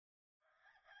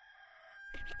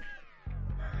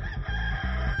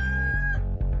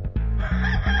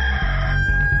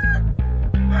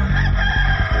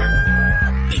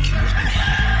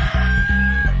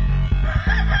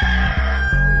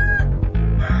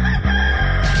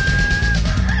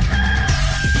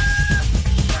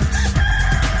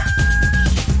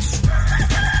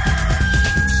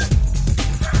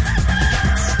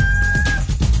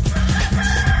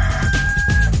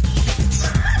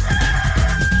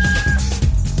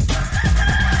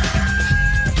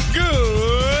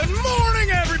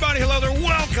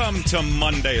to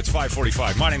Monday. It's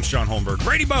 5:45. My name's John Holmberg.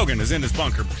 Brady Bogan is in his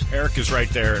bunker. Eric is right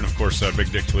there. And, of course, Big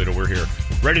Dick Toledo. We're here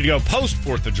ready to go post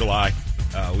 4th of July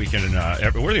weekend.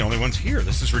 And we're the only ones here.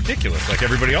 This is ridiculous. Like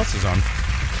everybody else is on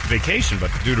vacation.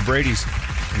 But due to Brady's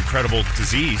incredible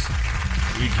disease,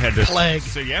 we had to... Plague.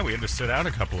 So, yeah, we had to sit out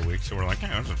a couple of weeks. So we're like,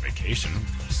 yeah, it was a vacation.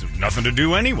 It's nothing to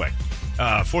do anyway.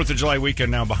 4th of July weekend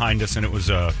now behind us, and it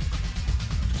was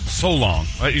so long.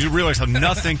 You realize how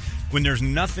nothing... When there's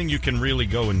nothing you can really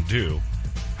go and do,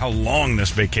 how long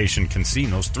this vacation can seem.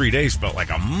 Those 3 days felt like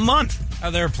a month.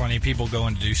 Oh, there were plenty of people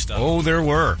going to do stuff. Oh, there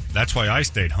were. That's why I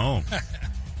stayed home.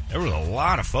 There was a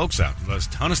lot of folks out. There was a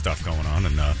ton of stuff going on.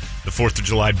 And the 4th of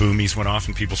July boomies went off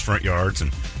in people's front yards.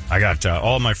 And I got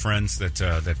all my friends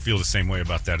that feel the same way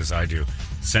about that as I do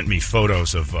sent me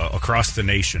photos of across the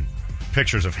nation,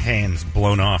 pictures of hands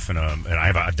blown off. And I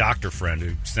have a doctor friend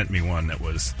who sent me one that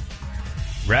was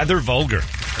rather vulgar.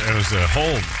 It was a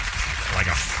whole, like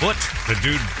a foot. The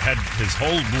dude had his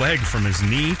whole leg from his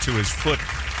knee to his foot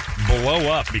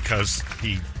blow up because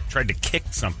he tried to kick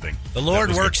something. The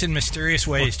Lord works in mysterious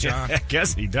ways, John. I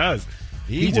guess he does.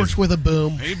 He works with a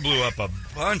boom. He blew up a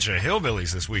bunch of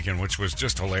hillbillies this weekend, which was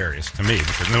just hilarious to me.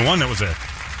 Because the one that was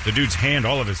the dude's hand,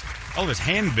 all of his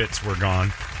hand bits were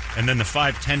gone, and then the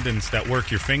 5 tendons that work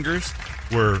your fingers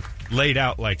were laid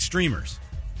out like streamers.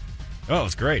 Oh,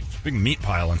 it's great. Big meat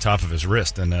pile on top of his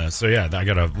wrist. And so, yeah, I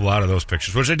got a lot of those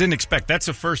pictures, which I didn't expect. That's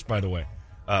a first, by the way.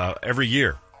 Every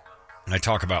year, and I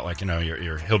talk about, like, you know,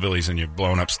 your hillbillies and you're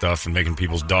blowing up stuff and making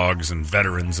people's dogs and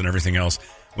veterans and everything else.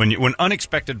 When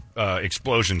unexpected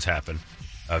explosions happen,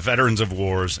 veterans of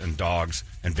wars and dogs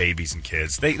and babies and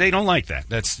kids, they don't like that.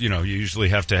 That's, you know, you usually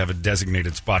have to have a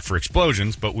designated spot for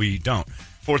explosions, but we don't.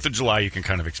 4th of July, you can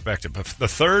kind of expect it. But the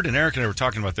 3rd, and Eric and I were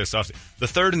talking about this often, the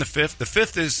 3rd and the 5th. The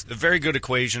 5th is a very good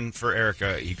equation for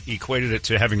Erica. He equated it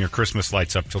to having your Christmas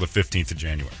lights up till the 15th of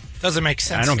January. Doesn't make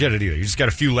sense. I don't get it either. You just got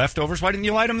a few leftovers. Why didn't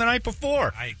you light them the night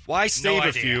before? Why save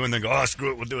a few and then go, oh,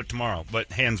 screw it, we'll do it tomorrow?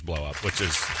 But hands blow up, which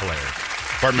is hilarious.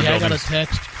 Apartment I buildings. got a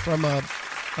text from a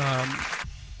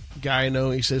guy I know.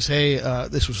 He says, hey,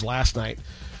 this was last night.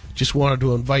 Just wanted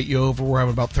to invite you over. We're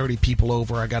having about 30 people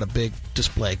over. I got a big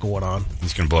display going on.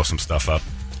 He's going to blow some stuff up.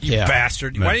 You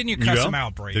bastard. Why didn't you cuss go? him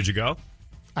out, Brady? Did you go?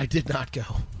 I did not go,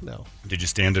 no. Did you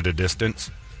stand at a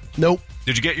distance? Nope.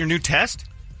 Did you get your new test?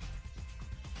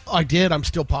 I did. I'm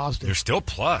still positive. You're still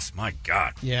plus. My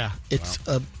God. Yeah.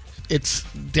 It's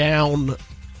down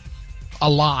a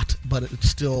lot, but it's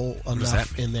still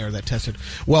enough in there that tested.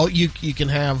 Well, you can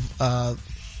have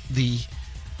the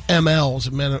mLs,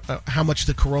 how much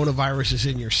the coronavirus is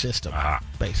in your system,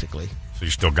 basically. So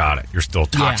you still got it. You're still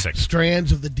toxic. Yeah,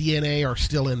 strands of the DNA are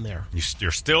still in there.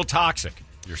 You're still toxic.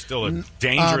 You're still a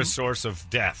dangerous source of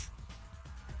death.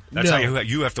 That's how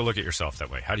you have to look at yourself that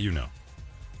way. How do you know?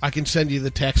 I can send you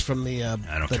the text from the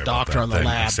doctor on the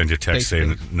lab. I'll send you a text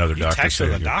saying another doctor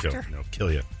saying the doctor? He'll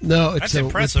kill you. No, it's That's a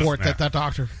impressive. report that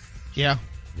doctor. Yeah.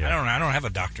 I don't have a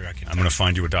doctor. I'm going to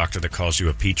find you a doctor that calls you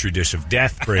a petri dish of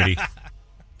death, Brady,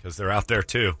 because they're out there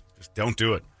too. Just don't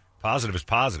do it. Positive is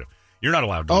positive. You're not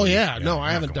allowed to. Oh yeah, no,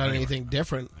 I haven't done anything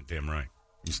different. Damn right.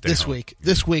 You stay this home. week.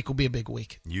 This week will be a big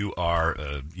week. You are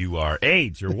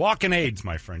AIDS. You're walking AIDS,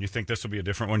 my friend. You think this will be a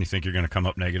different one? You think you're going to come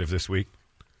up negative this week?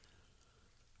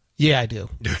 Yeah, I do.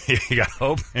 You got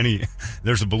hope?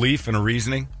 There's a belief and a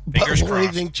reasoning? But will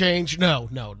anything change? No.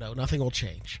 Nothing will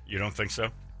change. You don't think so?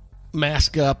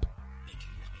 Mask up.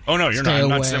 Oh, no, you're Stay not. I'm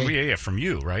not away. saying, yeah, from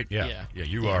you, right? Yeah.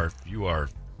 You are.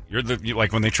 You're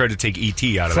like when they tried to take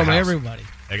E.T. out of the house. From everybody.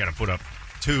 They got to put up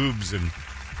tubes and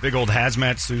big old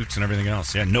hazmat suits and everything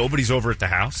else. Yeah, nobody's over at the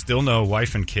house. Still no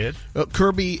wife and kid.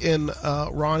 Kirby and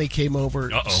Ronnie came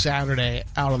over Saturday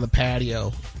out on the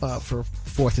patio for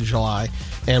 4th of July,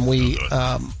 and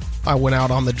I went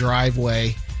out on the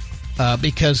driveway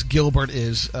because Gilbert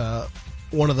is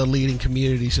one of the leading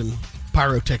communities in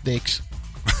pyrotechnics.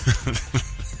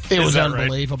 It was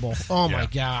unbelievable. Right? Oh, my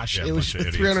gosh. Yeah, it was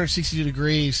 360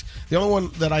 degrees. The only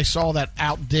one that I saw that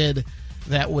outdid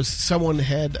that was someone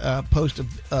had posted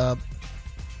a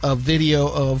video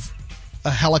of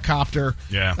a helicopter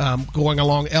going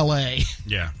along L.A.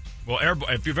 Yeah. Well,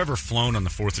 if you've ever flown on the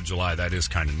 4th of July, that is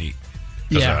kind of neat.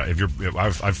 Yeah.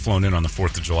 I've flown in on the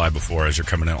 4th of July before as you're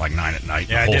coming in at like 9 at night.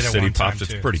 Yeah, the whole I did it city one time pops.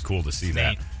 too. It's pretty cool to see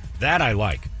that. Neat. That I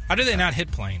like. How do they not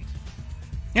hit planes?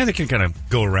 Yeah, they can kind of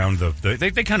go around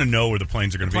they kind of know where the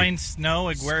planes are going to be. Planes know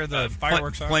where the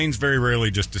fireworks are? Planes very rarely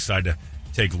just decide to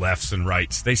take lefts and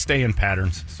rights. They stay in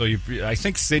patterns. So I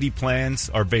think city plans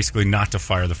are basically not to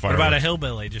fire the fireworks. What about a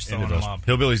hillbilly just throwing them up?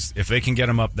 Hillbillies, if they can get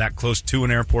them up that close to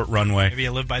an airport runway. Maybe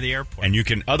you live by the airport. And you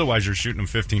can, otherwise you're shooting them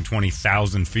 15,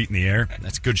 20,000 feet in the air.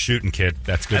 That's good shooting, kid.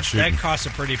 That's good shooting. That costs a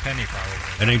pretty penny, probably.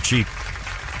 That ain't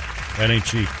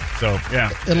cheap. So,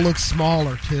 yeah. It looks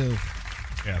smaller, too.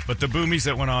 Yeah, but the boomies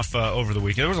that went off over the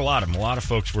weekend, there was a lot of them. A lot of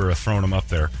folks were throwing them up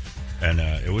there. And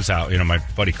it was out. My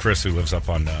buddy Chris, who lives up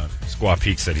on Squaw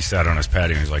Peak, said he sat on his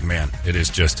patio and he's like, man, it is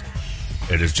just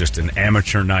an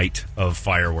amateur night of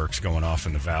fireworks going off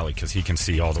in the valley, because he can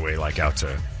see all the way like out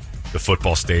to the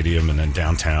football stadium and then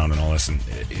downtown and all this. And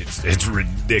it's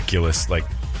ridiculous, like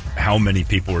how many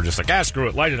people were just like, screw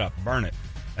it, light it up, burn it.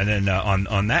 And then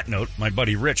on that note, my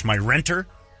buddy Rich, my renter,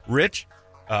 Rich,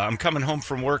 I'm coming home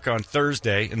from work on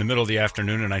Thursday in the middle of the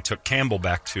afternoon, and I took Campbell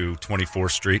back to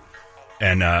 24th Street.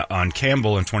 And on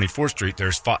Campbell and 24th Street,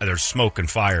 there's smoke and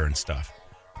fire and stuff.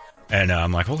 And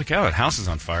I'm like, holy cow, that house is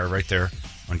on fire right there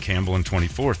on Campbell and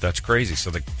 24th. That's crazy.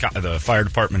 So the fire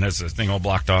department has this thing all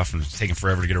blocked off, and it's taking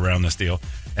forever to get around this deal.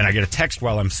 And I get a text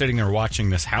while I'm sitting there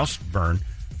watching this house burn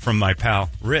from my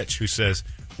pal Rich, who says,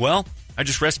 well, I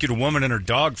just rescued a woman and her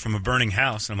dog from a burning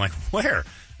house. And I'm like, where?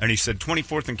 And he said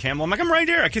 24th and Campbell. I'm like, I'm right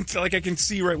here. I can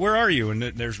see right. Where are you? And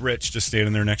there's Rich just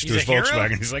standing there next to his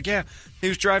Volkswagen. He's like, yeah. He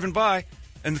was driving by,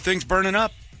 and the thing's burning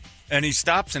up. And he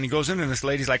stops, and he goes in, and this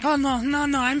lady's like, oh, no,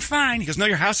 I'm fine. He goes, no,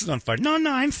 your house is on fire. No,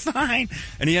 I'm fine.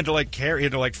 And he had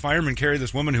to firemen carry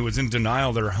this woman who was in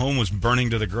denial that her home was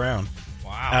burning to the ground.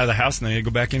 Wow. Out of the house, and then he had to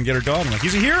go back in and get her dog. I'm like,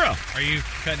 he's a hero. Are you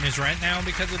cutting his rent now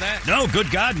because of that? No, good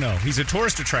God, no. He's a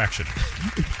tourist attraction.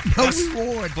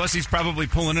 Reward. Plus, he's probably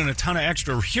pulling in a ton of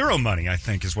extra hero money, I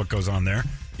think, is what goes on there.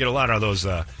 Get a lot of those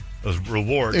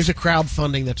rewards. There's a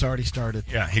crowdfunding that's already started.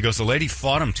 Yeah, he goes, the lady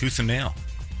fought him tooth and nail.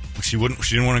 She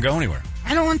didn't want to go anywhere.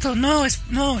 I don't want to. No.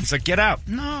 It's like, get out.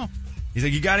 No. He's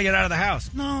like, you got to get out of the house.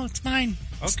 No, it's fine.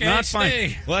 Okay, not stay.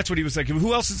 Fine. Well, that's what he was like.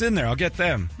 Who else is in there? I'll get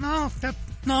them. No.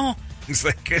 It's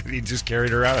like, he just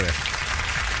carried her out of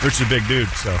there. Rich's a big dude,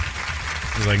 so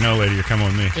he's like, no, lady, you're coming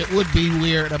with me. It would be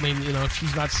weird. I mean, if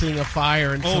she's not seeing a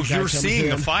fire and you're seeing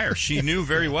the fire. She knew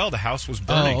very well the house was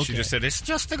burning. Okay. She just said, it's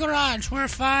just the garage. We're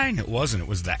fine. It wasn't. It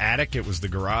was the attic. It was the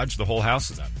garage. The whole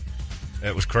house is up.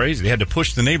 It was crazy. They had to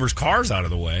push the neighbors' cars out of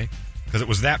the way because it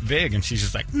was that big, and she's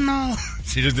just like, no.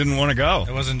 She just didn't want to go.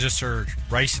 It wasn't just her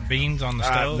rice and beans on the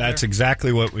stove? That's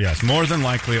exactly what, yes. More than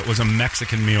likely, it was a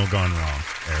Mexican meal gone wrong,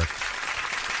 Eric.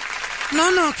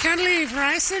 No, can't leave.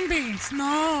 Rice and beans.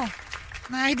 No.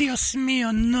 Ay, Dios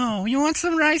mío, no. You want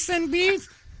some rice and beans?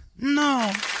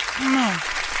 No.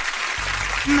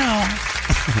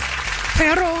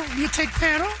 Pero? You take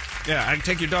Pero? Yeah, I can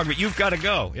take your dog, but you've got to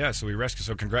go. Yeah, so we rescue.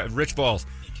 So congrats. Rich Balls.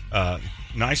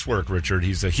 Nice work, Richard.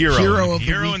 He's a hero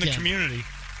in the community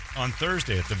on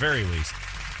Thursday at the very least.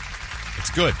 It's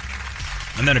good.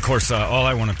 And then, of course, all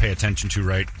I want to pay attention to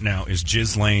right now is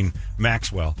Ghislaine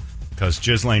Maxwell, because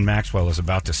Ghislaine Maxwell is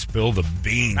about to spill the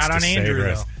beans. Not on Andrew,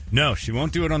 though. No, she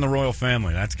won't do it on the royal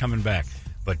family. That's coming back.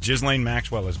 But Ghislaine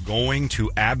Maxwell is going to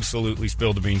absolutely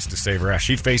spill the beans to save her ass.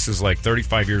 She faces like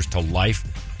 35 years to life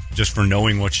just for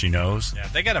knowing what she knows. Yeah,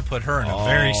 they got to put her in a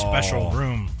very special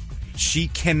room. She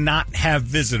cannot have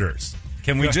visitors.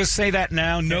 Can we just say that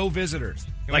now? No visitors.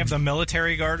 Can we have the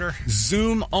military guard her?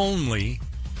 Zoom only.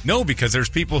 No, because there's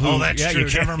people who... Oh, that's true.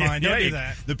 Never mind. Don't do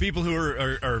that. The people who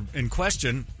are in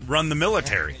question run the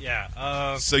military.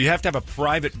 Yeah. So you have to have a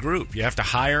private group. You have to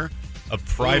hire a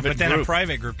private group. But then a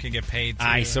private group can get paid to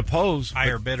I suppose.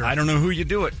 Hire bidder. I don't know who you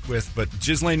do it with, but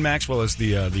Ghislaine Maxwell is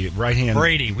the right-hand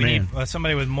Brady. We man. need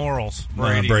somebody with morals.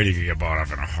 Brady could get bought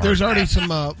off in a heartbeat. There's already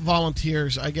some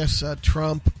volunteers. I guess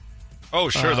Trump... Oh,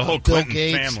 sure, the whole Bill Clinton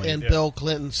Gates family. and Bill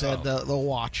Clinton said they'll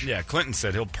watch. Yeah, Clinton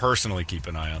said he'll personally keep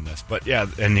an eye on this. But yeah,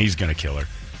 and he's going to kill her.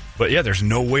 But yeah, there's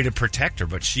no way to protect her.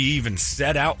 But she even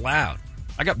said out loud,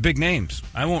 I got big names.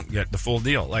 I won't get the full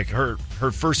deal. Like her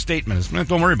first statement is,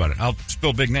 don't worry about it. I'll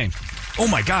spill big names. Oh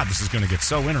my God, this is going to get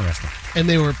so interesting. And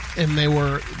they were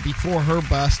before her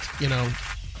bust,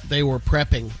 they were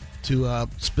prepping to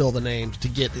spill the names to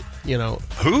get,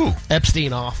 who?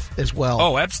 Epstein off as well.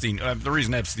 Oh, Epstein. The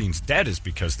reason Epstein's dead is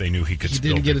because they knew he could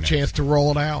spill didn't get a names. chance to roll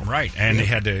it out. Right, and he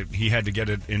had to get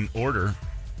it in order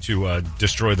to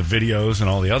destroy the videos and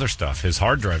all the other stuff. His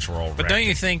hard drives were all But don't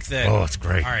you think that... Oh, it's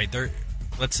great. All right,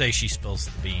 let's say she spills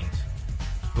the beans.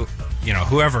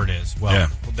 Whoever it is. Well,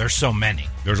 there's so many.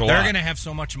 There's a lot. They're going to have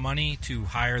so much money to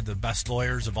hire the best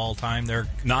lawyers of all time. They're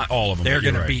not all of them. They're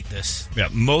going to beat this. Yeah,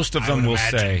 most of them will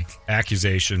say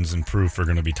accusations and proof are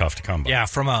going to be tough to come by. Yeah,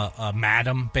 from a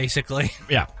madam, basically.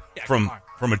 Yeah, from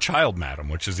from a child madam,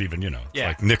 which is even,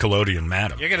 like Nickelodeon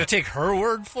madam. You're going to take her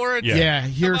word for it? Yeah,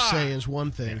 hearsay is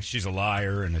one thing. Yeah, she's a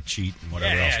liar and a cheat and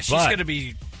whatever else. Yeah, she's going to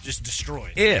be just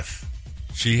destroyed. If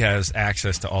she has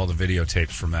access to all the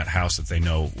videotapes from that house that they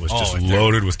know was just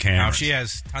loaded with cameras. Now, she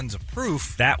has tons of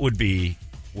proof. That would be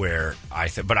where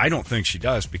but I don't think she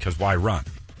does, because why run?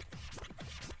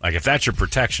 Like, if that's your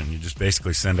protection, you just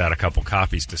basically send out a couple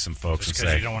copies to some folks and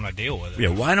say, you don't want to deal with it. Yeah,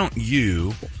 why don't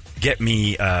you get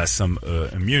me some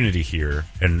immunity here,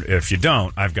 and if you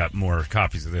don't, I've got more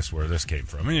copies of this where this came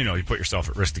from. And, you put yourself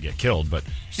at risk to get killed, but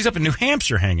she's up in New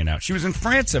Hampshire hanging out. She was in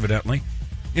France, evidently,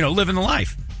 living the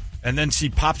life. And then she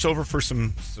pops over for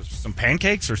some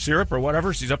pancakes or syrup or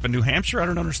whatever. She's up in New Hampshire. I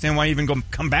don't understand why even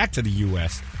come back to the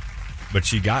U.S., but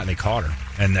they caught her.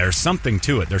 And there's something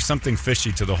to it. There's something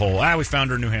fishy to the whole, we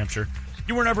found her in New Hampshire.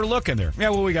 You were never looking there.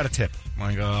 Yeah, well, we got a tip.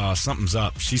 I'm like, something's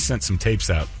up. She sent some tapes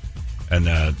out. And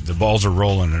the balls are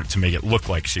rolling to make it look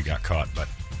like she got caught. But,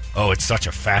 it's such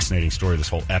a fascinating story, this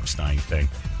whole Epstein thing.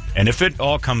 And if it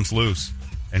all comes loose,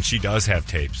 and she does have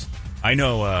tapes, I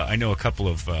know a couple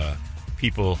of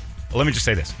people. Well, let me just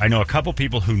say this. I know a couple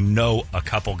people who know a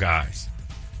couple guys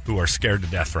who are scared to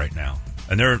death right now.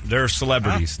 And they're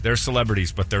celebrities. They're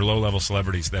celebrities, but they're low-level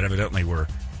celebrities that evidently were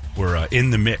in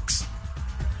the mix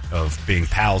of being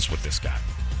pals with this guy.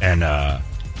 And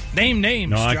name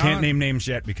names. No, John. I can't name names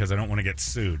yet because I don't want to get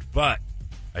sued. But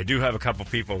I do have a couple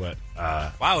people that.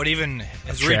 Wow, it even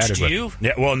has reached you?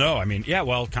 Yeah. Well, no. I mean, yeah.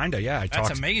 Well, kind of. Yeah.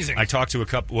 That's amazing. I talked to a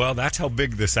couple. Well, that's how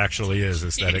big this actually is.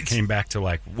 Is that it came back to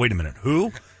like, wait a minute,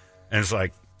 who? And it's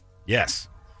like, yes,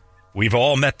 we've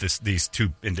all met these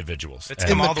two individuals. It's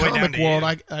in all the the way down comic to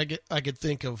world, you. I could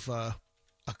think of a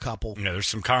couple. There's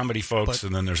some comedy folks,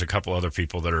 and then there's a couple other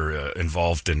people that are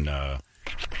involved in,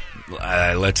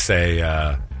 let's say,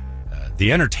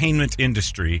 the entertainment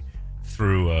industry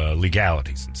through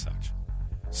legalities and such.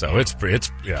 So it's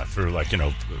through like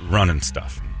running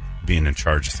stuff, and being in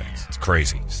charge of things. It's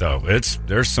crazy. So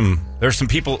there's some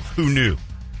people who knew,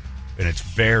 and it's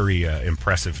very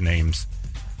impressive names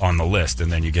on the list.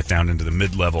 And then you get down into the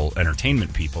mid-level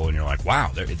entertainment people, and you're like,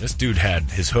 wow, this dude had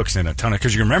his hooks in a ton of.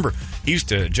 Because you remember,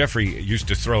 Jeffrey used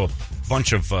to throw a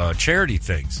bunch of charity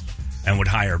things. And would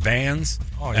hire bands,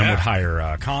 and would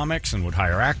hire comics, and would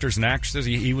hire actors and actresses.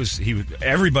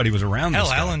 Everybody was around this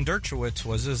guy. Alan Dershowitz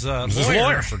was his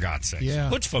lawyer, for God's sake. Yeah.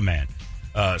 Chutzpah man.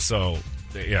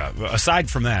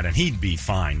 Aside from that, and he'd be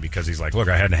fine because he's like, look,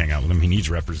 I had to hang out with him. He needs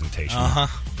representation.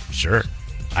 Sure.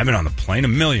 I've been on the plane a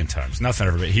million times. Nothing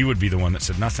ever. He would be the one that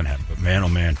said nothing happened. But man, oh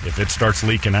man, if it starts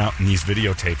leaking out in these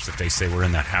videotapes that they say were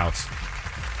in that house,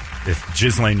 if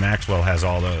Ghislaine Maxwell has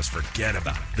all those, forget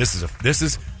about it.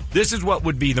 This is what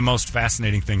would be the most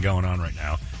fascinating thing going on right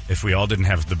now if we all didn't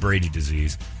have the Brady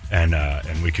disease and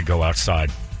we could go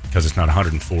outside because it's not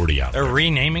 140 out there. They're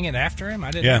renaming it after him?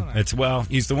 I didn't know that.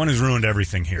 He's the one who's ruined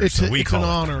everything here. It's an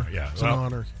honor. It's an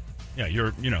honor. Yeah,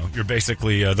 you're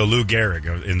basically the Lou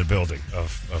Gehrig in the building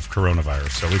of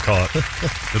coronavirus. So we call it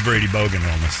the Brady Bogan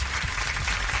illness.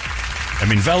 I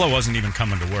mean, Vela wasn't even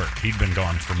coming to work. He'd been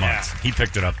gone for months. Yeah. He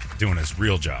picked it up doing his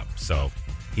real job, so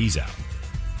he's out.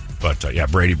 But,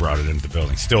 Brady brought it into the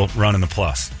building. Still running the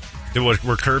plus.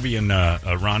 Were Kirby and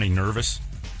Ronnie nervous?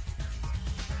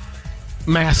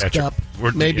 Masked up.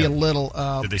 Maybe a little.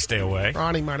 Did they stay away?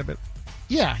 Ronnie might have been.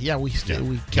 Yeah, we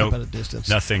kept at a distance.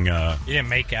 Nothing. You didn't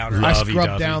make out. I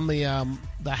scrubbed down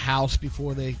the house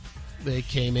before they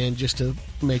came in just to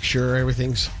make sure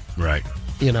everything's right.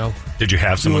 Did you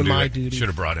have someone do my that? duty? Should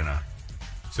have brought in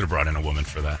a woman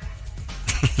for that.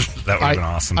 That would have been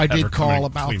awesome. I did call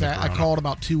about that. I called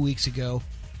about 2 weeks ago.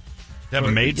 They have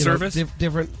a maid service?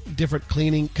 Different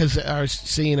cleaning, because I was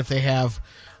seeing if they have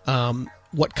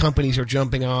what companies are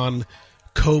jumping on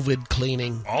COVID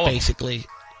cleaning, basically.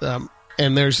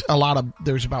 And there's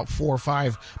about 4 or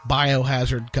 5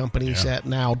 biohazard companies that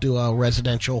now do a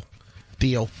residential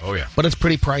deal. Oh, yeah. But it's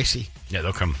pretty pricey. Yeah,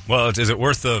 they'll come. Well, is it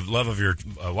worth the love of your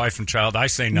wife and child? I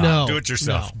say no. Do it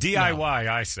yourself. DIY,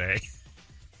 no. I say.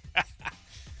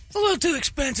 It's a little too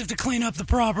expensive to clean up the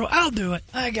property. I'll do it.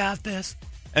 I got this.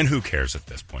 And who cares at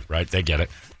this point, right? They get it.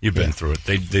 You've been through it.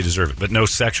 They deserve it. But no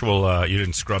sexual, you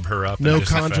didn't scrub her up? No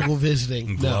conjugal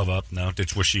visiting. Glove up? No.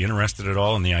 Was she interested at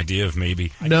all in the idea of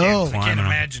maybe... I can't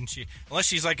imagine unless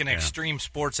she's like an extreme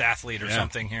sports athlete or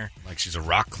something here. Like she's a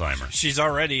rock climber. She's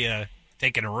already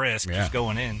taking a risk just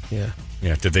going in. Yeah.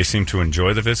 Yeah. Did they seem to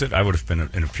enjoy the visit? I would have been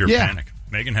in a pure panic.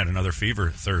 Megan had another fever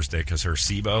Thursday because her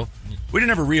SIBO. We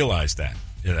didn't ever realize that.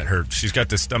 She's got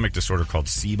this stomach disorder called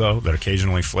SIBO that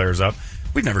occasionally flares up.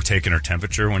 We've never taken her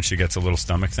temperature when she gets a little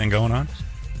stomach thing going on.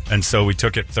 And so we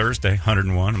took it Thursday,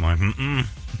 101. I'm like,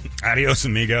 adios,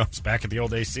 amigo. It's back at the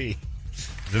old AC.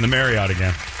 was in the Marriott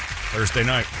again Thursday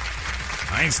night.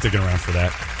 I ain't sticking around for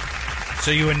that.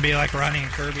 So you wouldn't be like Ronnie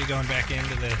and Kirby going back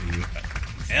into the...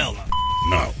 Hell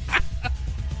no.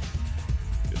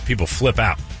 People flip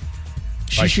out.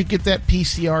 She should get that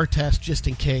PCR test just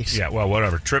in case. Yeah, well,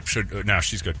 whatever. Trip should... Now,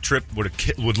 she's good. Trip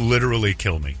would literally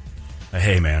kill me.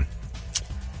 Hey, man.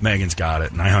 Megan's got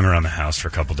it. And I hung around the house for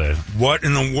a couple days. What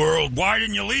in the world? Why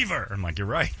didn't you leave her? I'm like, you're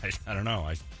right. I don't know.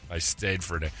 I stayed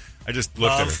for a day. I just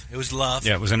looked at her. It was love.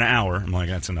 Yeah, it was an hour. I'm like,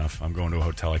 that's enough. I'm going to a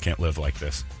hotel. I can't live like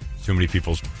this. Too many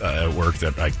people at work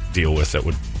that I deal with that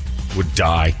would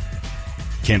die.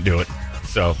 Can't do it.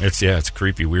 So it's a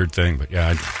creepy, weird thing. But yeah,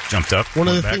 I jumped up. One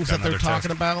of the things that they're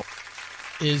talking about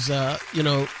is,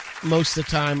 most of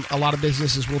the time, a lot of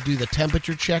businesses will do the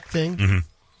temperature check thing.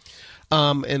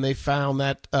 Mm-hmm. And they found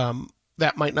that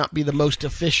that might not be the most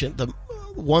efficient. The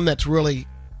one that's really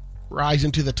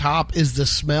rising to the top is the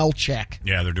smell check.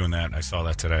 Yeah, they're doing that. I saw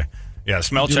that today. Yeah, the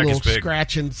smell check is big.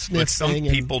 Scratch and sniff. But some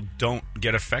people don't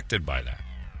get affected by that.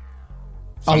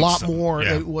 A lot more.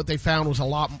 Yeah. What they found was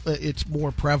it's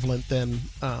more prevalent than.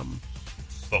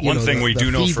 But one thing we do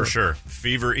know for sure: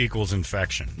 fever equals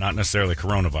infection. Not necessarily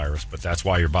coronavirus, but that's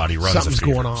why your body runs Something's a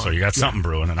fever. Going on. So you got something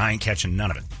brewing, and I ain't catching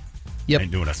none of it. Yep. I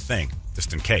ain't doing a thing,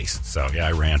 just in case. So, yeah,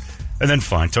 I ran. And then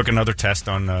fine. Took another test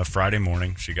on Friday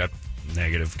morning. She got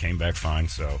negative, came back fine.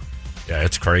 So, yeah,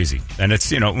 it's crazy. And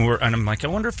it's, and I'm like, I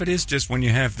wonder if it is just when you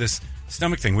have this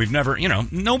stomach thing. We've never,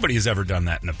 nobody has ever done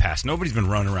that in the past. Nobody's been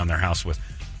running around their house with,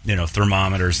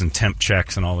 thermometers and temp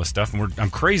checks and all this stuff. And I'm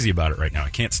crazy about it right now. I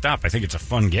can't stop. I think it's a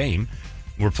fun game.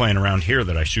 We're playing around here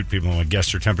that I shoot people and I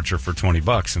guess your temperature for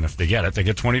 $20. And if they get it, they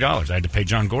get $20. I had to pay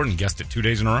John Gordon. He guessed it 2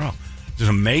 days in a row. It's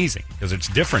amazing because it's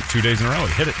different 2 days in a row.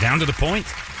 He hit it down to the point.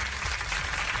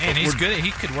 And he's good.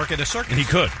 He could work at a circus. And he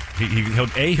could.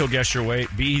 He'll guess your weight.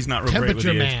 B, he's not real great with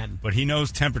the man. But he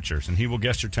knows temperatures, and he will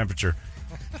guess your temperature.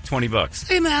 $20.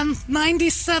 Hey, man,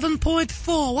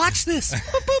 97.4. Watch this. Boop,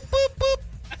 boop, boop,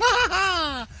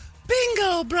 boop.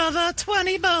 Bingo, brother.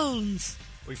 20 bones.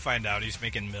 We find out he's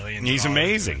making millions. He's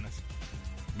amazing.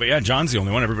 But yeah, John's the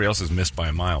only one. Everybody else is missed by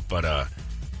a mile. But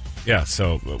yeah,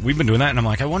 so we've been doing that, and I'm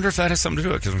like, I wonder if that has something to do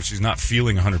with it, because when she's not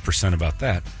feeling 100% about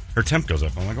that, her temp goes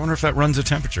up. I'm like, I wonder if that runs a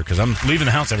temperature, because I'm leaving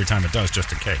the house every time it does,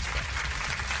 just in case.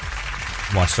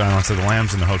 But watched Silence of the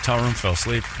Lambs in the hotel room, fell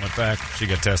asleep, went back. She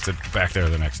got tested, back there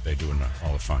the next day doing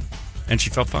all the fun. And she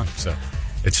felt fine, so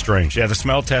it's strange. Yeah, the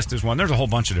smell test is one. There's a whole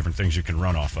bunch of different things you can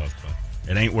run off of, but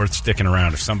it ain't worth sticking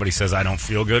around. If somebody says, I don't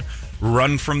feel good,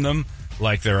 run from them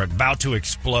like they're about to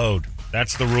explode.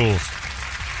 That's the rules.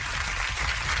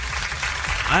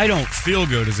 I don't feel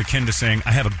good is akin to saying,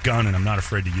 I have a gun and I'm not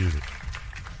afraid to use it.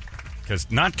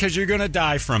 Not because you're going to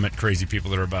die from it, crazy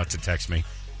people that are about to text me,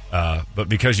 but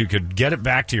because you could get it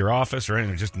back to your office or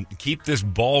anything. Just keep this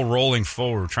ball rolling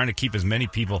forward. We're trying to keep as many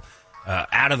people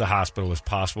out of the hospital as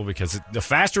possible, because the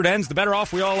faster it ends, the better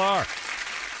off we all are.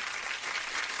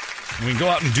 And we can go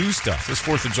out and do stuff. This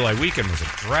 4th of July weekend was a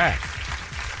drag.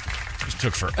 It just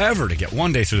took forever to get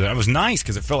one day through that. It was nice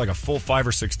because it felt like a full 5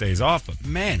 or 6 days off, but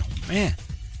man, oh man.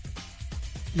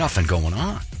 Nothing going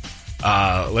on.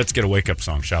 Let's get a wake-up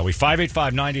song, shall we?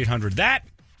 585-9800. That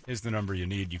is the number you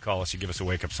need. You call us, you give us a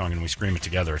wake-up song, and we scream it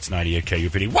together. It's 98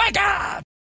 KUPD. Wake up!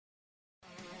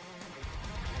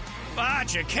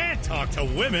 But you can't talk to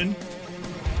women.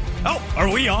 Oh, are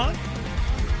we on?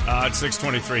 It's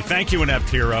 623. Thank you, Inept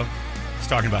Hero. He's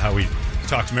talking about how we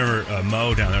talked, remember,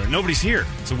 Mo down there. Nobody's here.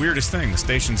 It's the weirdest thing. The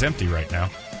station's empty right now.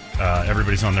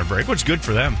 Everybody's on their break, which is good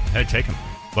for them. Hey, take them.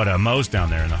 But Mo's down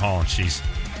there in the hall, and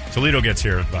Toledo gets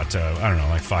here about,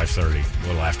 like 5:30, a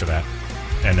little after that.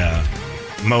 And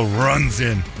Mo runs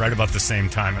in right about the same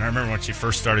time. And I remember when she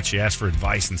first started, she asked for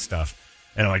advice and stuff.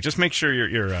 And I'm like, just make sure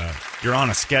you're on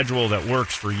a schedule that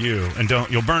works for you, and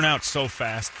you'll burn out so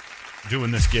fast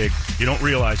doing this gig. You don't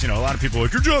realize, a lot of people are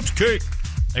like, your job's cake.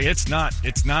 Hey, it's not.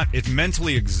 It's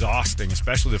mentally exhausting,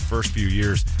 especially the first few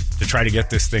years, to try to get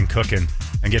this thing cooking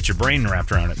and get your brain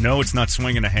wrapped around it. No, it's not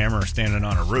swinging a hammer or standing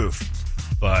on a roof,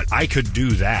 but I could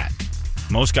do that.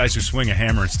 Most guys who swing a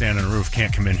hammer and stand on a roof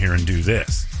can't come in here and do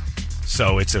this.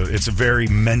 So it's a very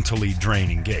mentally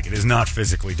draining gig. It is not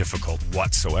physically difficult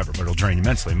whatsoever, but it'll drain you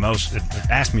mentally. Most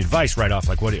ask me advice right off,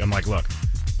 like, I'm like, look,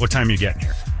 what time are you getting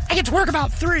here? I get to work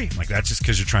about 3. I'm like, that's just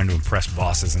because you're trying to impress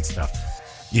bosses and stuff.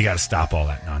 You got to stop all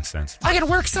that nonsense. I got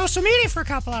to work social media for a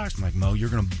couple hours. I'm like, Mo, you're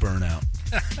going to burn out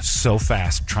so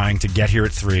fast trying to get here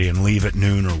at 3 and leave at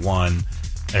noon or 1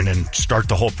 and then start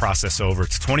the whole process over.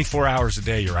 It's 24 hours a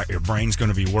day. Your brain's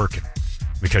going to be working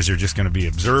because you're just going to be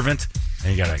observant,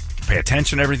 and you got to pay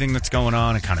attention to everything that's going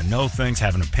on and kind of know things,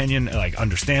 have an opinion, like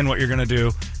understand what you're going to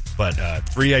do. But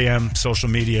 3 a.m. social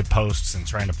media posts and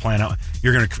trying to plan out.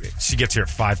 She gets here at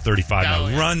 5:35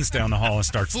 now, runs down the hall and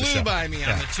starts the show. Flew by me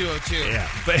on the 202. Yeah.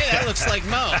 Hey, that looks like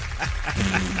Mo.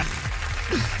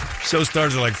 Show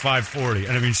starts at like 5:40.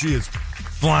 And I mean, she is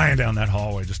flying down that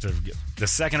hallway just to get. The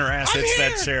second her ass hits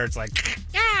that chair, it's like.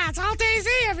 Yeah, it's all Daisy,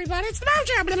 everybody. It's the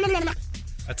Mojo. Blah, blah, blah.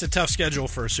 That's a tough schedule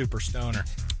for a super stoner.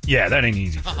 Yeah, that ain't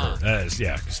easy for her. That is,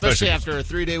 yeah. Especially after a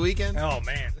 3-day weekend. Oh,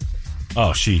 man.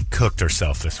 Oh, she cooked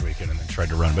herself this weekend and then tried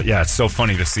to run. But yeah, it's so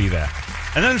funny to see that.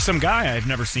 And then there's some guy I've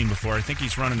never seen before. I think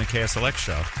he's running the KSLX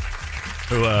show.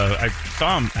 Who I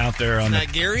saw him out there on Isn't that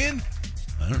Garion?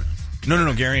 I don't know.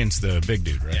 No. Garion's the big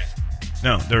dude, right? Yeah.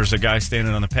 No, there was a guy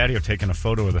standing on the patio taking a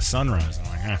photo of the sunrise.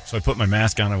 I'm like, So I put my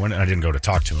mask on. I didn't go to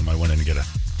talk to him. I went in to get a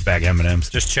bag of M&Ms.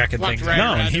 Just checking things right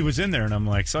out. No, and he was in there, and I'm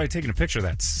like, so I taking a picture of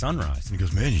that sunrise. And he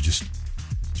goes, man,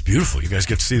 it's beautiful. You guys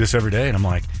get to see this every day. And I'm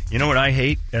like, you know what I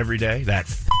hate every day? That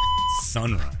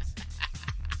sunrise.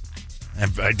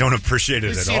 I don't appreciate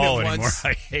it at all anymore.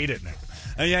 I hate it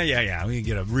now. Yeah. We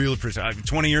get a real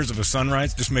 20 years of a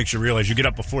sunrise just makes you realize you get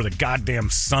up before the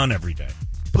goddamn sun every day.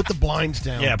 Put the blinds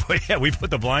down. Yeah, we put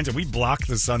the blinds and we block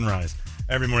the sunrise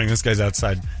every morning. This guy's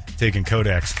outside taking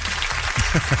Kodaks.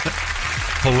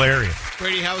 Hilarious.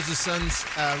 Brady, how was the sun's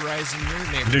rise in your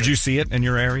neighborhood? Did you see it in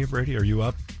your area, Brady? Are you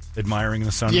up admiring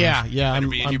the sunrise? Yeah. I'm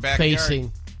be in your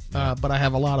facing, but I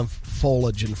have a lot of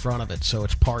foliage in front of it, so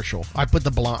it's partial. I put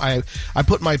the I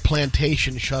put my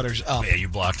plantation shutters up. Yeah, you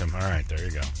blocked them. All right, there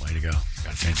you go. Way to go.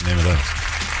 Got to change the name of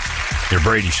those. Your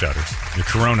Brady shutters. Your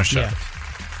Corona shutters.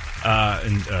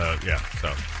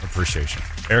 So appreciation.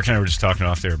 Eric and I were just talking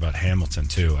off there about Hamilton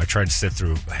too. I tried to sit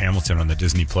through Hamilton on the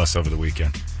Disney Plus over the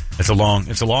weekend. It's a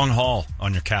long haul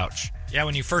on your couch. Yeah,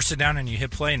 when you first sit down and you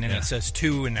hit play, and then it says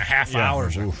 2.5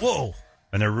 hours. Whoa!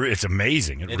 And it's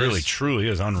amazing. It really, truly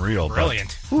is unreal.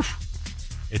 Brilliant. But,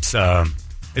 it's a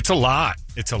lot.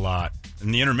 It's a lot.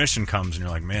 And the intermission comes, and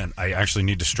you're like, man, I actually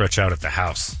need to stretch out at the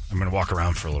house. I'm going to walk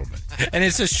around for a little bit. And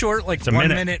it's a short, like, 1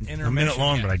 minute intermission. A minute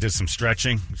long, but I did some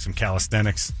stretching, some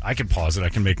calisthenics. I can pause it. I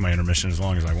can make my intermission as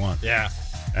long as I want. Yeah.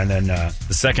 And then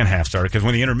the second half started, because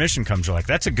when the intermission comes, you're like,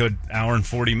 that's a good hour and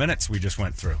 40 minutes we just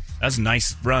went through. That's a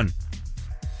nice run.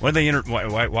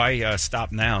 Why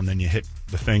stop now? And then you hit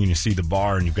the thing and you see the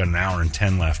bar and you've got an hour and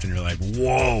 10 left, and you're like,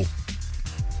 whoa.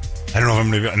 I don't know if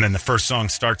I'm going to go. And then the first song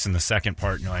starts in the second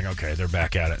part, and you're like, okay, they're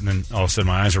back at it. And then all of a sudden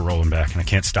my eyes are rolling back, and I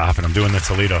can't stop, and I'm doing the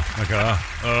Toledo. Like,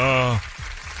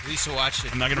 Lisa watched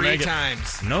it I'm not gonna 3 make it.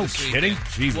 times. No kidding.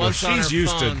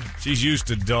 She's used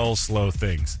to dull, slow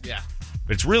things. Yeah.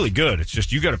 But it's really good. It's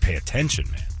just you got to pay attention,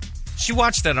 man. She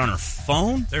watched that on her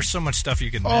phone? There's so much stuff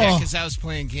you can Yeah, make. because I was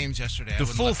playing games yesterday. The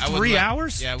full 3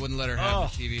 hours? Yeah, I wouldn't let her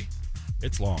have the TV.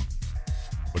 It's long.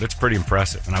 But it's pretty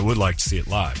impressive, and I would like to see it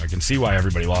live. I can see why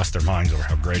everybody lost their minds over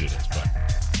how great it is. But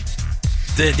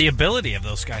The ability of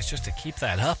those guys just to keep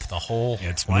that up the whole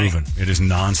it's moving. It is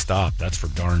nonstop. That's for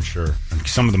darn sure. And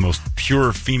some of the most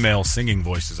pure female singing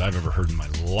voices I've ever heard in my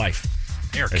life.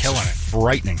 They're It's killing it.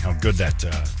 frightening how good that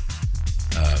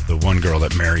the one girl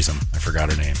that marries him. I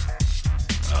forgot her name.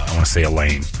 I want to say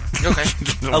Elaine. Okay.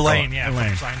 Elaine, yeah.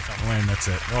 Elaine. From Seinfeld. Elaine, that's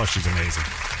it. Oh, she's amazing.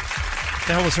 What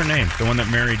the hell was her name? The one that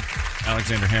married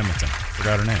Alexander Hamilton.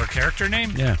 Forgot her name. Her character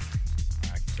name? Yeah.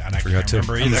 God, I Forgot can't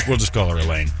remember either. We'll just call her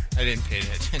Elaine. I didn't pay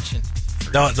attention.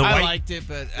 The I white, liked it,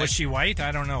 but... was she white?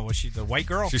 I don't know. Was she the white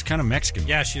girl? She's kind of Mexican.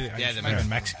 Yeah, she the might have been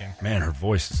Mexican. Man, her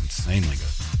voice is insanely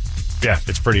good. Yeah,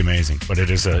 it's pretty amazing. But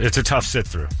it's a tough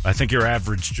sit-through. I think your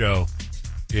average Joe,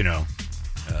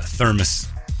 thermos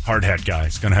hard hat guy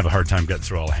is going to have a hard time getting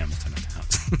through all of Hamilton at the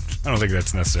house. I don't think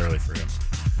that's necessarily for him.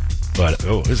 But,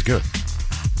 it's good.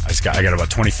 I got about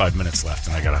 25 minutes left,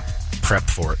 and I got to prep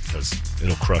for it because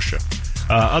it'll crush you.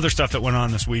 Other stuff that went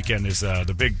on this weekend is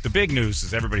the big news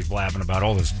is everybody's blabbing about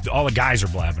all the guys are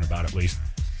blabbing about at least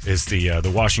is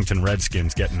the Washington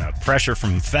Redskins getting pressure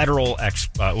from federal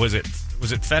was it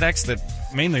FedEx that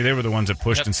mainly they were the ones that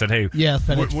pushed and said, hey,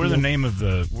 FedEx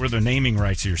we're the naming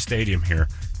rights of your stadium here,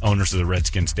 owners of the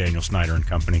Redskins, Daniel Snyder and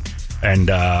company. And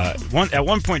at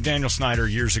one point Daniel Snyder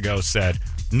years ago said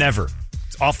never.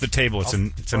 It's off the table. It's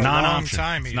a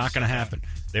non-option. It's not going to happen.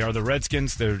 They are the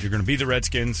Redskins. You're going to be the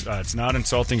Redskins. It's not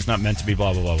insulting. It's not meant to be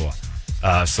blah, blah, blah,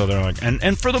 blah. So they're like,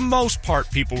 and for the most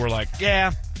part, people were like,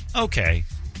 yeah, okay.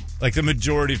 Like the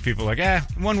majority of people were like,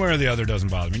 one way or the other doesn't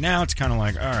bother me. Now it's kind of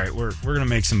like, all right, we're going to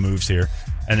make some moves here.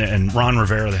 And Ron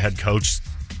Rivera, the head coach,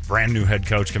 brand new head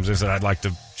coach, comes in and said, I'd like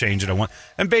to change it.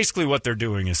 And basically what they're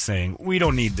doing is saying, we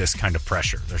don't need this kind of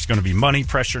pressure. There's going to be money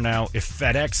pressure now. If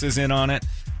FedEx is in on it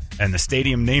and the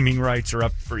stadium naming rights are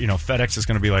up for, FedEx is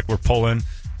going to be like, we're pulling.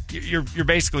 you're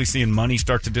basically seeing money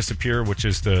start to disappear, which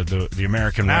is the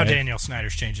American now way. Daniel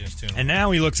Snyder's changing his tune. And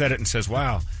now he looks at it and says,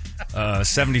 wow,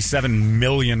 $77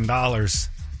 million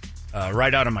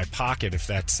right out of my pocket if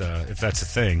that's a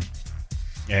thing.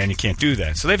 And you can't do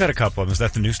that. So they've had a couple of them. Is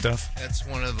that the new stuff? That's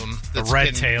one of them. The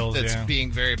Red Tails, That's yeah.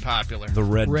 being very popular. The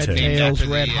Red Tails,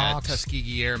 After Red the Hawks.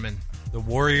 Tuskegee Airmen. The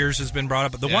Warriors has been brought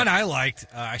up. But the one I liked,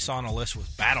 I saw on a list, was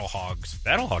Battle Hogs.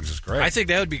 Battle Hogs is great. I think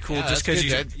that would be cool just because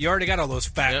you already got all those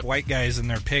fat white guys in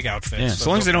their pig outfits. Yeah, as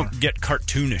long as they don't get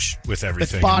cartoonish with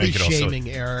everything. It's body and make it shaming,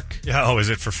 Eric. Yeah, is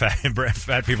it for fat?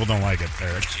 Fat people don't like it,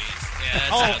 Eric.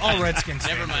 Yeah, all Redskins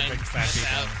Never fans are mind. big fat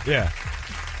people. Yeah.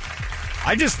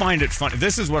 I just find it funny.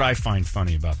 This is what I find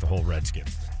funny about the whole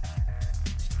Redskins thing.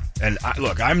 And I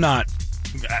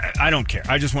don't care.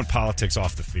 I just want politics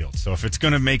off the field. So if it's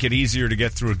going to make it easier to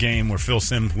get through a game where Phil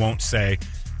Simms won't say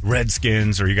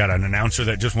Redskins, or you got an announcer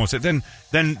that just won't say, then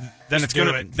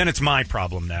it's my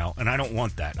problem now, and I don't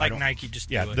want that. Like Nike, just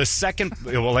do it. The second,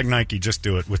 like Nike, just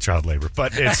do it with child labor.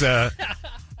 But it's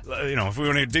if we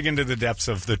want to dig into the depths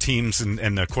of the teams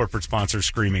and the corporate sponsors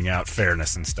screaming out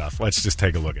fairness and stuff, let's just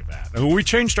take a look at that. We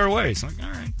changed our ways. Like, all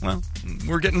right, well,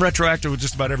 we're getting retroactive with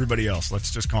just about everybody else.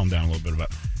 Let's just calm down a little bit about.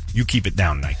 You keep it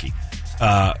down, Nike.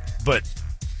 But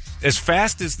as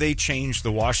fast as they changed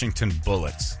the Washington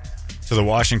Bullets to the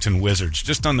Washington Wizards,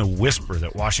 just on the whisper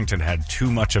that Washington had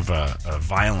too much of a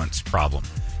violence problem.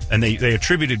 And they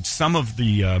attributed some of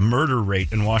the murder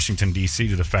rate in Washington, D.C.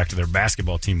 to the fact that their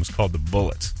basketball team was called the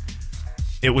Bullets.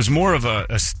 It was more of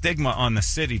a stigma on the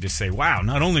city to say, wow,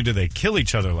 not only do they kill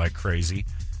each other like crazy,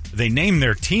 they name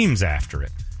their teams after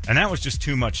it. And that was just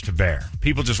too much to bear.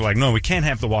 People just were like, no, we can't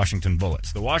have the Washington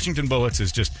Bullets. The Washington Bullets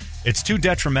is it's too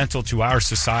detrimental to our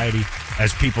society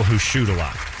as people who shoot a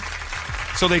lot.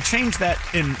 So they changed that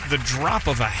in the drop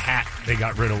of a hat. They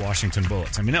got rid of Washington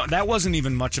Bullets. I mean, that wasn't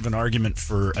even much of an argument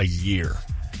for a year.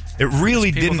 It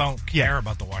really People didn't. don't care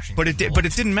about the Washington Bullets. But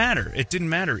it didn't matter. It didn't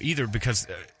matter either because,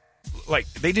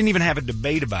 they didn't even have a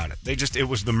debate about it. It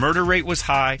was the murder rate was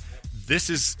high. This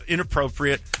is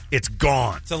inappropriate. It's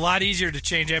gone. It's a lot easier to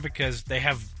change that because they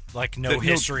have no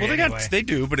history. Well, they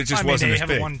do, but it just wasn't as big.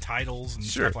 They haven't won titles and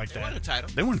stuff like that. They won a title.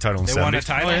 They won a title in the 70s. They won a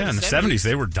title? Oh, yeah, in the 70s.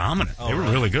 They were dominant. They were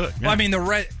really good. Yeah. Well, I mean,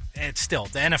 it's still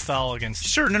the NFL against.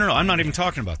 Sure, no. I'm not even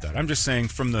talking about that. I'm just saying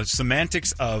from the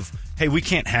semantics of, hey, we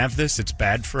can't have this. It's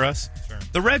bad for us. Sure.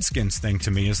 The Redskins thing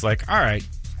to me is like, all right,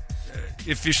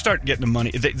 if you start getting the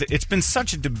money, it's been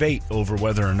such a debate over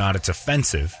whether or not it's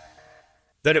offensive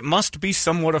that it must be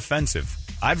somewhat offensive.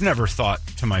 I've never thought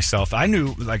to myself, I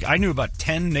knew about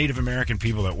 10 Native American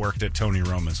people that worked at Tony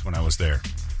Roma's when I was there.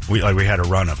 We had a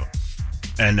run of them.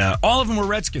 And all of them were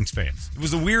Redskins fans. It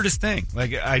was the weirdest thing.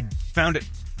 I found it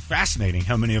fascinating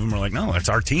how many of them were like, no, that's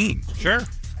our team. Sure.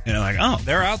 And I'm like, oh.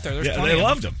 They're out there. There's plenty they of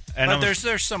loved them. And but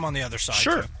there's some on the other side,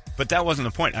 sure. too. But that wasn't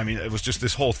the point. I mean, it was just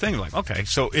this whole thing. Like, okay,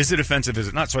 so is it offensive? Is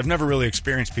it not? So I've never really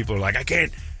experienced people who are like, I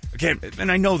can't. And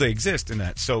I know they exist in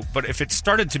that. So, but if it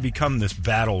started to become this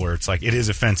battle where it's like it is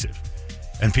offensive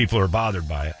and people are bothered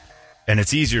by it, and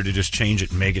it's easier to just change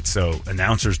it and make it so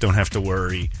announcers don't have to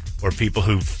worry, or people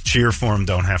who cheer for them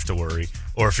don't have to worry,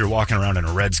 or if you're walking around in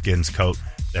a Redskins coat,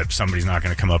 that somebody's not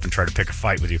going to come up and try to pick a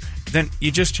fight with you, then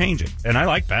you just change it. And I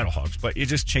like Battle Hogs, but you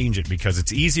just change it because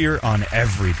it's easier on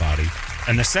everybody.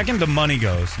 And the second the money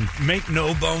goes, make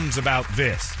no bones about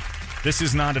this. This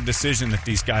is not a decision that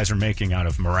these guys are making out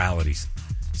of morality's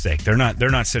sake. They're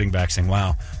not sitting back saying,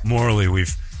 wow, morally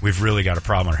we've really got a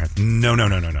problem on our hands.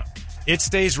 No. It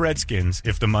stays Redskins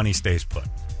if the money stays put.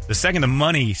 The second the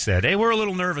money said, hey, we're a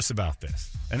little nervous about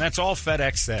this. And that's all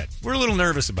FedEx said. We're a little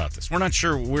nervous about this. We're not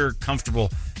sure we're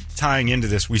comfortable tying into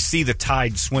this. We see the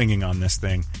tide swinging on this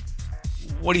thing.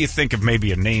 What do you think of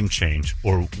maybe a name change,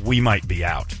 or we might be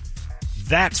out?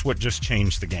 That's what just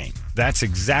changed the game. That's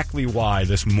exactly why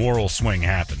this moral swing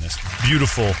happened. This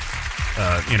beautiful,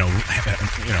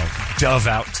 dove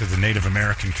out to the Native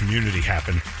American community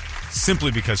happened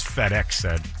simply because FedEx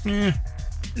said,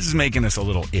 this is making us a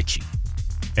little itchy.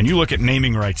 And you look at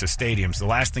naming rights of stadiums, the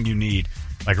last thing you need,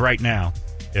 like right now,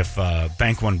 if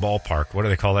Bank One Ballpark, what do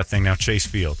they call that thing now? Chase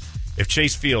Field. If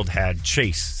Chase Field had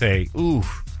Chase say,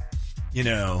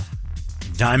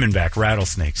 Diamondback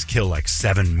rattlesnakes kill like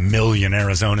 7 million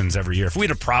Arizonans every year. If we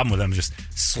had a problem with them just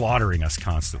slaughtering us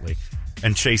constantly,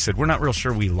 and Chase said, we're not real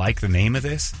sure we like the name of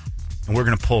this, and we're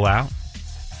going to pull out,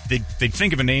 they'd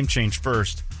think of a name change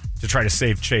first to try to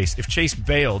save Chase. If Chase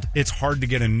bailed, it's hard to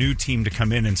get a new team to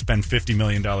come in and spend $50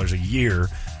 million a year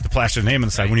to plaster the name on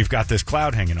the side when you've got this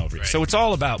cloud hanging over you. Right. So it's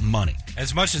all about money.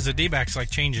 As much as the D-backs like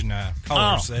changing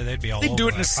colors, they'd be all over they'd do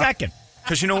it in a second.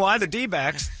 Because you know why? The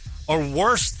D-backs are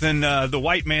worse than the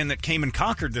white man that came and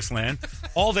conquered this land.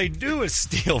 all they do is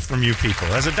steal from you people.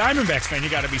 As a Diamondbacks fan, you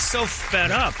got to be so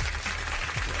fed up.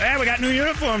 Hey, we got new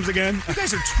uniforms again. You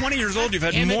guys are 20 years old. You've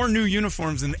had more new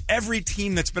uniforms than every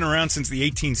team that's been around since the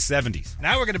 1870s.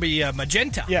 Now we're going to be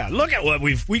magenta. Yeah, look at what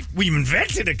we've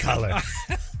invented a color.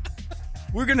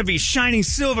 We're going to be shining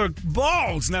silver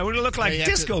balls now. We're going to look like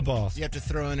disco balls. You have to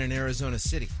throw in an Arizona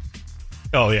City.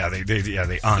 Oh yeah,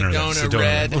 they honor them. Sedona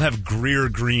red. We'll have Greer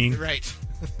green. Right.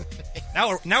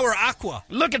 Now we're aqua.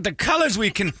 Look at the colors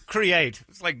we can create.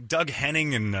 It's like Doug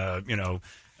Henning and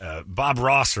Bob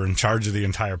Ross are in charge of the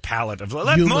entire palette of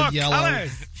let more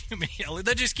colors.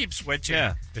 They just keep switching.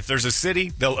 Yeah. If there's a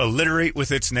city, they'll alliterate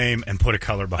with its name and put a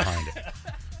color behind it.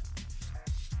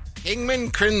 Kingman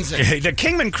Crimson. The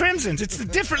Kingman Crimsons. It's the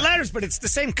different letters, but it's the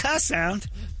same cuss sound.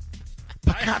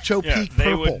 Picacho Peak They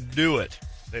Purple. would do it.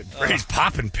 Brady's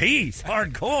popping peas,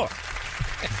 hardcore.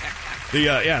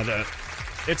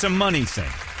 It's a money thing,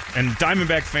 and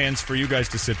Diamondback fans, for you guys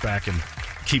to sit back and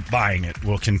keep buying it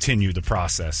will continue the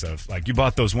process of, like, you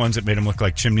bought those ones that made them look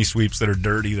like chimney sweeps that are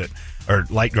dirty, that are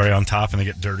light gray on top, and they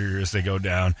get dirtier as they go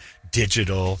down.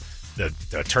 Digital.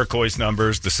 The turquoise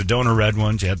numbers, the Sedona red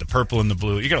ones, you had the purple and the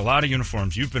blue. You got a lot of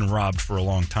uniforms. You've been robbed for a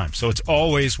long time. So it's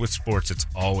always, with sports, it's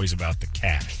always about the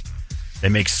cash. They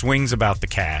make swings about the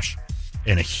cash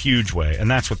in a huge way,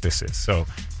 and that's what this is. So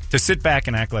to sit back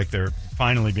and act like they're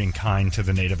finally being kind to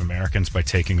the Native Americans by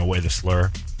taking away the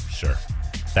slur, sure.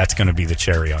 That's going to be the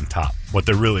cherry on top. What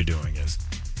they're really doing is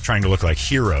trying to look like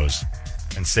heroes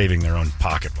and saving their own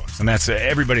pocketbooks. And that's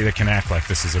everybody that can act like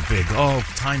this is a big,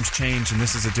 times change and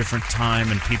this is a different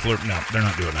time and people are... No, they're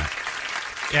not doing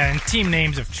that. Yeah, and team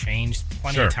names have changed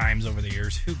plenty of times over the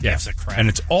years. Who gives a crap? And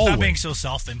it's always... Stop being so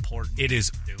self-important. It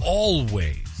is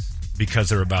always because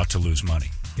they're about to lose money.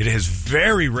 It has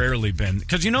very rarely been...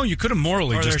 Because, you could have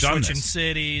morally or just done this. Or they're switching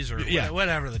cities or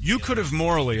whatever. You could have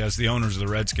morally, as the owners of the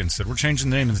Redskins, said, we're changing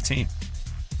the name of the team.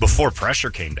 Before pressure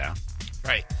came down.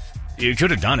 Right. You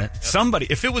could have done it. Yep. Somebody,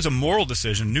 if it was a moral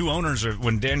decision, new owners,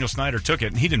 when Daniel Snyder took it,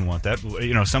 and he didn't want that,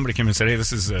 somebody came and said, hey,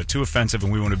 this is too offensive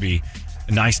and we want to be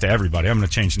nice to everybody. I'm going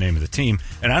to change the name of the team.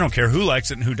 And I don't care who likes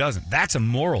it and who doesn't. That's a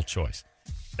moral choice.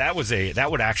 That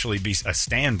would actually be a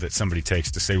stand that somebody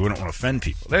takes to say we don't want to offend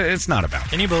people. It's not about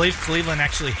Can you believe Cleveland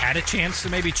actually had a chance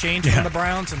to maybe change from the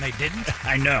Browns and they didn't?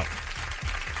 I know.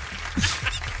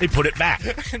 They put it back.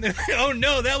 Oh,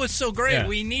 no, that was so great. Yeah.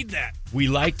 We need that. We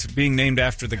liked being named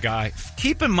after the guy.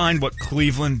 Keep in mind what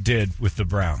Cleveland did with the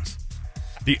Browns.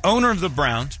 The owner of the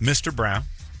Browns, Mr. Brown,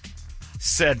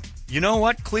 said, you know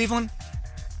what, Cleveland?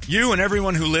 You and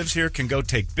everyone who lives here can go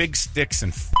take big sticks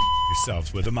and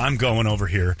yourselves with them. I'm going over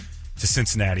here to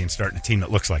Cincinnati and starting a team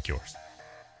that looks like yours.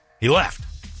 He left.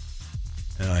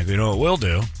 And you know what we'll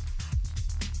do?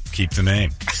 Keep the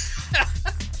name.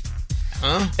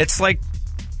 Huh? It's like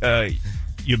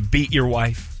you beat your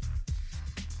wife.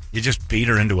 You just beat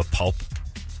her into a pulp,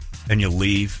 and you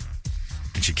leave,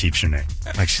 and she keeps your name.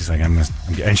 Like she's like,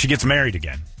 and she gets married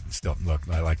again. Still, look,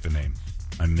 I like the name.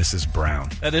 I'm Mrs. Brown.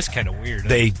 That is kind of weird.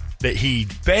 He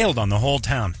bailed on the whole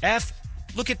town.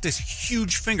 Look at this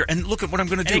huge finger, and look at what I'm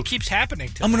going to do. And it keeps happening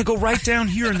to I'm going to go right down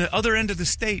here in the other end of the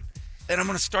state, and I'm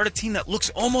going to start a team that looks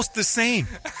almost the same.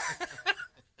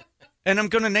 And I'm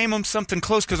going to name them something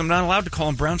close because I'm not allowed to call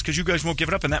them Browns because you guys won't give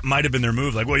it up. And that might have been their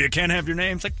move. Like, well, you can't have your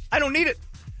names. Like, I don't need it.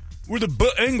 We're the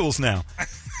Bengals now.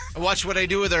 Watch what I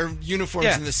do with our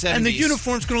uniforms in the 70s. And the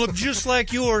uniform's going to look just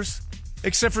like yours,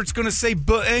 except for it's going to say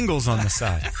Bengals on the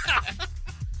side.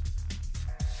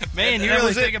 Man, you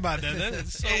really think about that.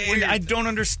 That's so weird. I don't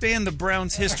understand the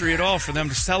Browns' history at all for them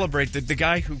to celebrate the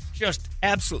guy who just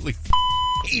absolutely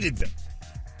hated them.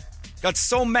 Got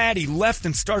so mad he left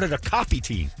and started a copy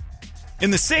team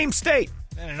in the same state.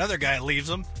 And another guy leaves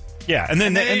them. Yeah, and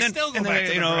then still go back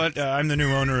to you know what? I'm the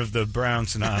new owner of the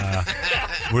Browns, and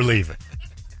we're leaving.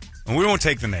 And we won't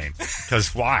take the name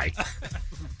because why?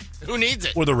 Who needs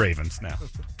it? We're the Ravens now.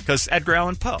 Because Edgar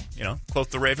Allan Poe, quote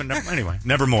the Raven. Anyway,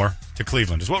 nevermore to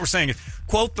Cleveland is what we're saying. Is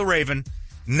quote the Raven,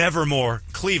 nevermore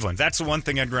Cleveland. That's the one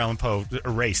thing Edgar Allan Poe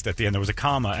erased at the end. There was a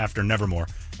comma after nevermore,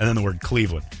 and then the word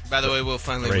Cleveland. By the way, we'll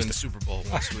finally win the Super Bowl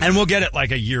once we... And we'll get it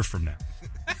like a year from now.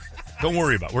 Don't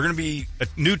worry about it. We're going to be a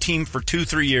new team for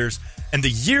 2-3 years, and the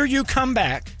year you come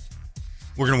back,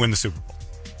 we're going to win the Super Bowl.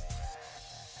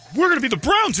 We're going to be the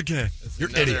Browns again. You're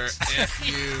idiots.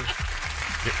 You're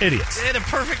idiots. They had a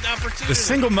perfect opportunity. The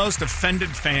single most offended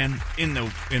fan in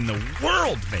the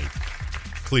world, maybe.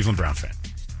 Cleveland Brown fan.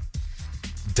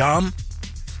 Dumb.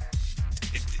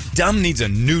 Dumb needs a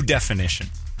new definition.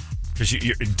 Because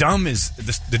dumb is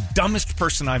the dumbest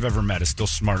person I've ever met is still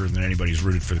smarter than anybody who's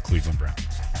rooted for the Cleveland Browns.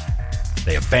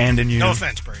 They abandon you. No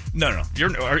offense, Brady. No.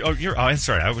 I'm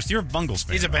sorry. You're a Bungles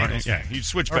fan. He's a Bengals fan. Yeah, you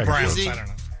switch or back. Browns. I don't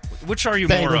know. Which are you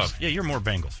Bengals. more of? Yeah, you're more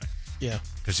Bengals fan. Yeah.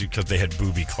 Because they had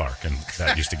Booby Clark, and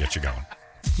that used to get you going.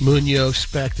 Munoz,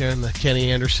 Spector, and the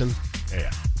Kenny Anderson.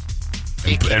 Yeah.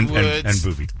 Icky And Woods.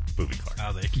 Booby Clark.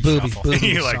 Oh, the Icky Booby. Shuffle. Booby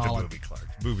You was like the solid. Booby Clark.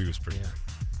 Booby was pretty good.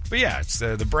 But yeah, it's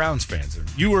the Browns fans.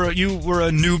 You were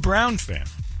a new Brown fan.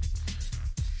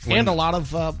 And a lot of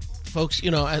folks,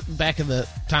 back in the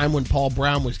time when Paul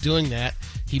Brown was doing that,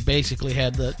 he basically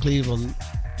had the Cleveland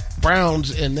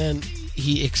Browns, and then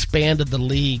he expanded the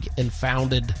league and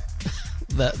founded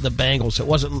the Bengals.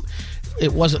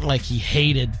 It wasn't like he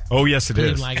hated. Oh yes, it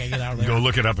Cleveland. is. Like I get out of there. Go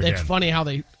look it up again. It's funny how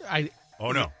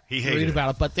Oh no, he hated read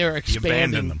about it, but they're He expanding.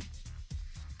 abandoned them.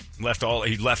 He left all.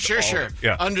 Sure.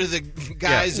 Yeah. Under the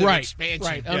guise of Right, expansion.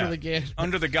 right. Yeah.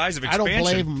 Under the guise of I expansion. don't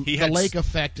blame him. He The had lake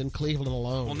effect in Cleveland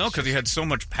alone. Well, no, because he had so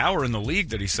much power in the league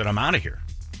that he said, "I'm out of here,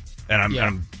 and I'm, Yeah.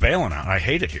 I'm bailing out. I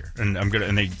hate it here, and I'm gonna."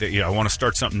 And I want to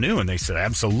start something new, and they said,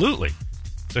 "Absolutely."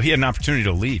 So he had an opportunity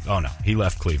to leave. Oh no, he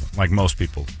left Cleveland, like most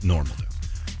people normal do.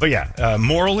 But yeah,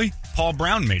 morally, Paul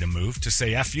Brown made a move to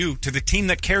say "F you" to the team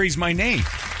that carries my name.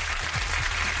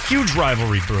 Huge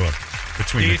rivalry brewing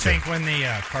between. Do you the two. think when the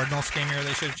Cardinals came here,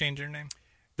 they should have changed their name?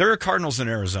 There are Cardinals in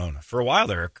Arizona. For a while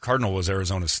there, a Cardinal was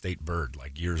Arizona's state bird,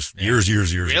 like years.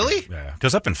 Really? ago. Yeah,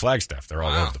 because up in Flagstaff, they're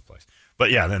all over the place.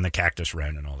 But yeah, then the cactus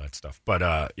wren and all that stuff.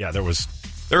 But yeah, there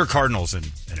are Cardinals in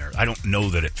Arizona. I don't know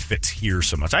that it fits here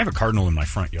so much. I have a Cardinal in my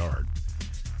front yard.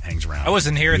 Hangs around. I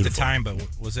wasn't here at the Beautiful. time, but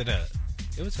was it a?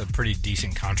 It was a pretty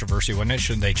decent controversy, wasn't it?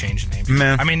 Should they change the name?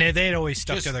 Meh. I mean, they had always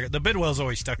stuck to the Bidwells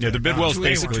always stuck to Yeah, the their Bidwells guns.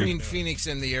 basically- Between Phoenix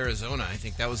and the Arizona, I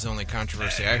think that was the only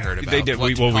controversy I heard about. They did. What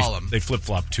to call them. They flip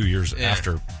flopped 2 years Yeah.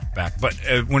 after back. But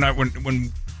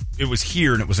when it was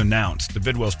here and it was announced, the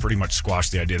Bidwells pretty much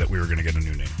squashed the idea that we were going to get a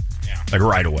new name. Yeah. Like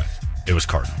right away, it was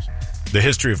Cardinals. The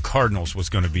history of Cardinals was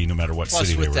going to be no matter what Plus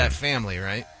city they with were that in. family,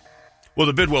 right? Well,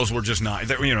 the Bidwells were just not.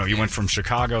 You went from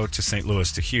Chicago to St.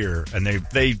 Louis to here, and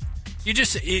they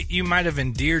You might have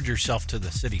endeared yourself to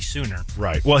the city sooner.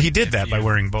 right. Well, he did If that by you-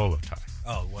 wearing bolo ties.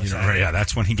 Oh, was that? Right, yeah,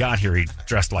 that's when he got here. He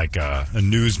dressed like a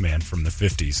newsman from the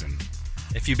 50s and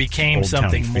If you became Old Town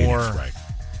something Phoenix, more, right.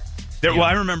 Well,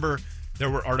 I remember there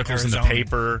were articles in the Arizona.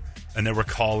 paper, and there were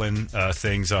call-in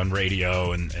things on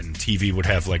radio, and TV would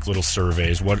have like little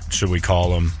surveys. What should we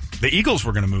call them? The Eagles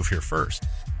were going to move here first.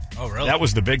 oh really? That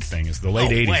was the big thing. Is the late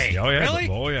No 80s? way. Oh yeah, Really?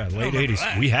 late remember 80s.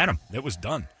 that. We had them. It was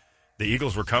done. The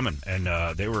Eagles were coming, and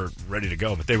they were ready to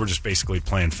go, but they were just basically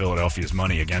playing Philadelphia's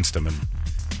money against them, and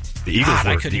the Eagles God,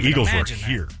 I were couldn't even were imagine that.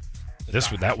 here.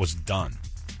 That was done,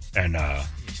 and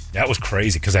that was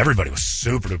crazy because everybody was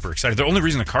super duper excited. The only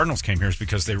reason the Cardinals came here is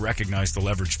because they recognized the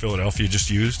leverage Philadelphia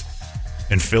just used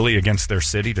in Philly against their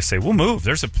city to say, "We'll move.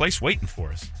 There's a place waiting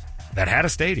for us that had a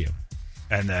stadium,"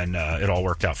 and then it all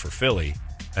worked out for Philly,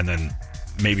 and then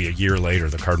maybe a year later,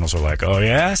 the Cardinals are like, "Oh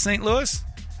yeah, St. Louis."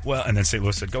 Well, and then St.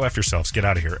 Louis said, "Go after yourselves, get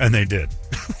out of here," and they did.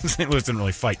 St. Louis didn't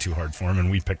really fight too hard for them,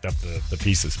 and we picked up the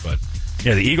pieces. But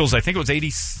yeah, the Eagles, I think it was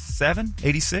 87,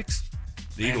 86.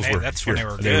 The Man, Eagles they- were that's when here.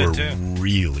 they were They were good, too.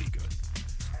 really good,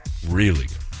 really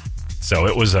good. So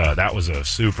it was that was a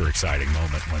super exciting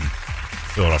moment when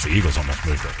Philadelphia Eagles almost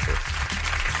moved up here.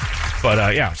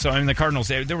 But yeah, so I mean the Cardinals.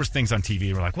 There was things on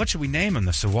TV. Were like, what should we name them?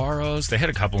 The Saguaros. They had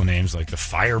a couple of names like the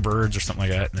Firebirds or something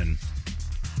like that, and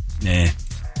then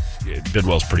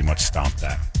Bidwell's pretty much stomped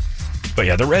that. But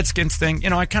yeah, the Redskins thing,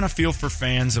 I kind of feel for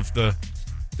fans of the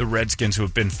Redskins who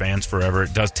have been fans forever.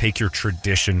 It does take your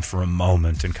tradition for a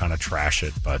moment and kind of trash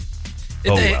it, but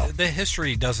the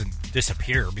history doesn't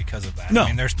disappear because of that. No. I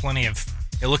mean, there's plenty of.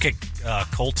 You look at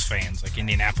Colts fans, like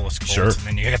Indianapolis Colts, Sure. and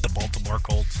then you got the Baltimore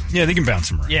Colts. And, yeah, they can bounce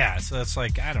them around. yeah, so it's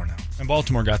like, I don't know. And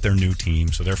Baltimore got their new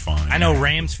team, so they're fine. I know Yeah.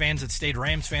 Rams fans that stayed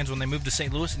Rams fans when they moved to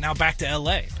St. Louis and now back to L.A.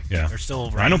 Like, Yeah, they're still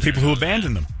I know Rams people who fans.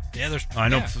 abandoned them. Yeah, there's. I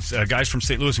know guys from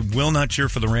St. Louis who will not cheer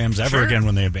for the Rams ever Sure. again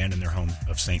when they abandon their home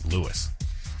of St. Louis,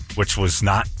 which was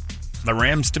not the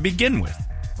Rams to begin with.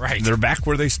 Right. They're back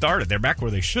where they started. They're back where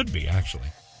they should be, actually.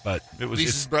 But it was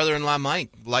Lisa's brother-in-law, Mike,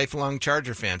 lifelong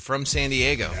Charger fan from San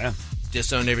Diego. Yeah.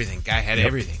 Disowned everything. Guy had Yep.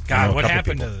 everything. I know God, a what couple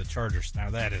happened people. to the Chargers? Now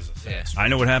that is a sad I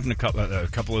know what happened to a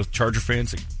couple of Charger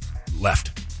fans that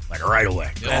left, like right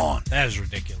away, gone. That is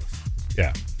ridiculous.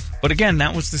 Yeah. But again,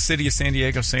 that was the city of San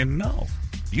Diego saying, no,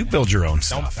 you build your own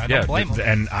stuff. I don't blame them.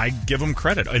 And I give them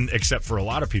credit, and except for a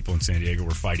lot of people in San Diego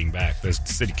were fighting back. The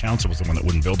city council was the one that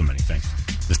wouldn't build them anything.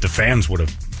 The fans would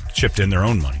have chipped in their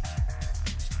own money.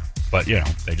 But,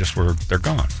 they're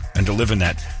gone. And to live in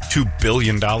that $2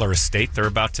 billion estate they're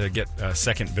about to get a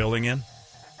second building in,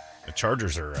 the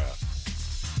Chargers are,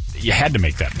 you had to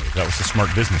make that move. That was a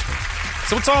smart business move.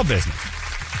 So it's all business.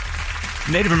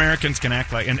 Native Americans can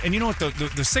act like, and you know what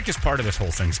the sickest part of this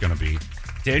whole thing is going to be?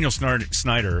 Daniel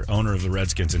Snyder, owner of the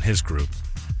Redskins, and his group,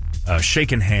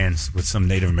 shaking hands with some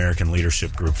Native American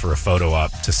leadership group for a photo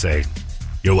op to say,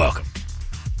 "You're welcome,"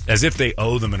 as if they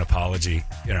owe them an apology,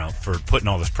 for putting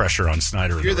all this pressure on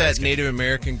Snyder. If you're that Native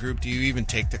American group, do you even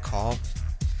take the call?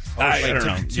 I don't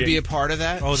know. To be a part of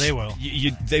that? Oh, they will.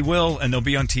 They will, and they'll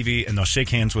be on TV, and they'll shake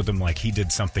hands with him like he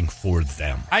did something for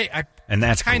them. And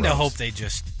that's kind of gross. hope they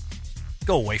just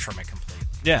go away from it completely.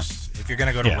 Yeah. If you're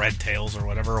going to go to Red Tails or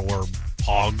whatever, or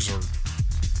Hogs, or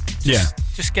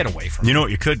just get away from it. You know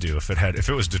what you could do if it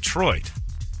was Detroit,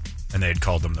 and they had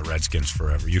called them the Redskins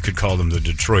forever? You could call them the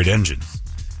Detroit Engines,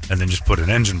 and then just put an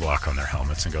engine block on their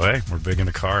helmets and go, "Hey, we're big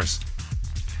into cars,"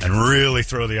 and really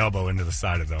throw the elbow into the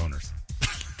side of the owners.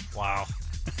 Wow.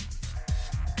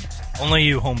 Only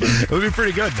you, homebrew. It would be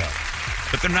pretty good, though.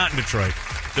 But they're not in Detroit.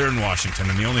 They're in Washington,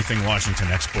 and the only thing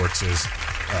Washington exports is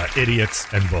idiots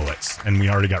and bullets. And we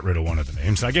already got rid of one of the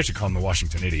names. I guess you call them the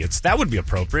Washington Idiots. That would be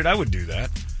appropriate. I would do that.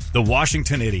 The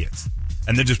Washington Idiots.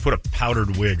 And then just put a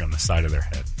powdered wig on the side of their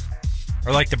head.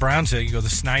 Or like the Browns, you go the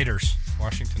Snyders.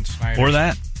 Washington Snyders. Or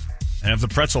that. And have the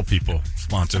pretzel people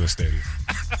sponsor the stadium.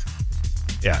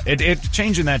 Yeah, it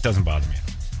changing that doesn't bother me.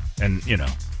 And,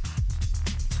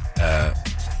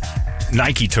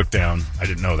 Nike took down, I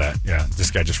didn't know that. Yeah,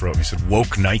 this guy just wrote me, he said,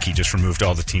 woke Nike just removed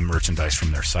all the team merchandise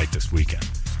from their site this weekend.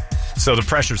 So the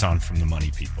pressure's on from the money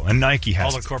people. And Nike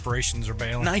has... all the corporations are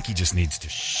bailing. Nike just needs to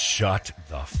shut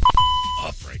the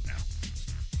up right now.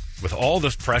 With all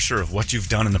this pressure of what you've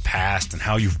done in the past and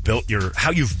how you've built your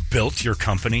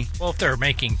company. Well, if they're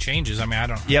making changes, I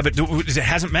don't know. Yeah, but it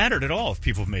hasn't mattered at all if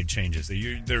people have made changes.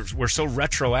 We're so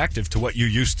retroactive to what you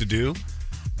used to do.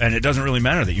 And it doesn't really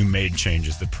matter that you made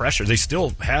changes. The pressure, they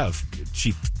still have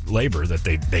cheap labor that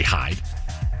they hide.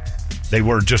 They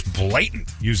were just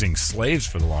blatant using slaves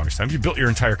for the longest time. You built your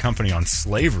entire company on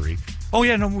slavery. Oh,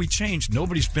 yeah, no, we changed.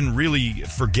 Nobody's been really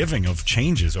forgiving of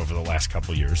changes over the last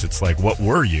couple of years. It's like, what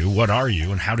were you? What are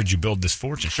you? And how did you build this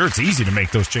fortune? Sure, it's easy to make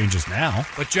those changes now.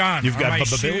 But, John, you've got my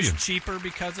billions. shoes cheaper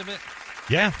because of it?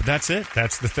 Yeah, but that's it.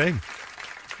 That's the thing.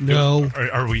 No.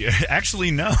 Are we? Actually,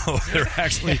 no. They're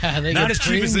actually they not as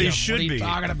cheap as they premium. should what are you be.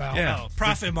 Talking about? Yeah. No,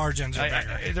 profit margins are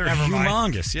bigger. They're Never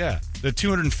humongous, yeah. The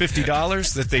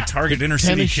 $250 that they target inner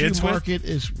city tennis kids shoe with. market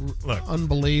is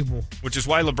unbelievable. Which is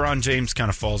why LeBron James kind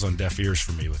of falls on deaf ears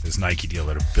for me with his Nike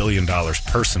deal at $1 billion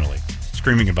personally,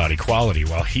 screaming about equality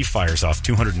while he fires off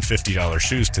 $250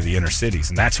 shoes to the inner cities.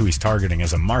 And that's who he's targeting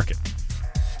as a market.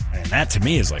 And that to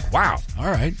me is like, wow,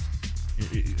 all right.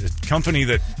 A company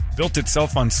that built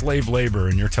itself on slave labor,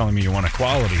 and you're telling me you want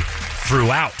equality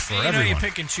throughout for everyone. You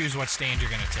pick and choose what stand you're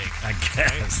going to take. I guess.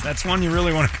 Right? That's one you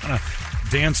really want to kind of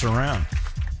dance around.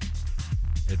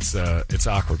 It's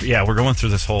awkward. But yeah, we're going through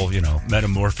this whole,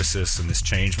 metamorphosis and this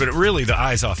change. But really, the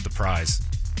eye's off the prize.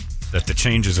 That the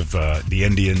changes of the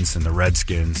Indians and the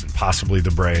Redskins and possibly the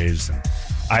Braves. And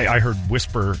I heard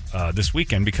whisper this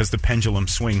weekend because the pendulum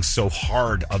swings so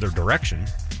hard other direction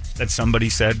that somebody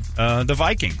said the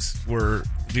Vikings were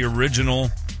the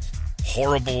original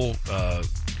horrible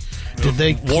Did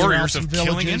they warriors of villages?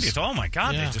 Killing Indians. Oh my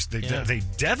God! Yeah, they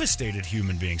devastated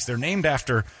human beings. They're named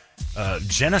after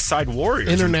genocide warriors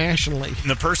internationally. And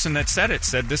the person that said it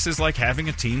said this is like having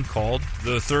a team called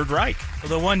the Third Reich. Well,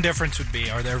 the one difference would be: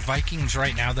 are there Vikings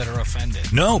right now that are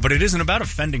offended? No, but it isn't about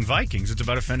offending Vikings. It's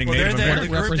about offending Native Americans. Americans.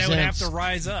 They're the group that would have to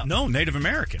rise up. No, Native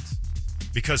Americans.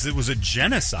 Because it was a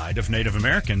genocide of Native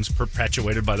Americans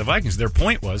perpetuated by the Vikings. Their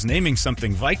point was naming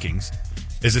something Vikings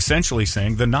is essentially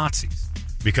saying the Nazis.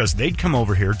 Because they'd come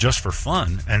over here just for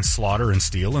fun and slaughter and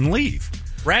steal and leave.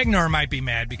 Ragnar might be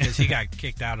mad because he got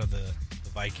kicked out of the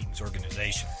Vikings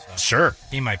organization. So sure.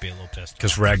 He might be a little pissed.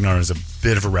 Because Ragnar is a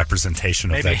bit of a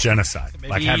representation of that genocide.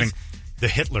 Like having the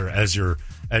Hitler as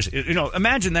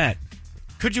imagine that.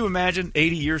 Could you imagine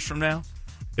 80 years from now?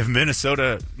 If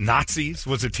Minnesota Nazis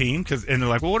was a team, and they're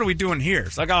like, well, what are we doing here?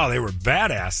 It's like, oh, they were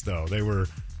badass though. They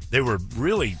were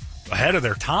really ahead of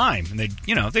their time, and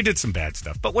they did some bad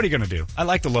stuff. But what are you going to do? I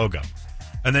like the logo.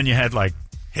 And then you had like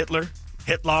Hitler,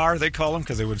 they call him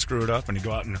because they would screw it up, and he'd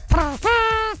go out and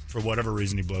for whatever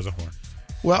reason he blows a horn.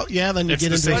 Well, yeah, then you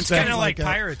get into it's kind of like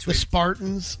Pirates. The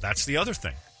Spartans. That's the other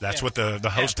thing. That's what the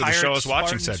host of the show I was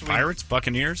watching said. Pirates,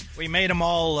 Buccaneers. We made them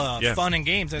all fun and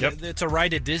games. Yep. It's a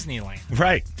ride at Disneyland.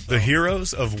 Right. So. The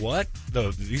heroes of what?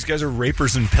 These guys are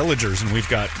rapers and pillagers, and we've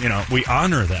got, we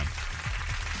honor them.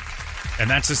 And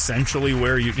that's essentially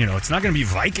where it's not going to be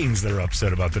Vikings that are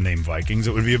upset about the name Vikings.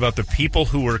 It would be about the people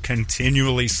who were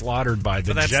continually slaughtered by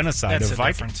the genocide of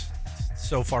Vikings.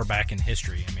 So far back in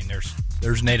history. I mean,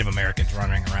 there's Native Americans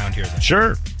running around here.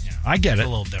 Sure. I get it. It's a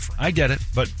little different. I get it.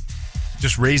 But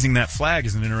just raising that flag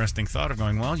is an interesting thought of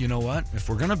going, well, you know what? If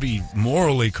we're going to be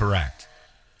morally correct,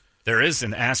 there is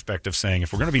an aspect of saying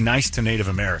if we're going to be nice to Native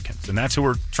Americans, and that's who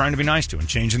we're trying to be nice to, and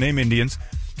change the name Indians,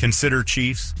 consider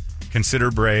chiefs,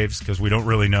 consider braves, because we don't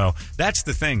really know. That's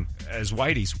the thing. As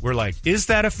whiteys, we're like, is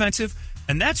that offensive?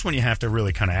 And that's when you have to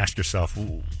really kind of ask yourself,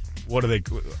 what are they?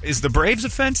 Is the braves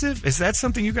offensive? Is that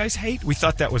something you guys hate? We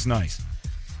thought that was nice.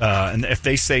 And if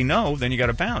they say no, then you got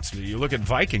to bounce. You look at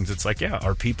Vikings, it's like, yeah,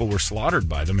 our people were slaughtered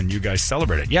by them, and you guys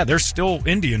celebrate it. Yeah, there's still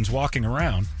Indians walking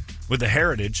around with the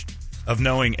heritage of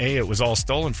knowing, A, it was all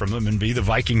stolen from them, and B, the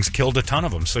Vikings killed a ton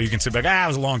of them. So you can sit back, it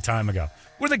was a long time ago.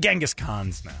 We're the Genghis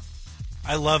Khans now.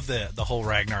 I love the whole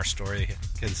Ragnar story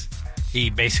because he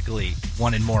basically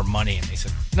wanted more money, and they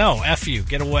said, no, F you,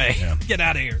 get away. Yeah. Get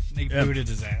out of here. And they booted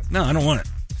his ass. No, I don't want it.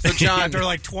 So John, after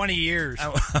like 20 years, I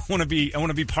want to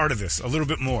be part of this a little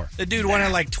bit more. The dude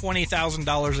wanted like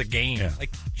 $20,000 a game. Yeah.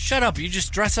 Like, shut up! You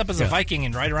just dress up as a Viking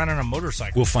and ride around on a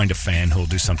motorcycle. We'll find a fan who'll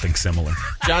do something similar.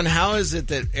 John, how is it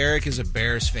that Eric is a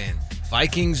Bears fan?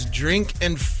 Vikings drink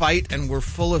and fight, and we're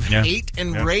full of hate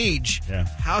and rage. Yeah.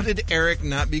 How did Eric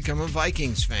not become a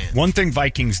Vikings fan? One thing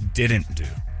Vikings didn't do,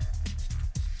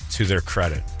 to their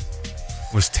credit,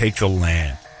 was take the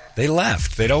land. They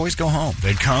left. They'd always go home.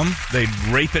 They'd come, they'd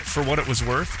rape it for what it was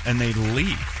worth, and they'd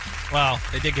leave. Well,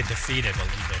 they did get defeated a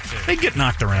little bit, too. They'd get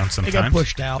knocked around sometimes. They got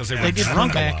pushed out. They did come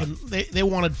back, and they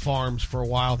wanted farms for a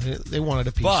while. They wanted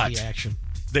a piece of the action.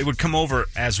 They would come over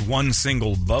as one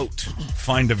single boat,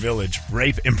 find a village,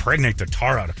 rape, impregnate the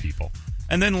tar out of people,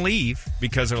 and then leave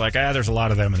because they're like, there's a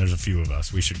lot of them and there's a few of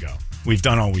us. We should go. We've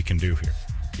done all we can do here.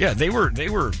 Yeah, they were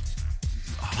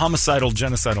homicidal,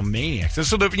 genocidal maniacs.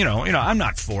 So, I'm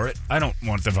not for it. I don't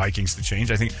want the Vikings to change,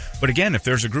 I think. But again, if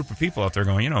there's a group of people out there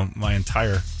going, my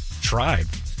entire tribe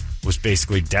was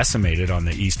basically decimated on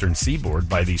the eastern seaboard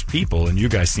by these people, and you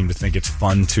guys seem to think it's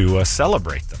fun to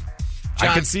celebrate them. John,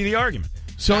 I could see the argument.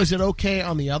 So is it okay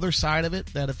on the other side of it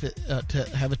that if it to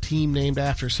have a team named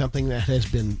after something that has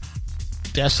been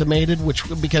decimated?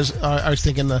 Because I was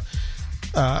thinking when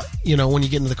you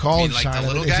get into the college side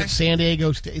of it, is it San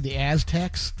Diego State, the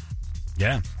Aztecs?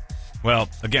 Yeah. Well,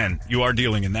 again, you are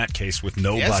dealing in that case with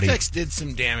nobody. The Aztecs did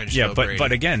some damage. Yeah,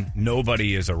 but again,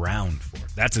 nobody is around for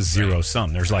it. That's a zero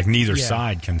sum. There's like neither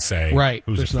side can say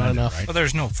who's there's offended, not enough. Right? Well,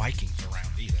 there's no Vikings around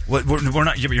either. Well, we're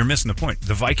not. You're missing the point.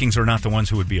 The Vikings are not the ones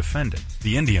who would be offended.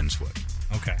 The Indians would.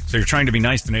 Okay. So you're trying to be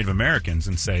nice to Native Americans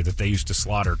and say that they used to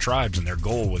slaughter tribes and their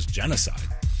goal was genocide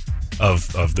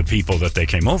of the people that they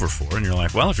came over for. And you're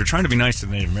like, well, if you're trying to be nice to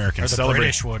the Native Americans, or the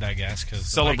British would, I guess,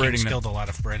 because the Vikings killed a lot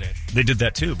of British. They did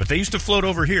that too, but they used to float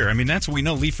over here. I mean, we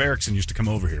know Leif Erikson used to come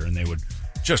over here, and they would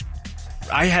just.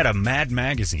 I had a Mad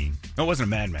magazine. No, it wasn't a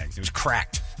Mad magazine. It was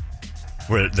Cracked.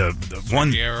 Where the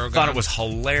one thought it was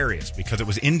hilarious because it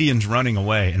was Indians running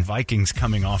away and Vikings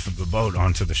coming off of the boat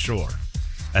onto the shore.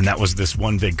 And that was this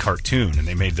one big cartoon, and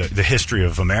they made the history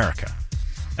of America.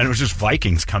 And it was just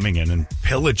Vikings coming in and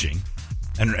pillaging.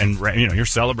 And you're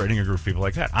celebrating a group of people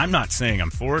like that. I'm not saying I'm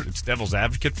for it. It's devil's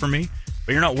advocate for me.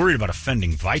 But you're not worried about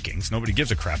offending Vikings. Nobody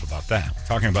gives a crap about that. We're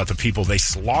talking about the people they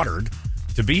slaughtered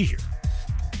to be here.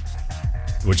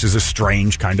 Which is a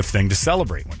strange kind of thing to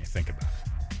celebrate when you think about it.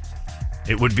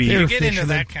 It would be... You get into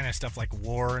that kind of stuff like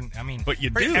war, and I mean... But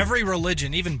you do. Every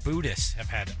religion, even Buddhists, have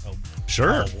had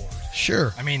sure. wars.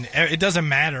 Sure. I mean, it doesn't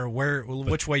matter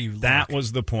which way you look. That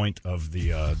was the point of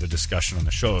the discussion on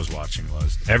the show I was watching,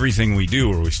 was everything we do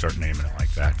where we start naming it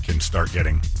like that can start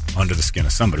getting under the skin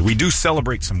of somebody. We do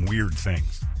celebrate some weird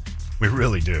things. We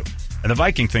really do. And the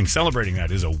Viking thing, celebrating that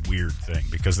is a weird thing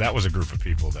because that was a group of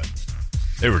people that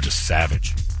they were just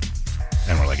savage.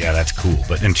 And we're like, yeah, that's cool.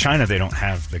 But in China, they don't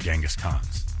have the Genghis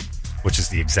Khans, which is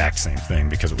the exact same thing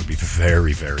because it would be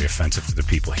very, very offensive to the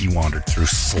people he wandered through,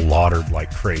 slaughtered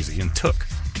like crazy, and took.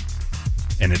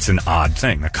 And it's an odd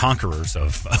thing, the conquerors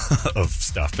of of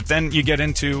stuff. But then you get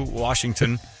into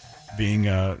Washington being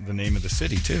the name of the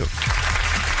city, too.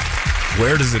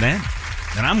 Where does it end?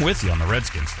 And I'm with you on the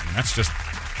Redskins thing. That's just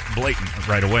blatant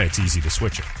right away. It's easy to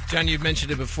switch it. John, you've mentioned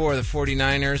it before, the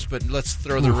 49ers, but let's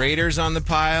throw the Raiders on the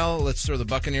pile. Let's throw the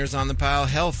Buccaneers on the pile.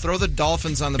 Hell, throw the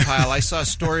Dolphins on the pile. I saw a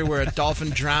story where a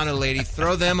dolphin drowned a lady.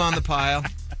 Throw them on the pile.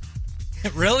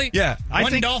 Really? Yeah.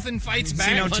 One dolphin fights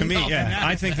back. To me,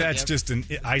 I think that's just an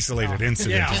isolated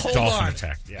incident of dolphin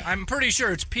attack. Yeah. I'm pretty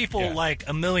sure it's people like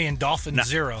a million, dolphin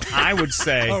zero. I would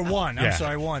say... or one. I'm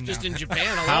sorry, one. Just in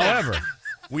Japan alone. However...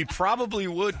 we probably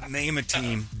would name a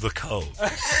team the Cove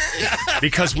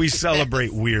because we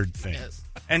celebrate weird things. Yes.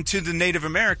 And to the Native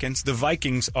Americans, the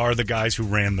Vikings are the guys who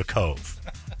ran the Cove.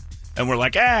 And we're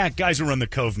like, guys who run the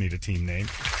Cove need a team name.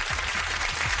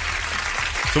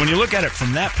 So when you look at it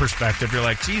from that perspective, you're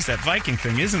like, geez, that Viking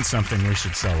thing isn't something we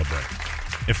should celebrate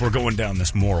if we're going down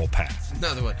this moral path.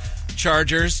 Another one.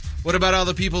 Chargers. What about all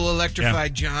the people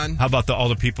electrified, John? How about all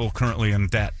the people currently in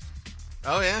debt?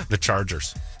 Oh, yeah. The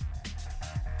Chargers.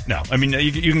 No, I mean,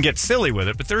 you can get silly with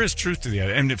it, but there is truth to the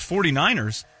idea. And at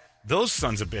 49ers, those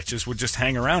sons of bitches would just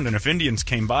hang around, and if Indians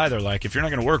came by, they're like, if you're not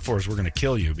going to work for us, we're going to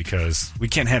kill you because we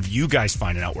can't have you guys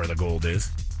finding out where the gold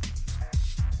is.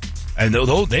 And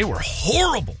though they were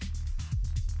horrible.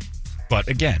 But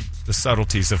again, the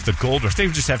subtleties of the Gold Rush. They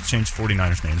would just have to change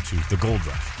 49ers' name to the Gold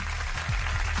Rush.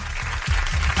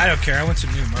 I don't care. I want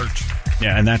some new merch.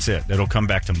 Yeah, and that's it. It'll come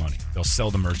back to money. They'll sell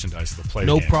the merchandise. They'll play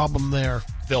the game. No problem there.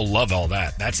 They'll love all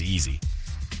that. That's easy.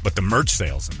 But the merch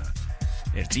sales and that,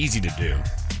 it's easy to do.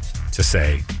 To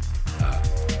say,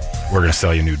 we're going to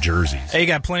sell you new jerseys. Hey, you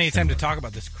got plenty of time to talk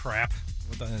about this crap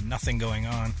with nothing going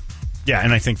on. Yeah,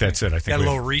 and I think that's it. I think got a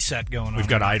little reset going on. We've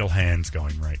got idle hands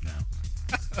going right now.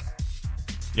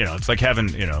 It's like having,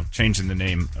 changing the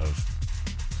name of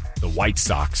the White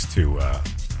Sox to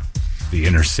the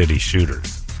Inner City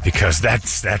Shooters. Because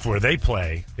that's where they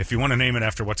play. If you want to name it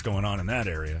after what's going on in that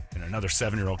area. And another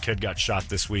 7-year-old kid got shot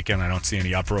this weekend. I don't see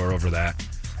any uproar over that.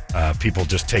 People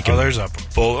just taking. Oh, there's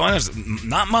uproar.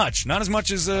 Not much. Not as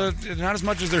much as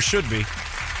there should be.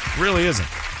 Really isn't.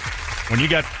 When you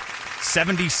got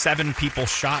 77 people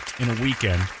shot in a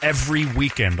weekend, every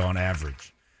weekend on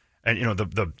average, and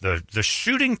the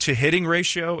shooting to hitting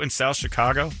ratio in South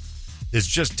Chicago is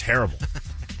just terrible.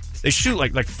 They shoot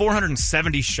like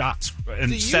 470 shots,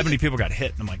 and 70 people got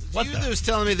hit. And I'm like, what? They was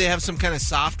telling me they have some kind of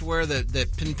software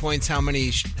that pinpoints how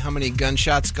many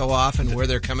gunshots go off and where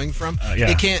they're coming from. Yeah.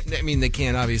 They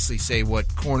can't obviously say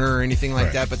what corner or anything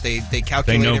like that, but they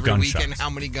calculate every weekend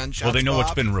how many gunshots. Well, they know go what's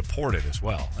off. been reported as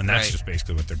well, and that's just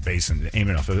basically what they're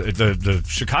aiming off. The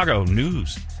Chicago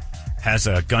News has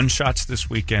gunshots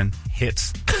this weekend,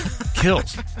 hits,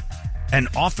 kills, and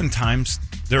oftentimes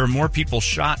there are more people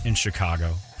shot in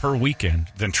Chicago per weekend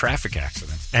than traffic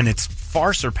accidents, and it's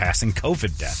far surpassing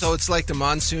COVID deaths. So it's like the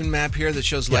monsoon map here that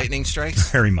shows lightning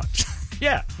strikes? Very much.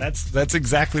 Yeah, that's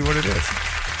exactly what it is.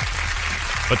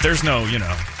 But there's no,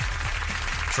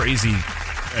 crazy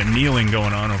kneeling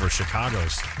going on over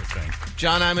Chicago's thing.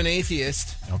 John, I'm an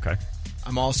atheist. Okay.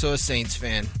 I'm also a Saints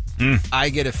fan. I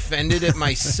get offended at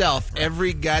myself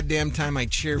every goddamn time I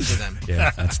cheer for them.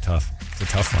 Yeah, that's tough. It's a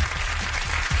tough one.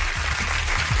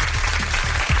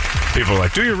 People are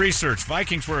like, do your research.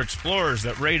 Vikings were explorers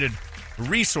that raided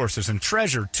resources and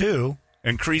treasure to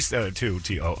increase their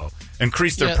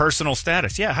personal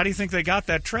status. Yeah, how do you think they got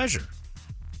that treasure?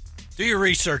 Do your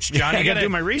research, John. I got to do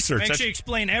my research. Make sure you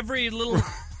explain every little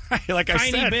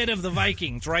tiny bit of the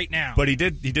Vikings right now. But he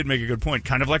did make a good point.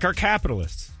 Kind of like our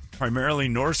capitalists, primarily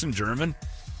Norse and German.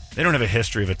 They don't have a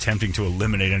history of attempting to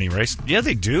eliminate any race. Yeah,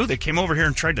 they do. They came over here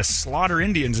and tried to slaughter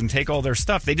Indians and take all their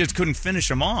stuff. They just couldn't finish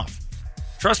them off.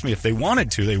 Trust me, if they wanted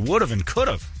to, they would have and could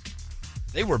have.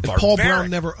 They were barbaric. Paul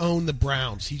Brown never owned the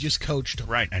Browns. He just coached them.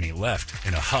 Right, and he left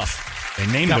in a huff. They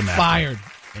named him after fired.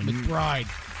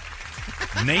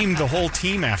 McBride. Named the whole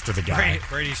team after the guy.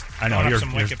 Brady's I know.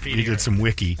 He did some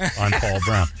wiki on Paul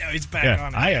Brown. No, he's back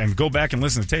on it. I go back and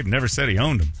listen to the tape. Never said he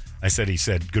owned him. He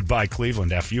said, goodbye,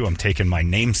 Cleveland. F you. I'm taking my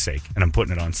namesake, and I'm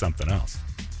putting it on something else.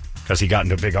 Because he got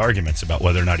into big arguments about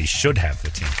whether or not he should have the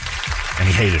team. And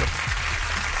he hated him.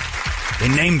 They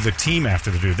named the team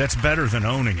after the dude. That's better than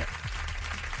owning it.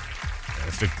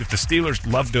 If the Steelers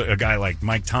loved a guy like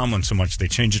Mike Tomlin so much, they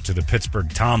changed it to the Pittsburgh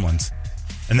Tomlins,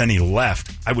 and then he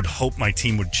left, I would hope my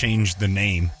team would change the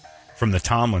name from the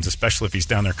Tomlins, especially if he's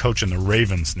down there coaching the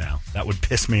Ravens now. That would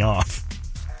piss me off.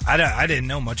 I didn't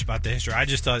know much about the history. I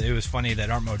just thought it was funny that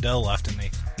Art Modell left, and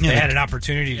they had an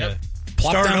opportunity to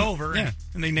start over. Yeah.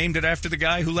 And they named it after the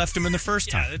guy who left him in the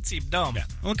first time. Yeah, it seemed dumb. Yeah.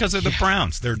 Well, because they're the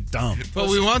Browns. They're dumb. But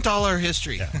we want all our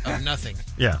history of nothing.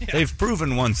 Yeah. They've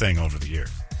proven one thing over the years.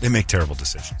 They make terrible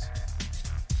decisions.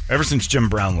 Ever since Jim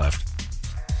Brown left,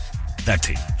 that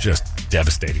team just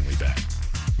devastatingly bad.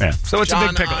 Yeah. So it's a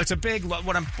big pickle. It's a big.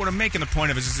 What I'm making the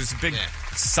point of is it's a big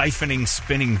siphoning,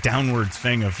 spinning downward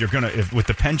thing. If with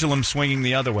the pendulum swinging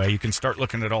the other way, you can start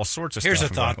looking at all sorts of stuff. Here's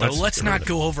a thought, though. Let's not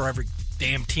go over every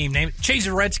damn team name. Change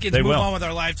the Redskins. Move on with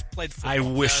our lives. Play the football. I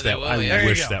wish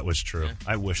that was true. Yeah.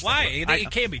 I wish. Why? It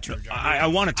can't be true, John. I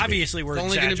want it to. Obviously, we're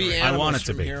only going to be animals. I want it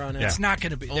to be. Here on out. It's not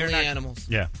going to be. Only they're not animals.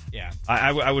 Yeah. Yeah.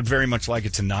 I would very much like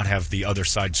it to not have the other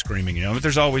side screaming. But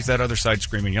there's always that other side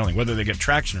screaming, yelling. Whether they get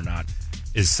traction or not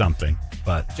is something.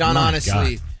 But John,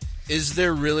 honestly, is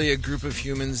there really a group of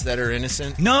humans that are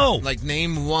innocent? No. Like,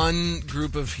 name one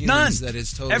group of humans that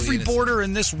is totally Every innocent. border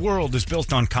in this world is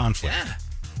built on conflict. Yeah.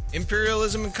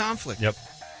 Imperialism and conflict. Yep.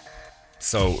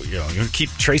 So, you keep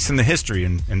tracing the history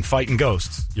and fighting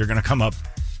ghosts. You're going to come up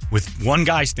with one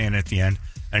guy standing at the end,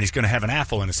 and he's going to have an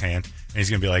apple in his hand, and he's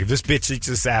going to be like, this bitch eats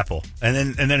this apple.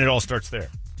 And then it all starts there.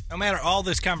 No matter all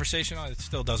this conversation, it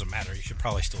still doesn't matter. You should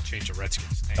probably still change the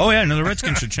Redskins name. Oh, yeah, no, the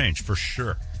Redskins should change, for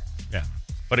sure. Yeah.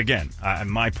 But again,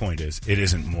 my point is, it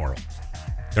isn't moral.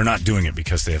 They're not doing it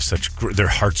because they have their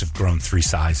hearts have grown 3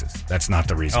 sizes. That's not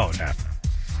the reason it's happening.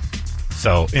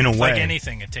 So, in a way... Like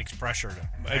anything, it takes pressure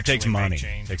to It takes money.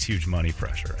 It takes huge money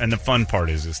pressure. And the fun part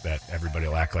is that everybody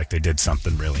will act like they did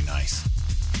something really nice.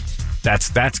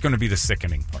 That's going to be the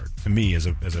sickening part to me.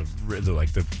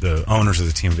 The owners of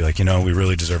the team will be like, we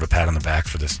really deserve a pat on the back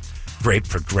for this great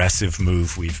progressive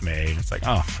move we've made. It's like,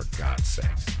 oh, for God's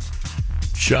sakes,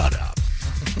 shut up.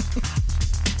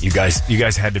 You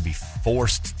guys had to be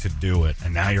forced to do it,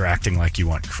 and now you're acting like you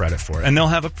want credit for it. And they'll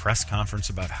have a press conference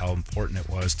about how important it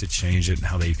was to change it and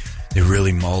how they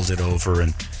really mulled it over,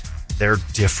 and they're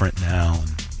different now.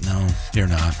 And no, you're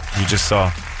not. You just saw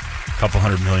a couple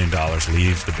 $100 million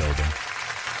leave the building.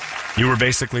 You were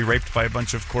basically raped by a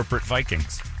bunch of corporate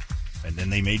Vikings, and then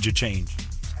they made you change.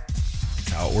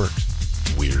 That's how it works.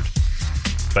 It's weird.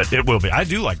 But it will be. I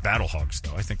do like Battle Hogs,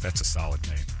 though. I think that's a solid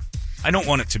name. I don't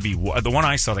want it to be... The one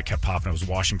I saw that kept popping was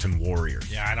Washington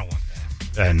Warriors. Yeah, I don't want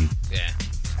that. And yeah,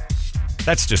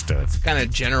 that's just it's kind of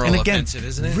general offensive,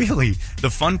 isn't it? Really, the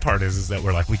fun part is that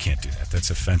we're like, we can't do that. That's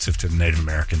offensive to the Native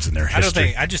Americans and their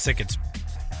history. I just think it's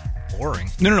boring.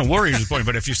 No, Warriors is boring.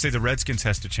 But if you say the Redskins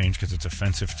has to change because it's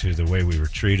offensive to the way we were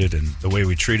treated, and the way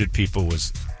we treated people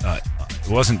was... it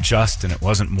wasn't just, and it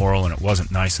wasn't moral, and it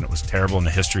wasn't nice, and it was terrible, and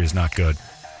the history is not good,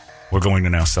 we're going to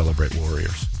now celebrate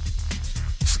Warriors.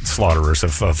 Slaughterers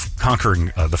of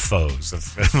conquering the foes.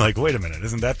 Like, wait a minute,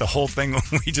 isn't that the whole thing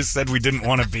we just said we didn't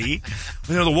want to be?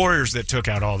 The Warriors that took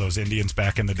out all those Indians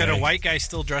back in the day. Could a white guy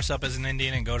still dress up as an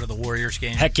Indian and go to the Warriors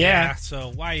game? Heck yeah.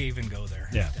 So why even go there?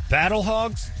 Yeah. Battle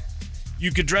Hogs?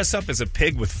 You could dress up as a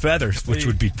pig with feathers, which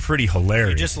would be pretty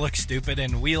hilarious. You just look stupid,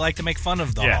 and we like to make fun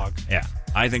of the hog. Yeah,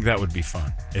 I think that would be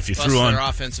fun. If you Plus threw on... their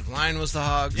offensive line was the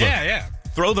hog. Yeah.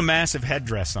 Throw the massive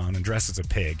headdress on and dress as a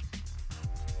pig.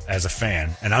 As a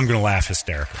fan, and I'm going to laugh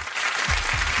hysterically.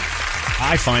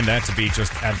 I find that to be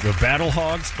just the Battle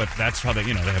Hogs, but that's how they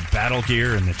have battle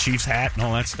gear and the Chiefs hat and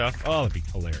all that stuff. Oh, it'd be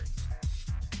hilarious.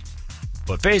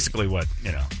 But basically what,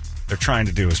 they're trying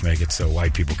to do is make it so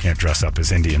white people can't dress up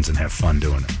as Indians and have fun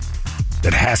doing it.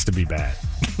 That has to be bad.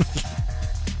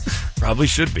 Probably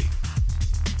should be.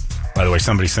 By the way,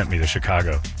 somebody sent me the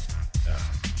Chicago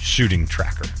shooting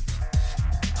tracker.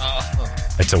 Oh.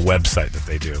 It's a website that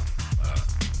they do.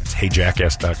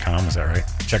 HeyJackass.com, is that right?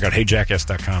 Check out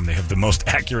HeyJackass.com. They have the most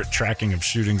accurate tracking of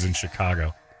shootings in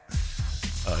Chicago.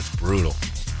 It's brutal.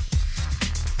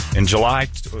 In July,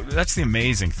 that's the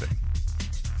amazing thing.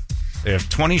 They have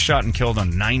 20 shot and killed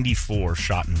on 94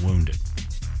 shot and wounded.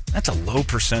 That's a low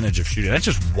percentage of shooting. That's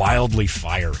just wildly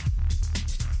fiery.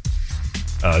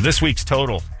 This week's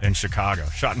total in Chicago: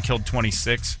 shot and killed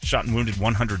 26, shot and wounded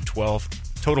 112,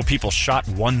 total people shot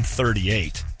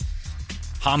 138.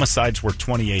 Homicides were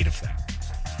 28 of that.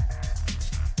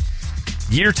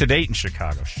 Year to date in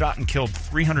Chicago, shot and killed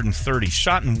 330,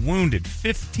 shot and wounded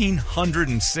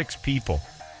 1,506 people.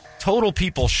 Total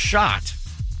people shot,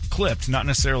 clipped, not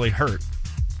necessarily hurt,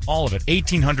 all of it,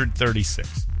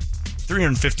 1,836.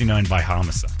 359 by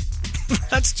homicide.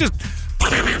 That's just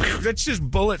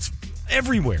bullets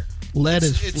everywhere. Lead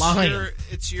is flying.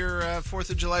 It's your 4th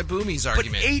of July boomies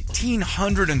argument. But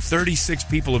 1,836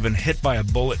 people have been hit by a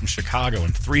bullet in Chicago,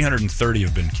 and 330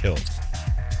 have been killed.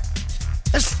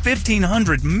 That's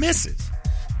 1,500 misses.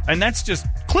 And that's just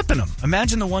clipping them.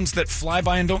 Imagine the ones that fly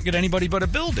by and don't get anybody but a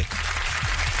building.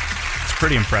 It's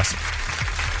pretty impressive.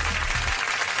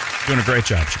 Doing a great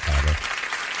job, Chicago.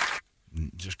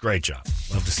 Just great job.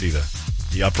 Love to see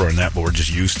the uproar in that, but we're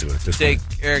just used to it. Take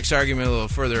Eric's argument a little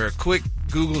further. A quick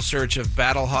Google search of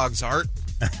Battle Hogs art.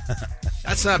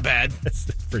 That's not bad.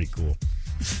 That's pretty cool.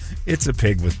 It's a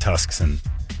pig with tusks and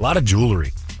a lot of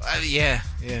jewelry. Yeah.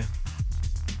 You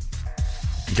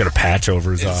got a patch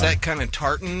over his eye. Is that kind of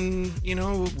tartan,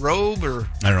 robe, or?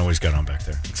 I don't know what he's got on back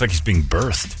there. Looks like he's being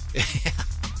birthed.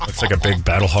 Looks like a big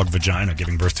battle hog vagina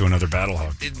giving birth to another battle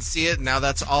hog. Didn't see it. Now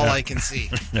that's all I can see.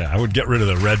 Yeah, I would get rid of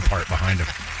the red part behind him.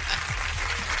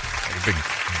 Like a big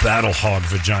battle hog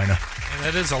vagina. And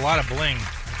that is a lot of bling.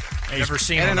 I've never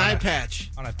seen an eye patch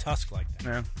on a tusk like that.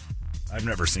 Yeah. I've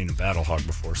never seen a battle hog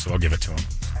before, so I'll give it to him.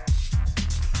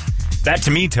 That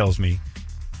to me tells me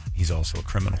he's also a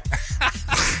criminal.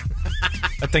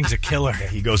 That thing's a killer. Yeah,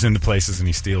 he goes into places and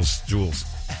he steals jewels.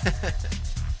 I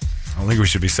don't think we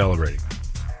should be celebrating that.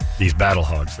 These battle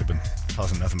hogs, they've been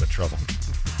causing nothing but trouble.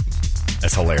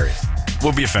 That's hilarious.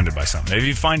 We'll be offended by something. If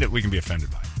you find it, we can be offended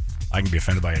by it. I can be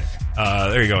offended by anything.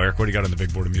 There you go, Eric. What do you got on the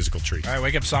big board of musical treats? All right,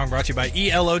 Wake Up Song brought to you by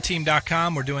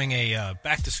ELOteam.com. We're doing a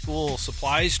back-to-school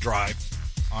supplies drive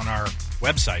on our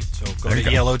website. So go to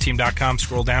ELOteam.com,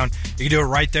 scroll down. You can do it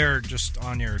right there just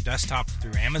on your desktop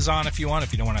through Amazon if you want,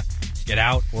 if you don't want to get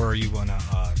out, or you want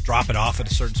to drop it off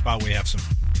at a certain spot. We have some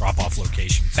drop-off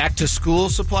locations. Back-to-school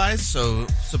supplies, so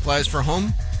supplies for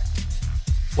home?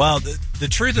 Well, the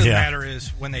truth of the matter is,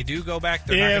 when they do go back,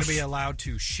 they're not going to be alled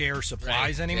to share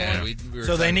supplies anymore. Yeah, we were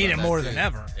so they need it more too. than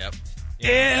ever. Yep.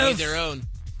 Yeah, they need their own.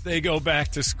 They go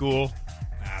back to school.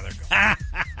 They're going.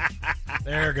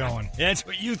 They're going. That's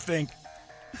what you think.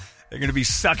 They're going to be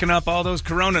sucking up all those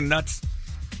Corona nuts.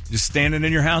 Just standing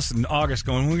in your house in August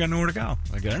going, we got nowhere to go.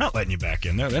 Like, they're not letting you back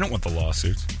in there. They don't want the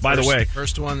lawsuits. By the way.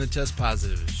 First one that tests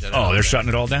positive is shut they're shutting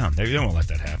it all down. They won't let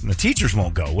that happen. The teachers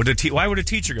won't go. Why would a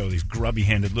teacher go? These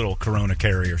grubby-handed little Corona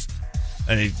carriers.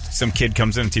 And some kid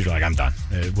comes in and the teacher's like, I'm done.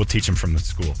 We'll teach him from the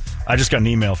school. I just got an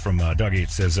email from Dougie. It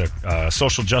says a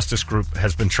social justice group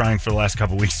has been trying for the last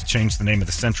couple of weeks to change the name of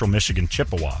the Central Michigan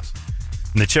Chippewas.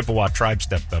 And the Chippewa tribe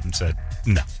stepped up and said,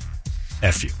 no.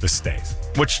 F you, this stays.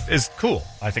 Which is cool.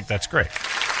 I think that's great.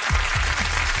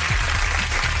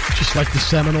 Just like the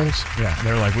Seminoles. Yeah,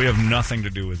 they're like, we have nothing to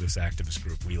do with this activist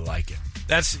group. We like it.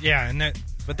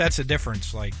 But that's a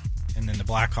difference. Like, and then the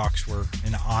Blackhawks were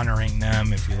in honoring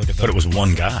them. If you look at but it was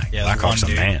one guy. Yeah, Blackhawks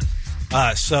a man.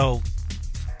 So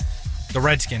the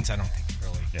Redskins, I don't think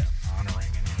really honoring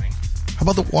anything. How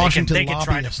about the Washington they can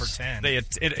try to lobbyists?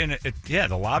 pretend.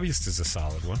 The lobbyist is a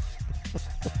solid one.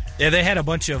 Yeah, they had a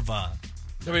bunch of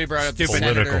nobody brought up stupid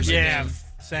senators. Yeah,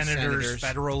 senators,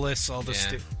 federalists, all this.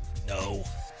 No,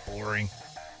 boring.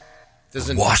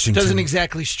 Doesn't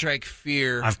exactly strike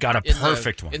fear. I've got a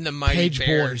perfect one in the Mighty Page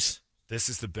Bears. Boys. This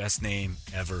is the best name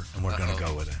ever, and we're going to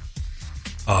go with it.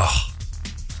 Oh,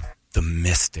 the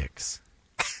Mystics.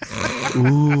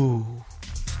 Ooh.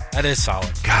 That is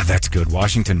solid. God, that's good.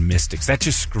 Washington Mystics. That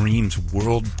just screams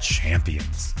world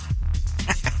champions.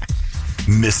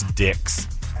 Miss Dicks,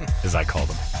 as I call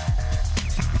them.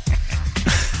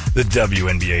 The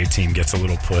WNBA team gets a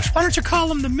little push. Why don't you call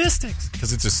them the Mystics?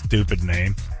 Because it's a stupid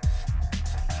name.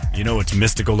 You know what's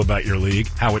mystical about your league?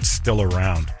 How it's still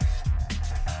around.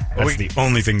 That's the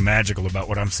only thing magical about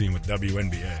what I'm seeing with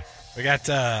WNBA. We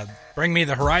got Bring Me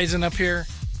the Horizon up here.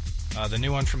 The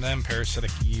new one from them,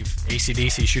 Parasitic Eve,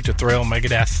 AC/DC, Shoot to Thrill,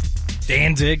 Megadeth,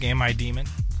 Danzig, Am I Demon?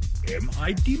 Am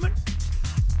I Demon?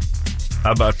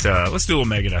 How about, let's do a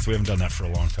little Megadeth. We haven't done that for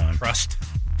a long time. Rust.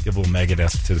 Give a little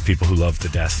Megadeth to the people who love the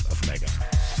death of Mega.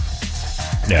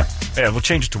 Yeah, we'll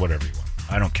change it to whatever you want.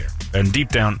 I don't care. And deep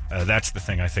down, that's the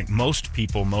thing. I think most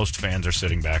fans are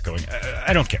sitting back going,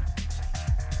 I don't care.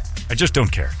 I just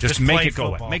don't care. Just make it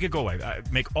go away. Make it go away.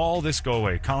 Make all this go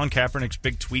away. Colin Kaepernick's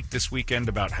big tweet this weekend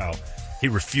about how he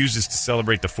refuses to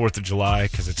celebrate the 4th of July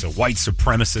because it's a white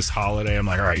supremacist holiday. I'm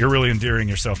like, all right, you're really endearing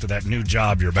yourself to that new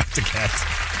job you're about to get.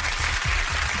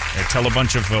 And tell a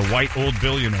bunch of white old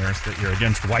billionaires that you're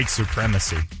against white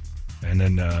supremacy. And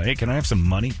then, hey, can I have some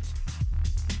money?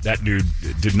 That dude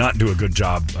did not do a good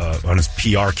job on his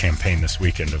PR campaign this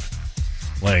weekend of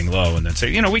laying low and then say,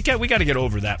 we got to get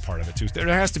over that part of it too. There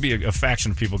has to be a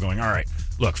faction of people going, all right,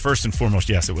 look, first and foremost,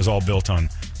 yes, it was all built on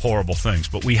horrible things,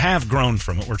 but we have grown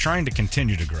from it. We're trying to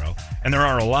continue to grow, and there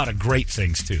are a lot of great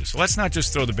things too. So let's not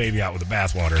just throw the baby out with the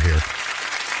bathwater here.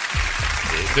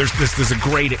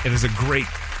 It is a great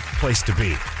place to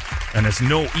be, and it's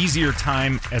no easier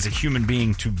time as a human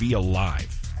being to be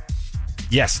alive.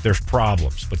 Yes, there's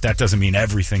problems, but that doesn't mean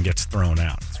everything gets thrown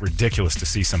out. It's ridiculous to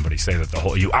see somebody say that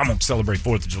I won't celebrate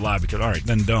 4th of July because, all right,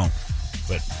 then don't.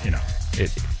 But,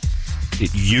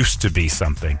 it used to be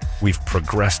something. We've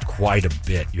progressed quite a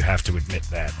bit. You have to admit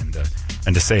that.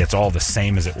 And to say it's all the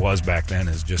same as it was back then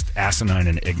is just asinine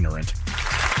and ignorant.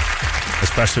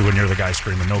 Especially when you're the guy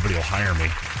screaming, nobody will hire me.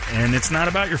 And it's not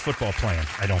about your football plan,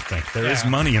 I don't think. There is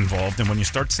money involved, and when you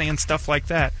start saying stuff like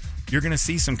that, you're going to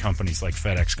see some companies like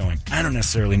FedEx going, I don't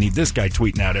necessarily need this guy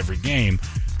tweeting out every game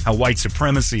how white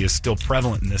supremacy is still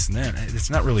prevalent in this and that. It's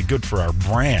not really good for our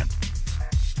brand.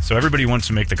 So everybody wants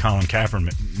to make the Colin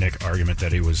Kaepernick argument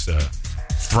that he was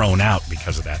thrown out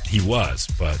because of that. He was,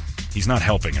 but he's not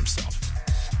helping himself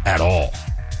at all.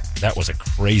 That was a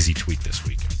crazy tweet this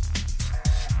weekend.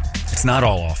 It's not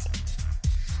all awful.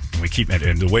 And we keep it,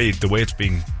 and the way it's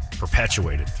being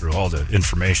perpetuated through all the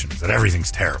information is that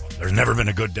everything's terrible. There's never been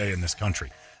a good day in this country.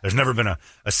 There's never been a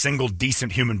single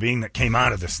decent human being that came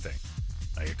out of this thing.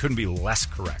 Like, it couldn't be less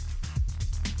correct.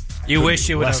 You wish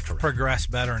it would have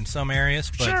progressed better in some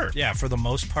areas, but sure. Yeah, for the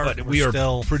most part, but we are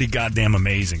still pretty goddamn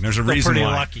amazing. There's a reason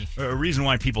why lucky. A reason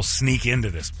why people sneak into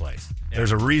this place. Yeah.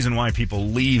 There's a reason why people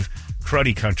leave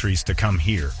cruddy countries to come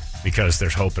here, because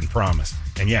there's hope and promise.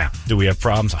 And yeah, do we have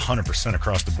problems? 100%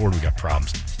 across the board we got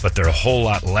problems. But they're a whole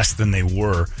lot less than they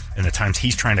were in the times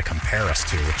he's trying to compare us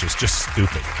to, which is just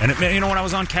stupid. And when I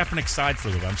was on Kaepernick's side for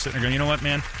a little, I'm sitting there going, you know what,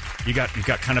 man? You got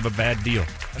kind of a bad deal.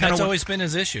 That's always been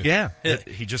his issue. Yeah.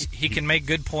 He can make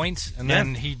good points, and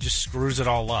then he just screws it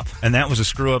all up. And that was a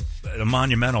screw-up, a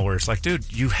monumental, where it's like,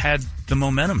 dude, you had the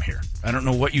momentum here. I don't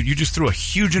know what you just threw a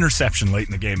huge interception late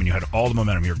in the game, and you had all the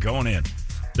momentum. You're going in.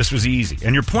 This was easy.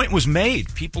 And your point was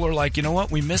made. People are like, you know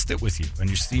what? We missed it with you. And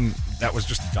you see, that was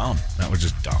just dumb. That was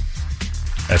just dumb.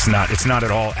 It's not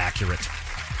at all accurate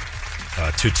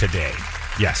to today.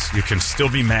 Yes, you can still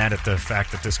be mad at the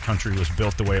fact that this country was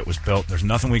built the way it was built. There's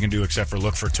nothing we can do except for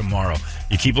look for tomorrow.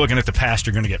 You keep looking at the past,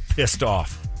 you're going to get pissed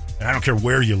off. And I don't care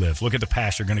where you live. Look at the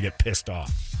past, you're going to get pissed off.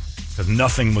 Because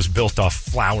nothing was built off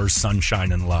flowers,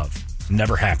 sunshine, and love.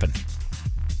 Never happened.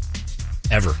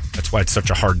 Ever. That's why it's such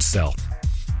a hard sell.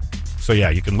 So, yeah,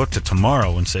 you can look to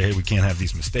tomorrow and say, hey, we can't have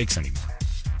these mistakes anymore.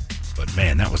 But,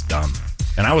 man, that was dumb.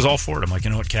 And I was all for it. I'm like,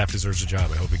 you know what? Cap deserves a job.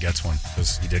 I hope he gets one,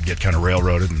 because he did get kind of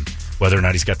railroaded. And whether or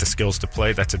not he's got the skills to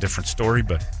play, that's a different story.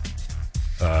 But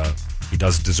he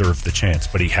does deserve the chance.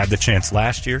 But he had the chance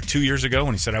last year, 2 years ago,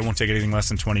 when he said, I won't take anything less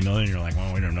than $20 million. You're like,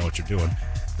 well, we don't know what you're doing.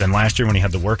 Then last year when he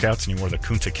had the workouts and he wore the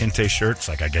Kunta Kinte shirt, it's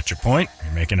like, I get your point.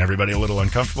 You're making everybody a little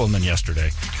uncomfortable. And then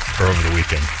yesterday, or over the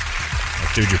weekend,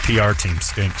 like, dude, your PR team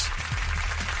stinks.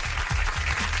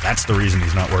 That's the reason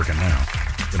he's not working now.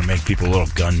 Going to make people a little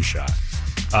gun-shy.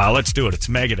 Let's do it. It's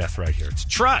Megadeth right here. It's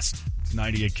Trust. It's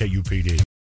 98 KUPD.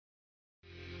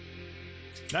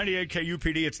 98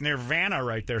 KUPD. It's Nirvana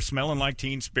right there, smelling like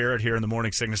Teen Spirit here in the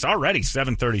Morning Sickness. Already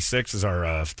 7:36 is our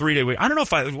 3-day week. I don't know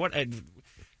if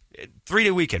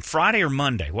 3-day weekend, Friday or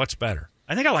Monday. What's better?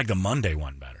 I think I like the Monday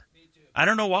one better. I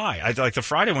don't know why. I like the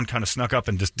Friday one kind of snuck up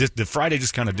and the Friday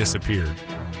just kind of disappeared.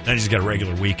 Then you just got a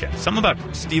regular weekend. Something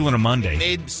about stealing a Monday.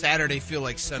 Made Saturday feel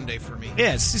like Sunday for me.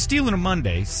 Yeah, stealing a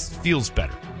Monday feels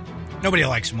better. Nobody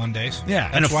likes Mondays.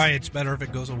 Yeah. That's why it's better if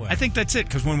it goes away. I think that's it,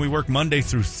 because when we work Monday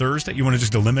through Thursday, you want to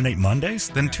just eliminate Mondays?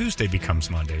 Then Tuesday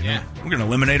becomes Monday. Yeah. We're going to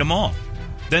eliminate them all.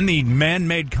 Then the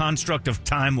man-made construct of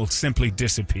time will simply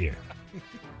disappear.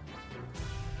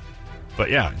 But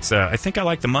yeah, it's, I think I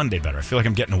like the Monday better. I feel like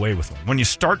I'm getting away with one. When you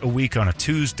start a week on a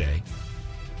Tuesday,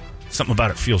 something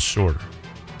about it feels shorter.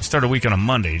 You start a week on a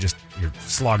Monday, you're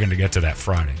slogging to get to that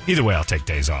Friday. Either way, I'll take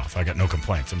days off. I got no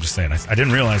complaints. I'm just saying, I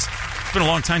didn't realize it's been a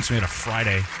long time since we had a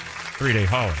Friday 3-day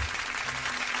holiday.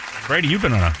 Brady, you've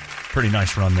been on a pretty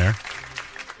nice run there.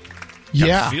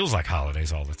 Yeah. It feels like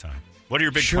holidays all the time. What are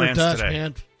your big sure plans does, today?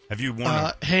 Man. Have you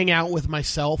won? Hang out with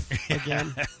myself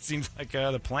again. Seems like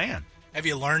the plan. Have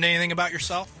you learned anything about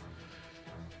yourself?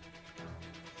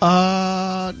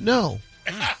 No.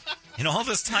 In all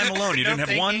this time alone, you didn't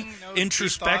have one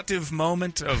introspective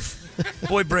moment of,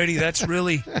 boy, Brady, that's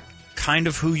really kind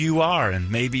of who you are,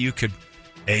 and maybe you could,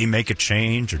 make a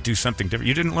change or do something different.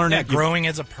 You didn't learn that. Growing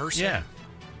as a person. Yeah.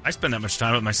 I spend that much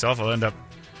time with myself, I'll end up...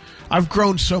 I've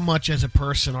grown so much as a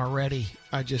person already.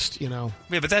 I just, Yeah,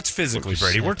 but that's physically,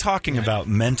 Brady. We're talking about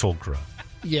mental growth.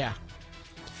 Yeah.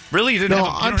 Really? You didn't have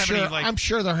I'm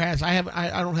sure there has. I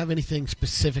don't have anything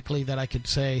specifically that I could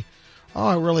say,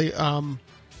 I really...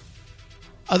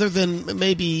 other than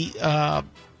maybe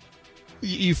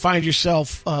you find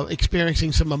yourself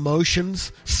experiencing some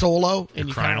emotions solo, and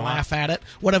you kind of laugh at it.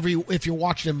 If you're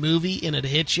watching a movie and it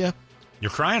hits you,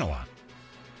 you're crying a lot.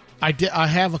 I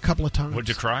have a couple of times. What'd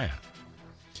you cry at?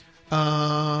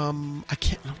 I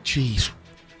can't. Oh, jeez.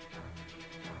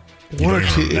 One or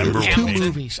two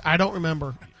movies. I don't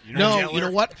remember. You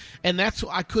know what? And that's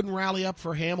I couldn't rally up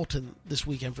for Hamilton this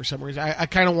weekend for some reason. I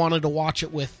kind of wanted to watch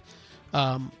it with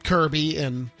Kirby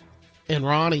and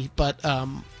Ronnie, but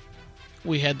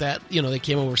we had that. They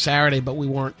came over Saturday, but we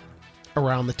weren't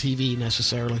around the TV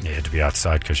necessarily. You had to be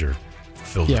outside because you're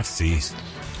filled with disease.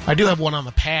 I do have one on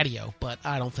the patio, but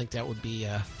I don't think that would be.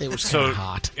 It was kind of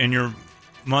hot. In your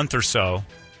month or so,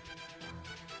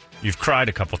 you've cried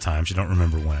a couple times. You don't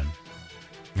remember when.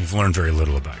 You've learned very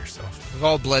little about yourself. We've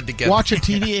all bled together. Watching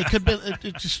TV, it could have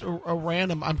been just a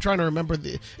random. I'm trying to remember.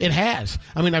 It has.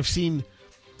 I mean,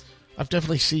 I've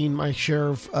definitely seen my share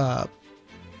of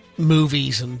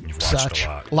movies and such.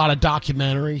 A lot of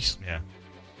documentaries. Yeah,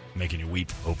 making you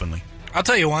weep openly. I'll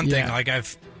tell you one thing. Like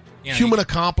human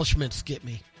accomplishments get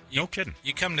me. No kidding.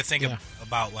 You come to think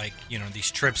about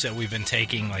these trips that we've been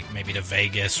taking, like maybe to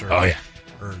Vegas or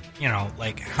or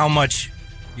like how much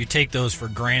you take those for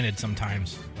granted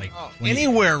sometimes. Like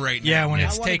anywhere right now. Yeah, when I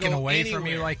it's wanna taken go away from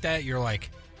you like that, you're like,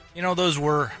 those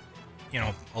were,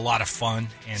 a lot of fun.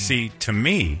 And See, to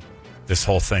me, this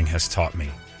whole thing has taught me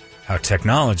how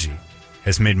technology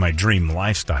has made my dream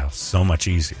lifestyle so much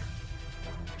easier.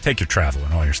 Take your travel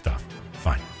and all your stuff.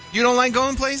 Fine. You don't like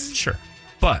going places? Sure.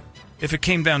 But if it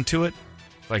came down to it,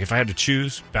 like if I had to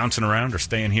choose bouncing around or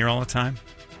staying here all the time,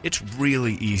 it's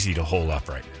really easy to hole up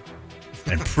right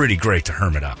now and pretty great to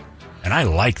hermit up. And I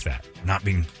like that. Not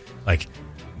being like,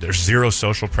 there's zero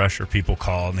social pressure. People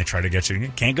call and they try to get you. You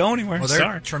can't go anywhere. Well, there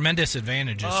Sorry. are tremendous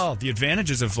advantages. Oh, the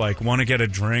advantages of like want to get a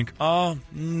drink. Oh,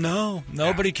 no.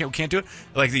 Nobody can't do it.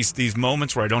 Like these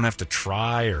moments where I don't have to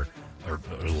try or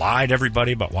lie to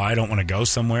everybody about why I don't want to go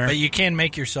somewhere. But you can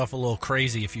make yourself a little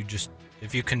crazy if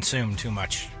you consume too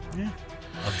much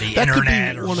of the That could be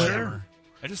internet or one of- whatever.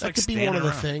 I just That like could be standing one of the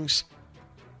around. things,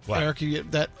 What? Eric,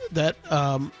 that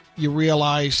you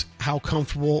realize how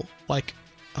comfortable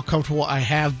I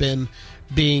have been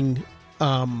being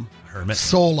Hermit.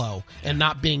 solo and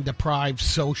not being deprived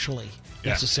socially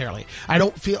Yeah. necessarily. I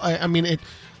don't feel. I mean, it.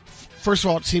 First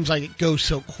of all, it seems like it goes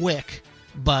so quick,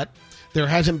 but there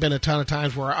hasn't been a ton of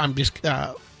times where I'm just.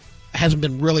 Hasn't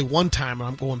been really one time when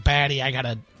I'm going, Batty, I got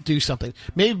to do something.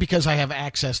 Maybe because I have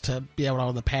access to be able to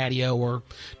on the patio or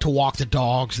to walk the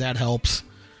dogs. That helps.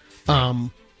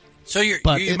 So you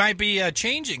But might be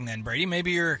changing then, Brady.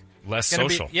 Maybe you're Less gonna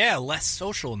social. less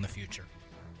social in the future.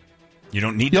 You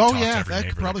don't need to Oh, talk yeah, to every that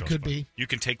neighbor probably goes could by. be. You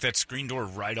can take that screen door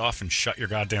right off and shut your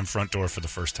goddamn front door for the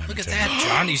first time Look in at 10 that, years.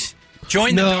 John. He's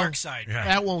joined the No. dark side. Yeah.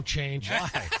 That won't change. Why?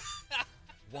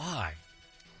 Why?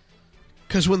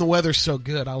 Because when the weather's so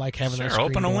good, I like having that Sure, screen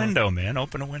open a door. window, man.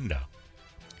 Open a window.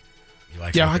 You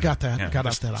like Yeah, looking- I got that. I got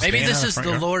just that off. Maybe stand this out in is front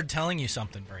the yard. Lord telling you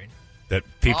something, Brady. That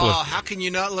people Oh, have, how can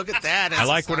you not look at that? I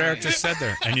like what Eric just said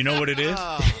there. And you know what it is?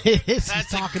 He's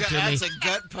That's talking to me. That's a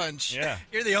gut punch. Yeah.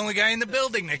 You're the only guy in the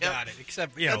building that got it,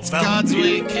 except That's God's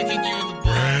way of kicking you in the balls.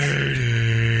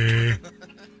 Brady.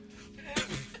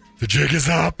 The jig is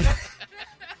up.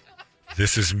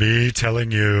 This is me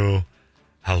telling you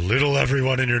how little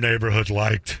everyone in your neighborhood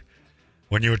liked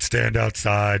when you would stand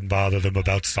outside and bother them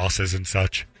about sauces and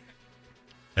such.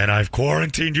 And I've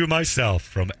quarantined you myself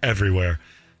from everywhere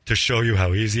to show you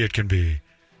how easy it can be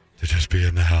to just be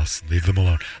in the house. Leave them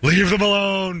alone. Leave them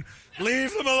alone.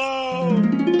 Leave them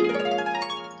alone.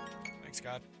 Thanks,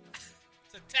 God.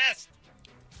 it's a test.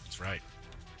 That's right.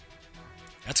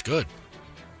 That's good.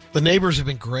 The neighbors have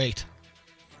been great.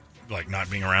 Like not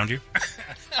being around you?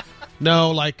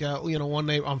 No, like one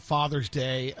neighbor on Father's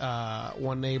Day,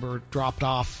 one neighbor dropped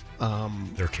off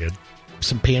Their kid.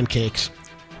 some pancakes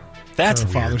That's for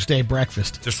weird. Father's Day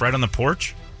breakfast Just right on the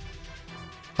porch?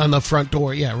 on the front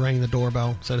door. Yeah, rang the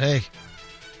doorbell. Said, "Hey,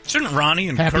 Shouldn't Ronnie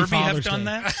and Happy Kirby have Father's done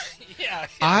Day. that?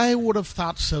 I would have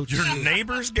thought so too." Your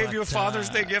neighbors gave you a Father's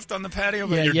Day gift on the patio,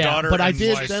 but your yeah, daughter but I and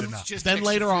did wife then- did not. Just Then extra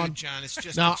later food, on- John. It's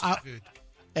just Now, extra food.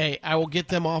 Hey, I will get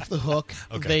them off the hook.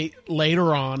 Okay. They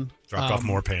later on Dropped off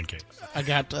more pancakes. I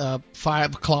got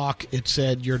 5 o'clock. It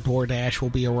said your DoorDash will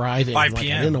be arriving. 5 Like,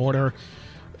 p.m. I didn't order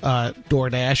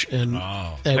DoorDash, and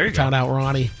Oh, they there you found go. out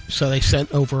Ronnie. So they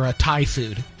sent over Thai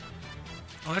food.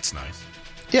 Oh, that's nice.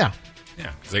 Yeah,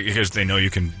 Yeah, because they know you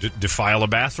can defile a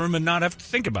bathroom and not have to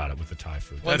think about it with the Thai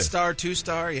food. One That is- star, 2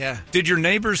 star, yeah. Did your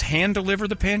neighbors hand deliver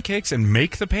the pancakes and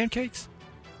make the pancakes?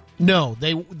 no,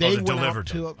 they they went delivered out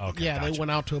to them. Okay, they gotcha. went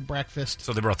out to a breakfast.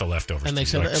 So they brought the leftovers. And to they you,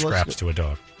 said, like "Hey, let's scraps go." to a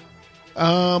dog.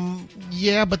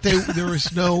 Yeah, but there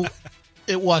was no.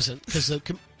 It wasn't because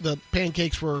the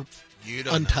pancakes were You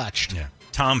don't untouched. Yeah.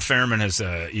 Tom Fairman has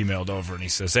emailed over and he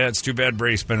says, "Hey, it's too bad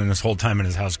Brady's spending this whole time in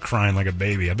his house crying like a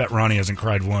baby. I bet Ronnie hasn't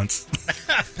cried once."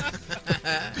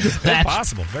 Very That's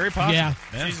possible. Very possible.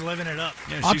 Yeah. She's living it up.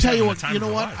 Yeah, I'll she's tell you having what. the time You of know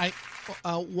her what?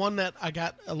 life. One that I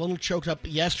got a little choked up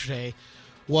yesterday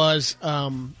was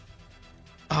on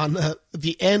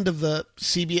the end of the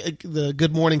the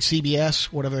Good Morning CBS,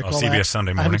 whatever they call CBS that.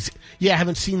 Sunday I haven't Morning. I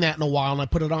haven't seen that in a while, and I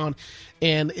put it on,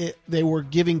 and they were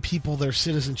giving people their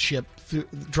citizenship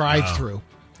drive-through,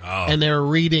 Oh. and they were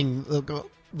reading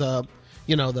the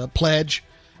pledge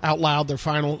out loud, their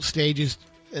final stages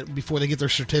before they get their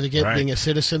certificate, Right. being a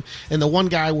citizen. And the one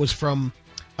guy was from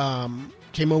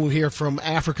came over here from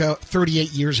Africa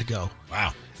 38 years ago,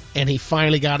 Wow. and he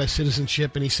finally got his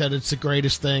citizenship, and he said it's the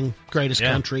greatest thing, greatest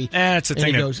Yeah. country. It's a And thing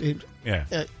he that- goes, Yeah.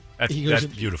 That's, he goes,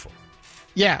 that's beautiful.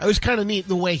 yeah, it was kind of neat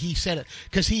the way he said it,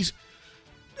 because he's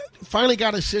finally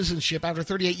got his citizenship after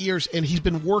 38 years, and he's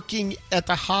been working at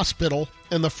the hospital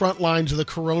in the front lines of the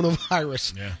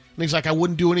coronavirus. Yeah. And he's like, I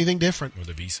wouldn't do anything different, With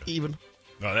a visa. even.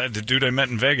 Well, the dude I met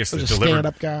in Vegas Was that a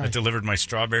stand-up guy. delivered my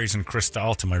strawberries and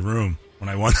Cristal to my room when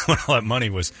I won all that money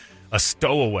was a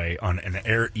stowaway on an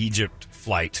Air Egypt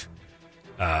flight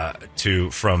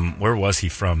from where was he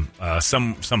from?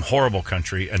 Some horrible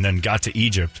country, and then got to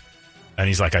Egypt. And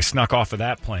he's like, I snuck off of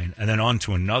that plane and then on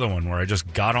to another one where I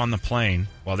just got on the plane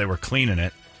while they were cleaning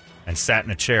it and sat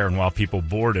in a chair. And while people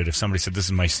boarded, if somebody said, this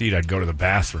is my seat, I'd go to the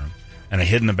bathroom. And I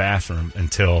hid in the bathroom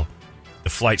until the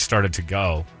flight started to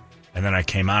go. And then I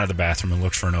came out of the bathroom and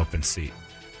looked for an open seat.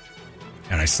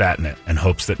 And I sat in it in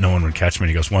hopes that no one would catch me. And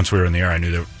he goes, once we were in the air, I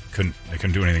knew they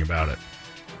couldn't do anything about it.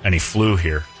 And he flew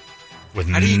here with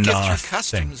nothing. How do you get through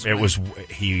customs? It was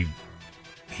he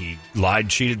lied,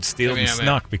 cheated, stealed, and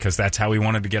snuck because that's how he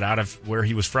wanted to get out of where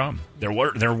he was from. There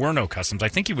were no customs. I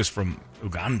think he was from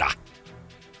Uganda,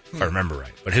 if I remember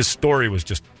right. But his story was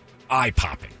just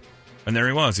eye-popping. And there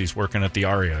he was. He's working at the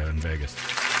Aria in Vegas.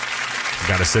 He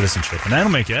got a citizenship. And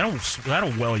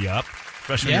that'll well you up,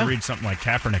 especially when you read something like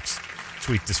Kaepernick's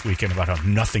tweet this weekend about how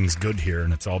nothing's good here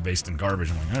and it's all based in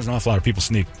garbage. I'm like, there's an awful lot of people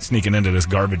sneaking into this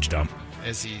garbage dump.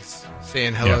 As he's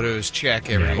saying hello to his check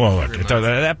every Well, month.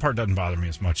 that part doesn't bother me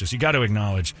as much as you got to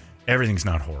acknowledge everything's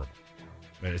not horrible.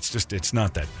 It's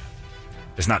not that bad.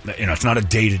 It's not it's not a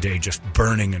day-to-day just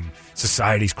burning and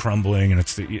society's crumbling and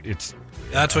it's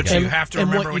that's what you have to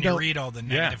remember when you don't read all the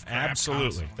negative crap.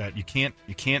 absolutely. That you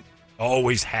can't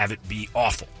always have it be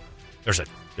awful.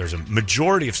 There's a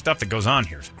majority of stuff that goes on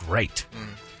here is great.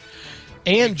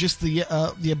 And just the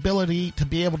ability to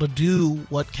be able to do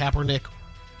what Kaepernick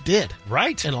did.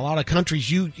 Right. In a lot of countries,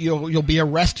 you'll be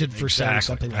arrested for saying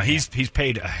something like that. He's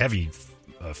paid a heavy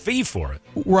fee for it.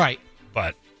 Right.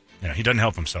 But he doesn't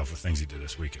help himself with things he did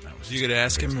this weekend. You could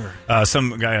ask him? Or?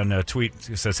 Some guy on a tweet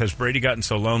says, has Brady gotten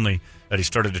so lonely that he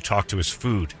started to talk to his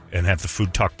food and have the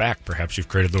food talk back? Perhaps you've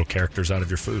created little characters out of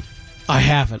your food. I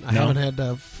haven't. I haven't had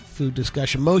a food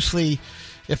discussion. Mostly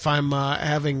if I'm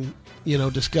having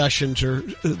discussions or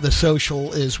the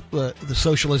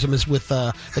socialism is with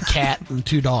the cat and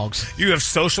two dogs. You have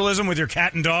socialism with your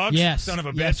cat and dogs? Yes. Son of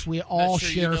a bitch. Yes, we all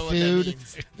share food.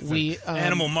 We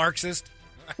animal Marxist.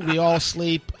 We all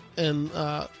sleep in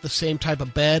the same type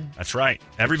of bed. That's right.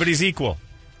 Everybody's equal.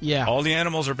 Yeah. All the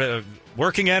animals are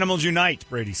working animals unite,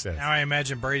 Brady says. Now I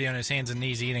imagine Brady on his hands and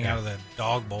knees eating out of the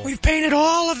dog bowl. We've painted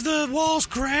all of the walls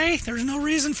gray. There's no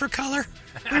reason for color.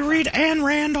 We read Ayn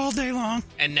Rand all day long.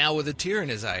 And now with a tear in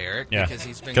his eye, Eric, because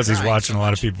he's watching a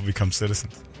lot of people become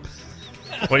citizens.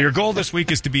 Well, your goal this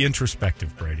week is to be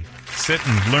introspective, Brady. Sit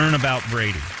and learn about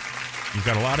Brady. You've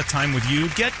got a lot of time with you.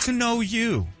 Get to know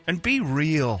you and be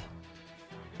real.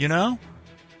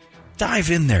 Dive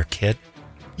in there, kid.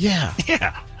 Yeah.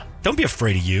 Yeah. Don't be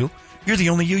afraid of you. You're the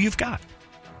only you you've got.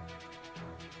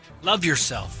 Love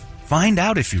yourself. Find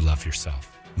out if you love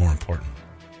yourself. More important.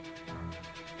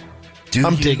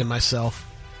 I'm digging myself.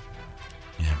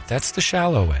 Yeah, that's the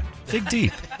shallow end. Dig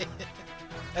deep.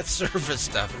 That's surface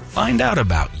stuff. Find out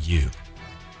about you.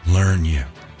 Learn you.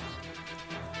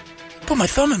 Put my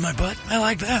thumb in my butt. I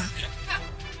like that.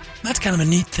 That's kind of a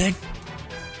neat thing.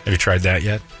 Have you tried that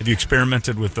yet? Have you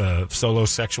experimented with solo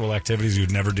sexual activities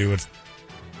you'd never do?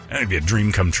 That'd be a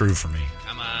dream come true for me.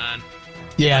 Come on.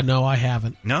 Yeah, no, I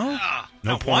haven't. No?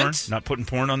 No not porn? once? Not putting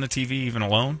porn on the TV even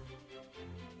alone?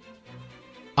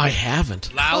 I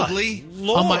haven't. Loudly?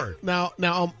 Lord. Now,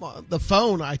 the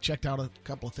phone, I checked out a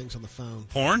couple of things on the phone.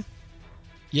 Porn?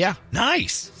 Yeah.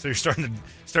 Nice. So you're starting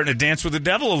to dance with the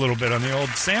devil a little bit on the old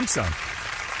Samsung.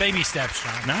 Baby steps,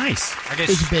 John. Nice.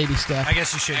 It's a baby step. I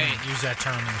guess you shouldn't use that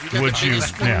term. Would you?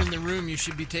 Phone Yeah. in the room, you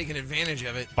should be taking advantage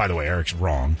of it. By the way, Eric's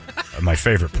wrong. My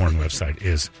favorite porn website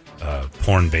is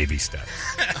Porn Baby Steps.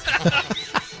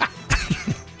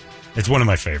 It's one of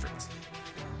my favorites.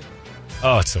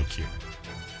 Oh, it's so cute.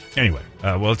 Anyway,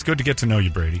 well, it's good to get to know you,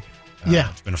 Brady.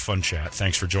 Yeah. It's been a fun chat.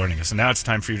 Thanks for joining us. And now it's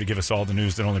time for you to give us all the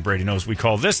news that only Brady knows. We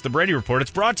call this the Brady Report. It's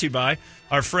brought to you by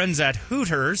our friends at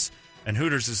Hooters. And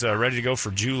Hooters is ready to go for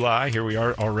July. Here we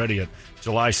are already at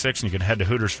July 6th, and you can head to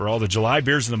Hooters for all the July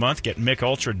beers of the month. Get Mick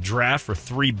Ultra Draft for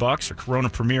 $3 or Corona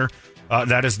Premier.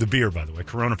 That is the beer, by the way.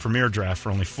 Corona Premier Draft for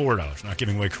only $4. Not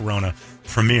giving away Corona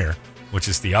Premier, which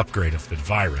is the upgrade of the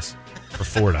virus, for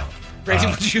 $4. Brady,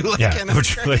 would you like an upgrade?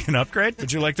 Would you like an upgrade?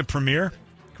 Would you like the Premier?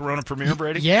 Corona Premier,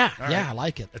 Brady? Yeah, All right. I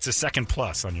like it. It's a second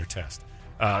plus on your test.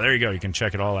 There you go. You can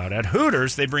check it all out at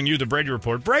Hooters. They bring you the Brady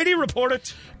Report. Brady, report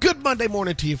it. Good Monday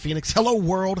morning to you, Phoenix. Hello,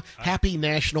 world. Happy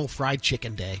National Fried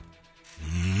Chicken Day.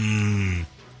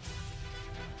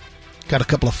 Got a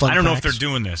couple of fun I don't know if facts. they're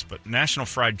doing this, but National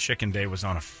Fried Chicken Day was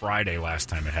on a Friday last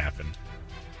time it happened.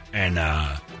 And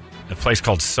a place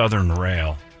called Southern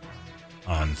Rail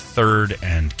on 3rd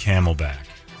and Camelback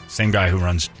Same guy who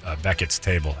runs Beckett's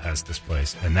Table has this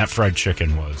place, and that fried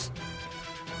chicken was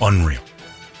unreal.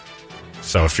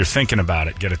 So if you're thinking about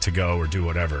it, get it to go or do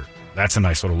whatever. That's a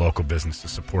nice little local business to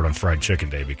support on Fried Chicken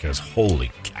Day because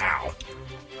holy cow,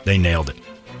 they nailed it.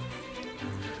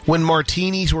 When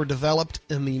martinis were developed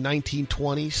in the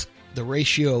 1920s, the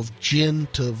ratio of gin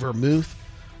to vermouth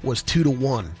was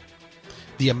 2-1.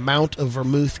 The amount of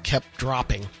vermouth kept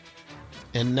dropping.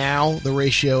 And now the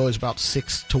ratio is about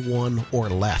 6-1 or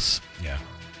less. Yeah.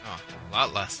 Oh, a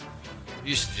lot less. You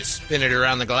used to just spin it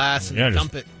around the glass and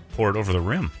dump it. Pour it over the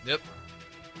rim. Yep.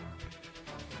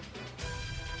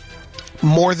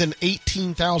 More than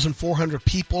 18,400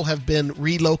 people have been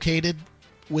relocated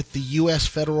with the U.S.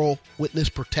 Federal Witness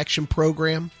Protection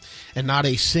Program, and not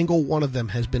a single one of them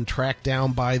has been tracked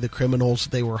down by the criminals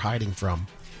they were hiding from.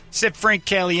 Except Frank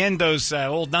Caliendo's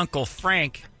old Uncle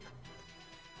Frank.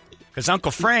 Because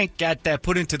Uncle Frank got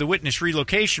put into the witness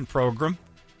relocation program.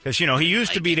 Because, he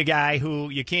used to be the guy who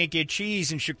you can't get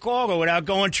cheese in Chicago without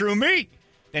going through me.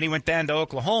 Then he went down to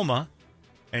Oklahoma,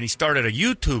 and he started a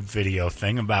YouTube video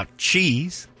thing about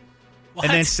cheese. What?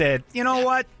 And then said, you know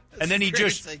what? And then he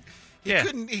just...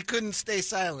 He couldn't stay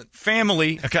silent.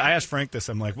 Family. Okay, I asked Frank this.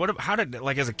 I'm like,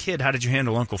 as a kid, how did you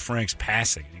handle Uncle Frank's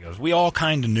passing? And he goes, we all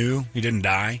kind of knew he didn't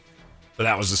die. But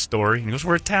that was the story. And he goes,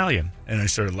 we're Italian. And I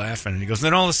started laughing. And he goes,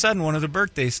 then all of a sudden, one of the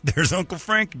birthdays, there's Uncle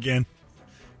Frank again.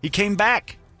 He came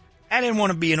back. I didn't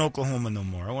want to be in Oklahoma no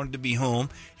more. I wanted to be home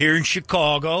here in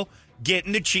Chicago,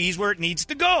 getting the cheese where it needs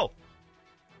to go.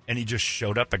 And he just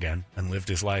showed up again and lived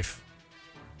his life.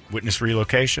 Witness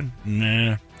relocation?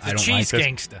 Nah, I don't like cheese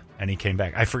gangsta. And he came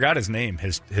back. I forgot his name,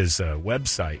 his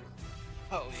website.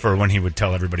 For when he would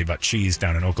tell everybody about cheese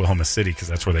down in Oklahoma City, because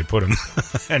that's where they put him.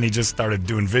 And he just started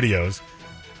doing videos.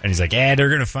 And he's like, they're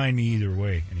going to find me either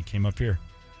way. And he came up here.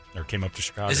 Or came up to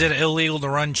Chicago. Is it illegal to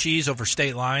run cheese over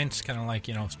state lines? Kind of like,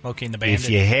 Smoking the Bandit? If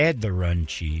you had to run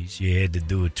cheese, you had to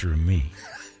do it through me.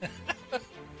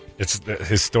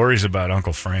 His stories about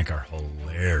Uncle Frank are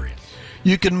hilarious.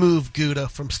 You can move Gouda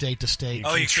from state to state.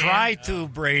 You try to,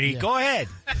 Brady. Yeah. Go ahead.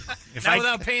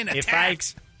 Without paying a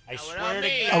tax. I swear to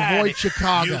God. Avoid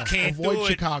Chicago. You can't Avoid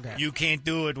Chicago. You can't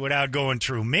do it without going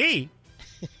through me.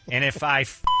 And if I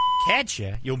catch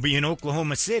you, you'll be in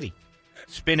Oklahoma City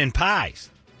spinning pies.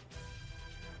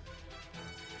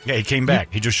 Yeah, he came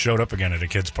back. He just showed up again at a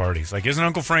kid's party. He's like, isn't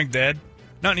Uncle Frank dead?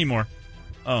 Not anymore.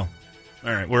 Oh, all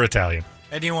right. We're Italian.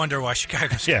 And you wonder why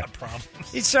Chicago's got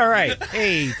problems. It's all right.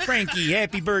 Hey, Frankie,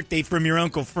 happy birthday from your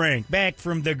Uncle Frank. Back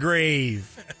from the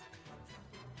grave.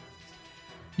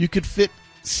 You could fit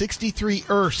 63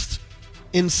 Earths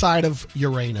inside of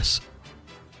Uranus.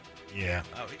 Yeah,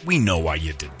 we know why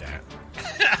you did that.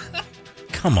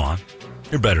 Come on.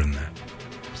 You're better than that.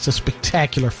 It's a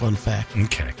spectacular fun fact.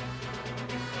 Okay.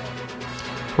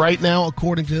 Right now,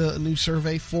 according to a new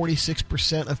survey,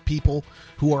 46% of people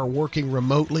who are working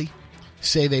remotely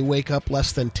say they wake up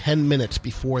less than 10 minutes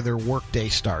before their workday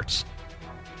starts.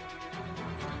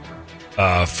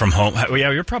 From home? Well,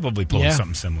 yeah, you're probably pulling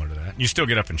something similar to that. You still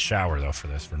get up and shower, though, for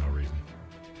this for no reason.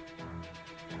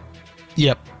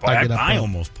 Yep. Boy, I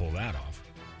almost pull that off.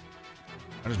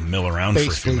 I just mill around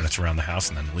for a few minutes around the house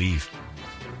and then leave.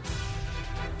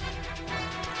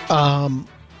 I'm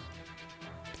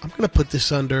going to put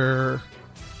this under...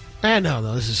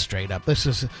 No, this is straight up. This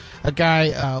is a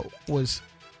guy was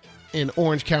in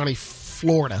Orange County,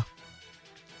 Florida,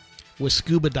 was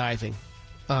scuba diving.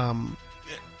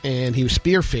 And he was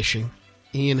spearfishing.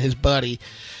 He and his buddy,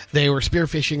 they were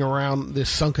spearfishing around this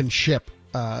sunken ship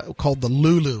called the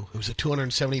Lulu. It was a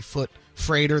 270-foot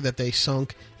freighter that they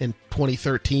sunk in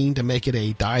 2013 to make it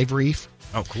a dive reef.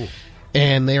 Oh, cool.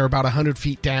 And they were about 100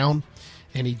 feet down,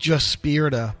 and he just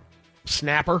speared a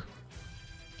snapper.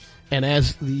 And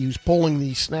as he was pulling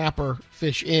the snapper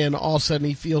fish in, all of a sudden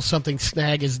he feels something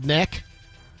snag his neck.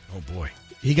 Oh, boy.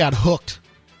 He got hooked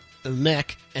in the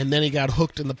neck, and then he got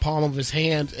hooked in the palm of his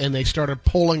hand, and they started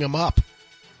pulling him up.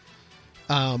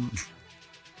 And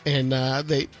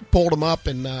they pulled him up,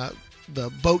 and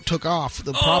the boat took off.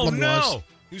 The problem was...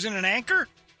 He was in an anchor?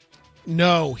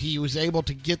 No, he was able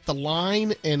to get the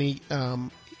line, and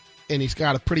he's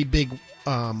got a pretty big...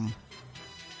 the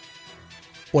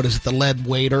lead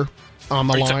waiter on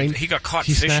the line. He got caught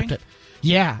fishing? Snapped it.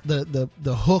 Yeah,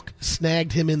 the hook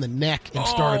snagged him in the neck and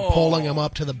started pulling him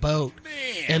up to the boat. Man.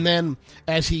 And then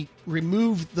as he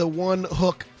removed the one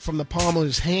hook from the palm of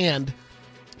his hand,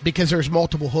 because there's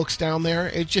multiple hooks down there,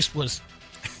 it just was,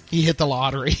 he hit the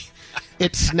lottery.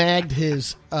 It snagged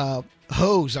his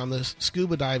hose on the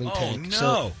scuba diving tank. Oh, no.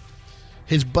 So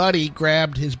his buddy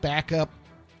grabbed his backup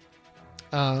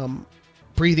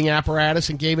breathing apparatus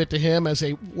and gave it to him as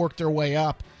they worked their way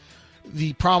up.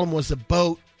 The problem was the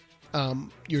boat.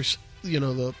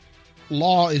 The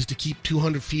law is to keep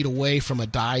 200 feet away from a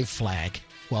dive flag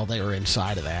while they were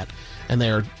inside of that, and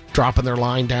they were dropping their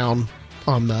line down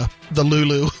on the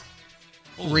Lulu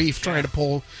reef trying to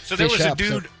pull. So there fish was a up,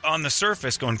 dude on the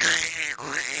surface going.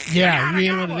 Yeah,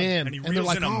 reeling it in, and they're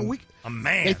like, a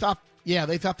man. They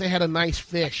thought they had a nice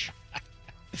fish.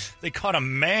 They caught a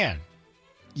man.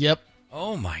 Yep.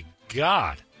 Oh my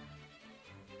God.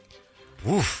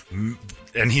 Oof.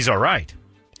 And he's all right.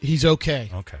 He's okay.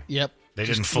 Okay. Yep. They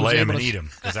didn't fillet him and eat him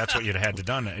because that's what you'd have had to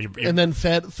done. And then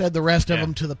fed the rest of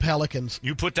them to the pelicans.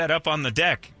 You put that up on the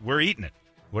deck, we're eating it.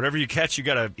 Whatever you catch, you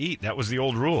got to eat. That was the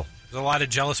old rule. There's a lot of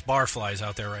jealous barflies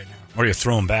out there right now. Or you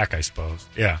throw them back, I suppose.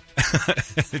 Yeah.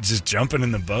 Just jumping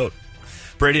in the boat.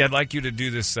 Brady, I'd like you to do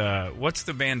this. What's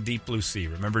the band Deep Blue Sea?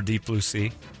 Remember Deep Blue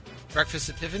Sea? Breakfast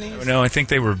at Tiffany's? No, I think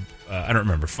they were, I don't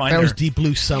remember. That was Deep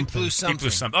Blue something. Deep Blue something. Deep Blue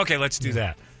something. Okay, let's do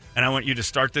that. And I want you to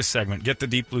start this segment. Get the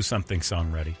Deep Blue something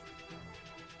song ready.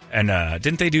 And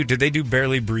did they do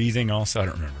Barely Breathing also? I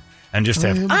don't remember. And just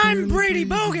have, I'm Brady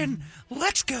Bogan.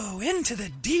 Let's go into the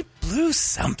deep blue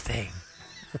something.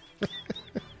 All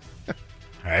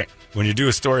right. When you do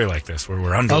a story like this, where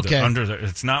we're under the,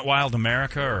 it's not Wild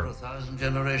America or 1,000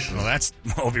 generations. Well, that's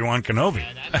Obi-Wan Kenobi.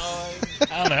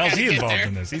 How the hell's he involved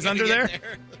in this? He's under there.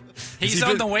 He's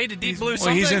on the way to Deep Blue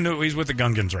something. He's with the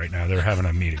Gungans right now. They're having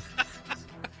a meeting.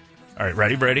 All right,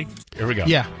 ready, Brady? Here we go.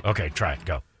 Yeah. Okay, try it.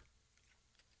 Go.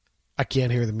 I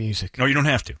can't hear the music. No, you don't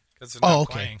have to. Oh,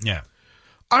 okay. Playing. Yeah.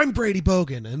 I'm Brady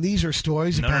Bogan, and these are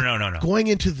stories about No. going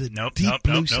into the deep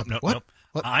blue something. Nope.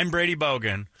 I'm Brady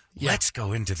Bogan. Yeah. Let's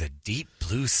go into the deep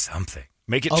blue something.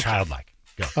 Make it childlike.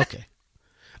 Go. Okay.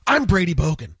 I'm Brady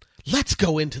Bogan. Let's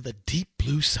go into the deep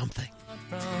blue something.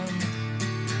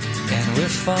 And we're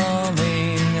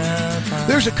falling apart.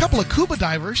 There's a couple of scuba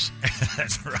divers.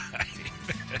 That's right.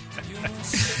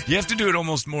 You have to do it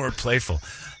almost more playful.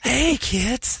 Hey,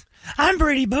 kids. I'm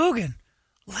Brady Bogan.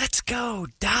 Let's go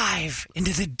dive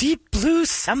into the deep blue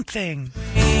something.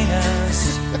 We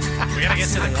gotta get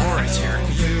to the chorus here.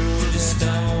 You just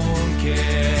don't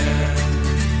care.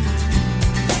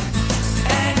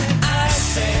 And I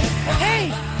said,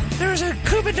 Hey, there's a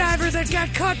scuba diver that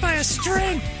got caught by a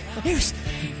string. He was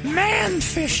man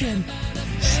fishing.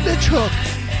 Snitch hook.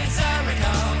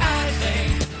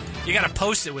 You gotta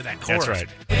post it with that chorus. That's right.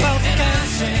 both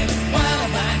dancing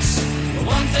wild backs. The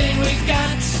one thing we've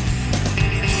got.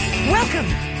 Welcome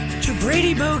to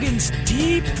Brady Bogan's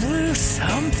Deep Blue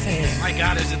Something. My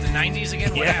God, is it the 90s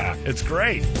again? What Yeah, happened? it's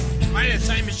great. Am I in a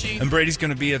time machine? And Brady's going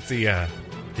to be at the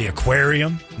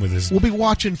aquarium with his We'll be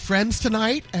watching Friends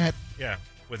tonight at...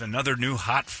 with another new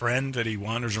hot friend that he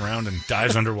wanders around and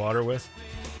dives underwater with.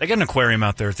 They got an aquarium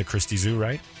out there at the Christie Zoo,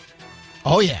 right?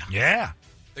 Oh, yeah. Yeah.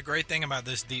 The great thing about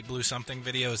this Deep Blue Something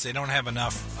video is they don't have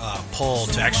enough pull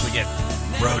to actually get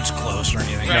roads closed or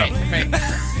anything. Right.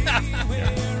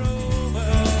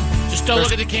 Just don't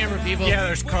look at the camera, people. Yeah,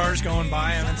 there's cars going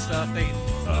by them and stuff.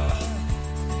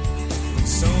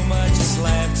 so much is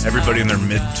left. Everybody in their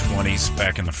mid-20s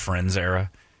back in the Friends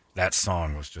era, that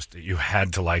song was just, you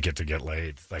had to like it to get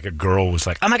laid. Like a girl was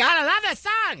like, oh my God, I love that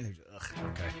song. Ugh,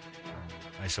 okay.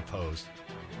 I suppose.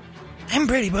 I'm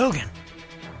Brady Bogan.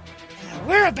 And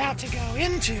we're about to go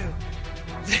into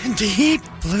the Deep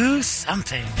Blue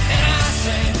Something.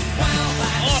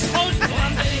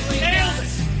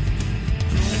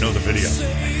 I know the video.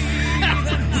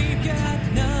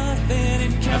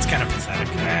 That's kind of pathetic.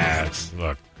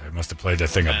 Look, I must have played that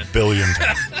thing a billion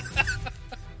times.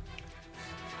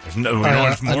 There's no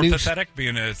one's more pathetic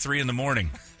being at 3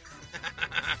 a.m.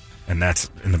 And that's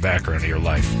in the background of your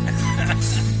life.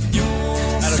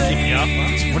 That'll keep me up.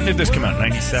 Huh? When did this come out?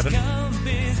 97?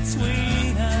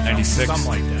 96? Something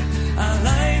like that. Our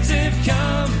lives have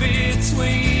come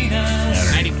between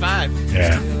us. 95.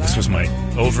 Yeah, this was my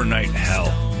overnight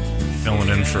hell, filling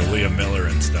in for Leah Miller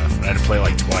and stuff. I had to play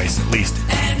like twice at least.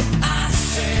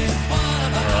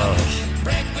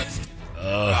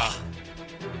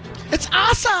 It's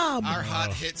awesome! Our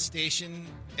hot hit station,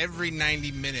 every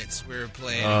 90 minutes we were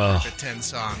playing the 10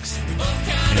 songs.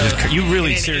 You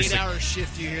really In an seriously 8-hour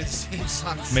shift, you hear the same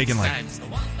song six making like times.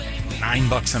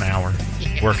 $9 an hour,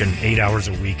 working 8 hours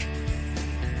a week,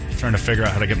 trying to figure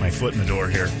out how to get my foot in the door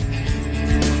here.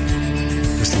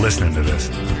 Just listening to this.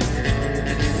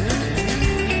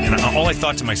 And all I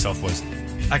thought to myself was,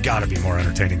 I gotta be more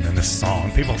entertaining than this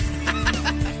song. People...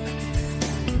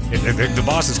 the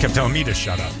bosses kept telling me to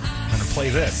shut up. I'm gonna play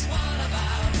this.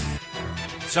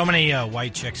 So many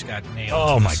white chicks got nailed.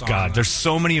 Oh, to the my song, God. though. There's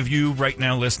so many of you right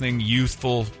now listening,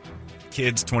 youthful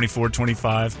kids, 24,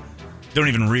 25. Don't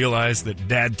even realize that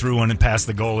Dad threw one and passed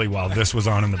the goalie while this was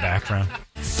on in the background.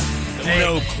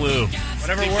 No clue.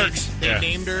 Whatever works. They Yeah.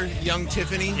 named her Young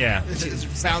Tiffany. Yeah.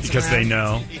 Because they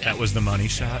know that was the money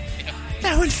shot.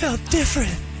 That one felt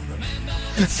different.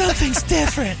 Something's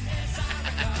different.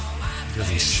 Because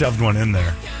he shoved one in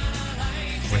there.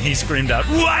 When he screamed out,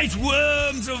 "White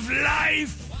worms of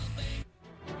life!"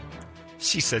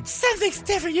 She said, Something's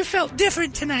different. You felt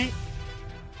different tonight.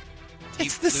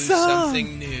 It's the Lose song.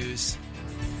 something news.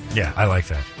 yeah, I like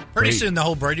that. Pretty Great. soon, the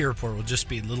whole Brady Report will just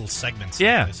be little segments. like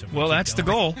Yeah, this, and we well, keep that's the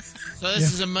going. goal. So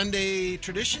this is a Monday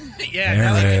tradition? Yeah, There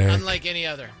I like it. it- Unlike any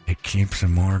other. It keeps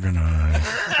him organized.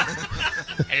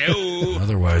 Hello.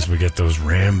 Otherwise, we get those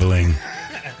rambling,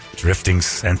 drifting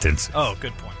sentences. Oh,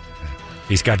 good point.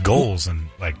 He's got goals and,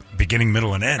 like, beginning,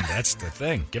 middle, and end. That's the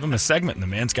thing. Give him a segment, and the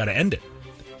man's got to end it.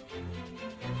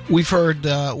 We've heard,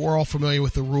 we're all familiar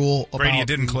with the rule about Brady, you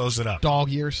didn't close it up. dog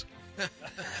years.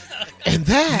 And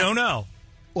that... No.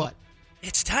 What?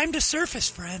 It's time to surface,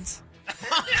 friends.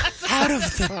 Out of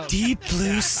the deep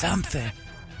blue something.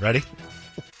 Ready?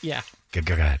 Yeah.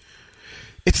 Go ahead.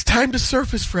 It's time to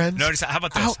surface, friends. Notice, how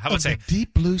about this? Out How about of say, the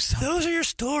deep blue something. Those are your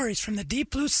stories from the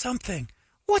deep blue something.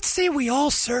 What say we all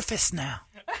surface now?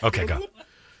 okay, go.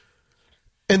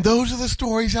 And those are the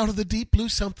stories out of the deep blue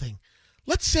something.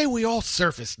 Let's say we all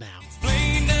surface now.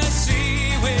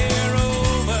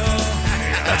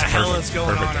 That's hell perfect. is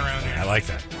going Perfect. on around here? I like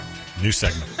that. New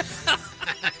segment.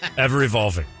 Ever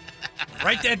evolving.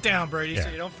 Write that down, Brady, Yeah. so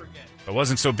you don't forget. I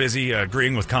wasn't so busy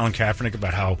agreeing with Colin Kaepernick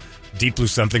about how Deep Blue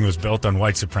Something was built on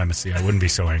white supremacy, I wouldn't be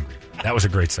so angry. That was a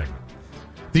great segment.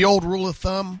 The old rule of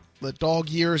thumb, that dog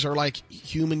years are like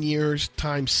human years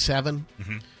times 7.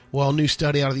 Mm-hmm. Well, a new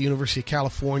study out of the University of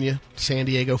California, San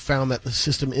Diego, found that the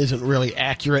system isn't really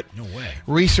accurate. No way.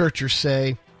 Researchers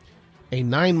say a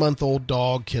 9-month-old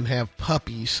dog can have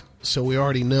puppies, so we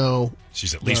already know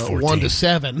She's at least the 14. 1 to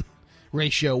 7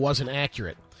 ratio wasn't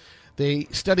accurate. They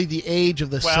studied the age of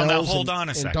the Well, cells now hold in, on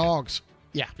a in second. dogs.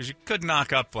 Yeah. Because you could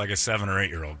knock up like a 7 or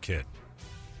 8-year-old kid.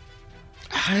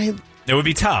 I, It would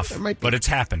be tough, There might be- but it's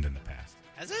happened in the past.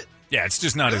 Has it? Yeah, it's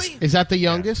just not Really? is that the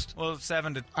youngest? Well,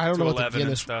 7 to, I don't to know what the 11 and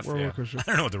Guinness stuff. World Yeah. Records are. I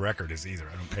don't know what the record is either.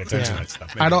 I don't pay attention to that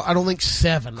stuff. I don't think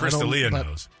 7. I don't- Crystalia but-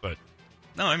 knows, but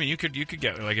no, I mean you could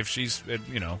get like if she's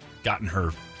gotten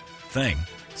her thing.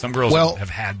 Some girls Well, have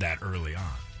had that early on.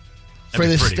 For That'd be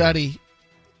this pretty study,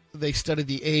 they studied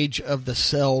the age of the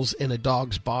cells in a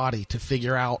dog's body to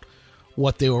figure out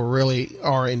what they were really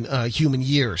are in human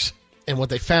years. And what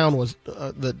they found was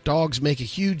that dogs make a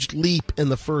huge leap in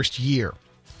the first year.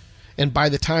 And by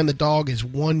the time the dog is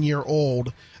 1 year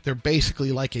old, they're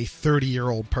basically like a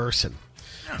 30-year-old person.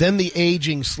 Then the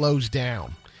aging slows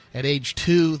down. At age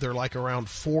 2, they're like around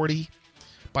 40.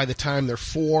 By the time they're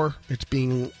 4, it's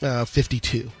being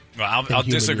 52. Well, I'll human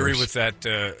disagree years. with that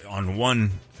on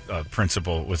one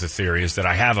principle with the theory is that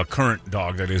I have a current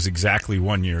dog that is exactly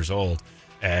 1 year old,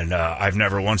 and I've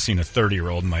never once seen a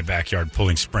 30-year-old in my backyard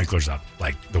pulling sprinklers up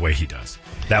like the way he does.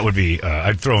 That would be,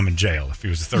 I'd throw him in jail if he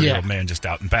was a 30-year-old Yeah. man just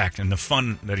out and back, and the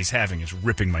fun that he's having is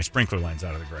ripping my sprinkler lines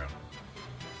out of the ground.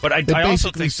 But They I also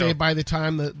basically think say so. by the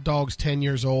time the dog's 10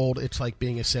 years old, it's like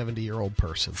being a 70-year-old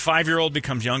person. 5-year-old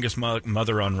becomes youngest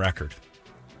mother on record.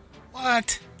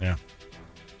 What? Yeah.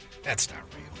 That's not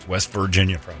real. It's West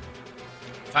Virginia, probably.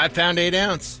 5 pound, 8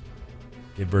 ounce.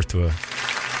 Gave birth to a...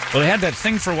 Well, they had that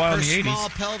thing for a while Her in the 80s. small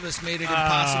pelvis made it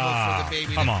impossible for the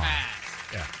baby come to on.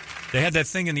 pass. Yeah. They had that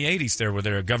thing in the 80s there where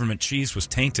their government cheese was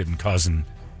tainted and causing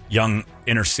young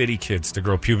inner city kids to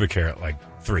grow pubic hair at like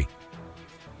 3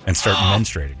 and start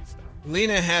menstruating and stuff.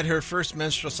 Lena had her first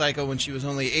menstrual cycle when she was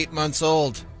only 8 months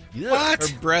old. What?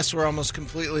 Her breasts were almost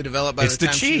completely developed by It's the the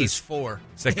time she was cheese. 4.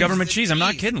 It's that government the cheese. I'm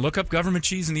not cheese. kidding. Look up government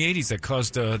cheese in the 80s that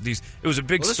caused these. It was a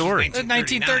big Well, this was story.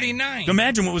 1939.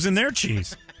 Imagine what was in their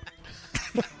cheese.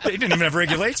 They didn't even have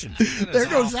regulations. There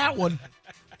goes that one.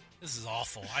 This is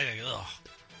awful. Ugh.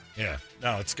 Yeah.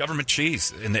 No, it's government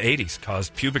cheese in the 80s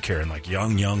caused pubic hair in like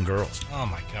young girls. Oh,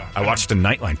 my God. I watched a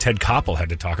Nightline. Ted Koppel had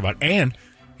to talk about it, and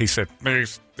he said,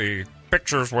 the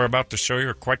pictures we're about to show you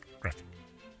are quite graphic.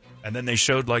 And then they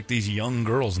showed like these young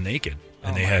girls naked,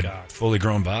 and Oh, they my had God. fully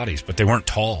grown bodies, but they weren't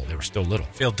tall. They were still little.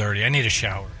 I feel dirty. I need a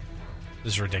shower.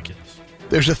 This is ridiculous.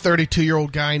 There's a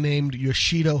 32-year-old guy named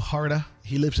Yoshido Harda.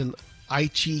 He lives in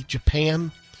Aichi,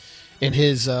 Japan. And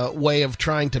his way of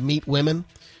trying to meet women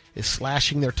is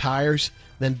slashing their tires,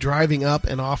 then driving up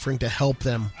and offering to help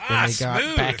them when they got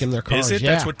smooth. back in their cars. Is it?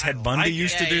 Yeah. That's what Ted Bundy like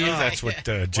used it. to do. Yeah, That's what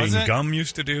Jane it? Gum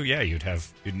used to do. Yeah, you'd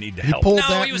need to He help. pulled No,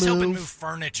 that he was helping move. move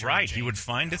furniture. Right, he Jane. would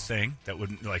find a thing that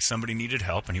would, like somebody needed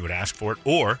help, and he would ask for it,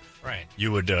 or Right.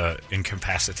 you would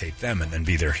incapacitate them and then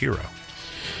be their hero.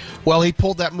 Well, he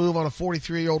pulled that move on a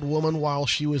 43-year-old woman while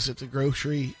she was at the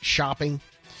grocery shopping.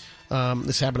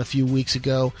 This happened a few weeks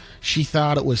ago. She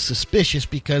thought it was suspicious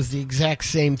because the exact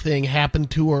same thing happened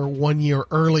to her 1 year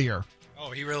earlier.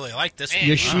 Oh, he really liked this. Man,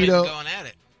 Yoshida going at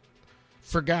it.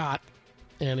 forgot,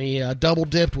 and he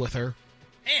double-dipped with her.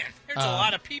 Man, there's a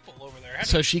lot of people over there.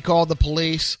 So she called the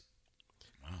police.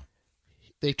 Wow.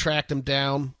 They tracked him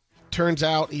down. Turns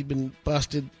out he'd been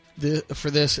busted for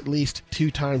this at least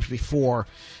 2 times before,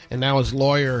 and now his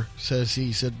lawyer says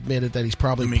he's admitted that he's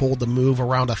probably pulled the move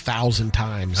around 1,000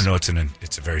 times. I know it's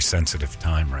a very sensitive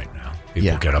time right now.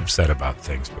 People get upset about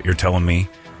things, but you're telling me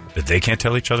that they can't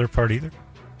tell each other apart either?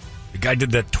 The guy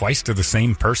did that twice to the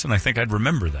same person? I think I'd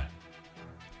remember that.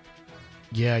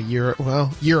 Yeah, year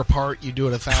apart, you do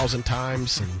it 1,000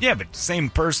 times. And... Yeah, but same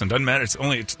person, doesn't matter.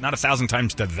 It's not 1,000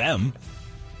 times to them.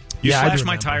 You slash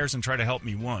my tires and try to help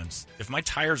me once. If my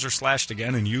tires are slashed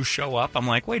again and you show up, I'm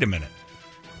like, wait a minute.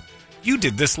 You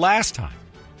did this last time.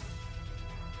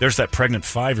 There's that pregnant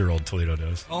 5-year-old Toledo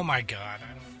does. Oh, my God.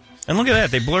 And look at that.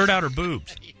 They blurred out her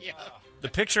boobs. Yeah. The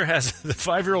picture has the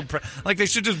 5-year-old. Like, they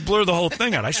should just blur the whole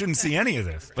thing out. I shouldn't see any of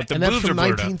this. But the boobs are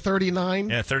blurred out. And that's from 1939?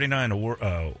 Yeah, 39.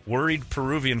 A worried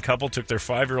Peruvian couple took their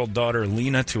 5-year-old daughter,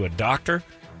 Lena, to a doctor.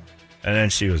 And then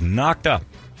she was knocked up.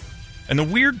 And the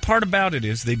weird part about it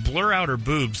is they blur out her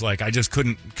boobs like I just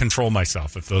couldn't control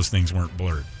myself if those things weren't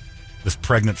blurred. This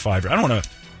pregnant 5-year-old.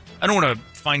 I don't want to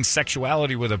find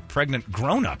sexuality with a pregnant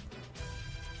grown-up.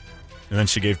 And then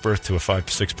she gave birth to a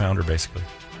 5-6 pounder, basically.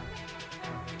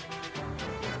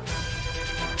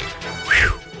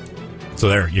 Whew. So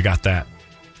there, you got that.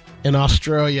 In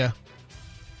Australia,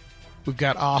 we've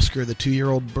got Oscar, the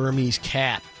 2-year-old Burmese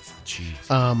cat.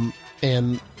 Jeez.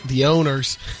 And the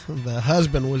owners, the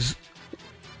husband was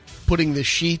putting the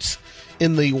sheets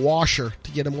in the washer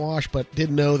to get them washed, but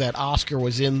didn't know that Oscar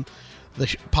was in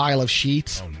the pile of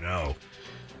sheets. Oh, no.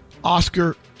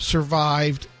 Oscar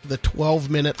survived the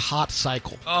 12-minute hot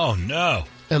cycle. Oh, no.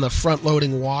 And the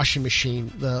front-loading washing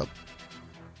machine. The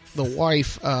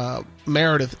wife,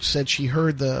 Meredith, said she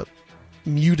heard the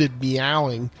muted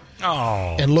meowing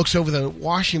and looks over the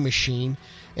washing machine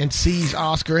and sees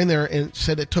Oscar in there and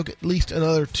said it took at least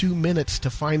another 2 minutes to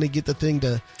finally get the thing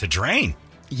to drain.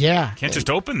 Yeah. Can't just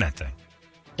open that thing.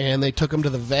 And they took him to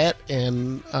the vet,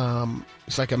 and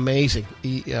it's like amazing.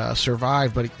 He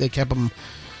survived, but they kept him,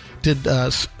 did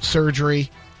surgery,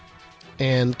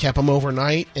 and kept him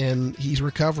overnight, and he's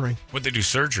recovering. What'd they do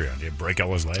surgery on? Did he break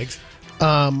all his legs?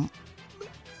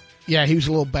 Yeah, he was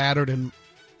a little battered and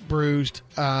bruised.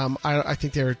 I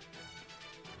think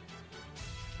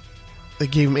they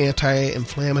gave him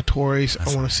anti-inflammatories.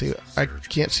 I want to see. I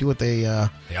can't see what they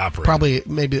operated. Probably,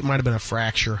 maybe it might have been a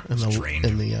fracture in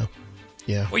the.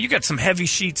 Yeah. Well, you got some heavy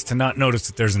sheets to not notice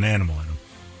that there's an animal in them.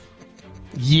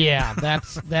 Yeah,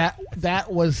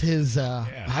 that was his. I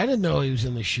didn't know he was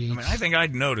in the sheets. I mean, I think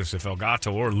I'd notice if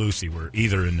Elgato or Lucy were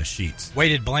either in the sheets.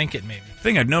 Weighted blanket, maybe. The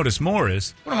thing I'd notice more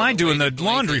is, what am I doing the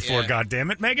laundry for,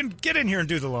 goddammit? Megan, get in here and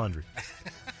do the laundry.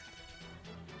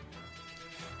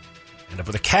 End up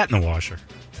with a cat in the washer.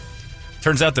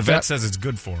 Turns out the vet says it's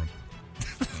good for him.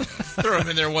 Throw him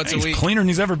in there once a week. He's cleaner than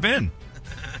he's ever been.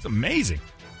 It's amazing.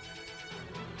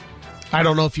 I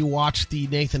don't know if you watched the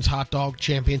Nathan's Hot Dog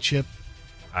Championship.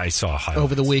 I saw highlights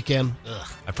over the weekend.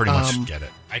 I pretty much get it.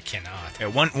 I cannot. Yeah,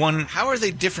 one. How are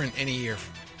they different any year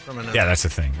from another? Yeah, that's the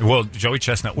thing. Well, Joey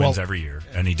Chestnut wins every year,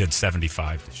 and he did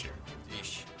 75 this year.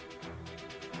 Yeesh.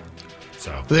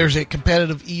 So there's a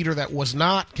competitive eater that was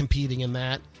not competing in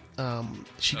that.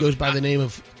 She goes by the name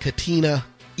of Katina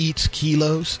Eats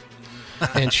Kilos,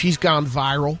 and she's gone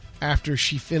viral after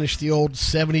she finished the old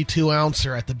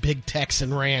 72-ouncer at the Big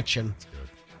Texan Ranch. And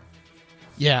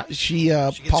yeah, she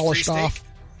polished off.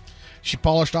 She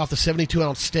polished off the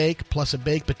 72-ounce steak plus a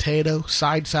baked potato,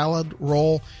 side salad,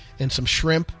 roll, and some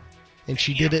shrimp, and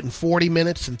she did it in 40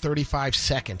 minutes and 35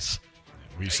 seconds.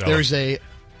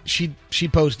 She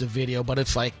posted a video, but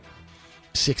it's like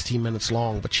 16 minutes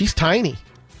long. But she's tiny.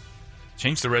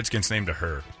 Change the Redskins' name to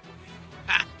her.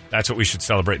 That's what we should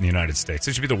celebrate in the United States.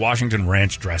 It should be the Washington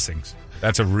Ranch dressings.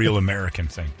 That's a real American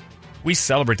thing. We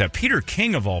celebrate that. Peter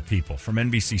King, of all people, from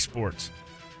NBC Sports,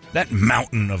 that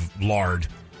mountain of lard,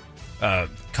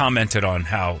 commented on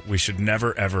how we should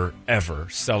never, ever, ever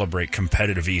celebrate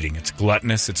competitive eating. It's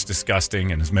gluttonous, it's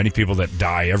disgusting, and as many people that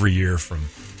die every year from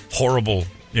horrible,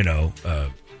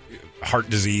 heart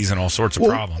disease and all sorts of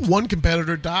problems. One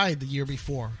competitor died the year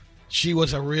before. She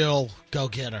was a real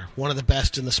go-getter, one of the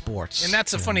best in the sports. And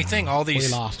that's a funny thing. All these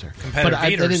we lost her. competitive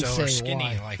but eaters are skinny.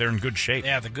 Why. Like, they're in good shape.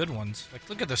 Yeah, the good ones. Like,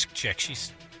 look at this chick.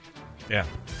 She's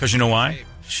because you know why?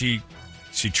 She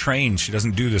she trains. She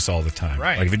doesn't do this all the time.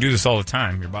 Right. Like if you do this all the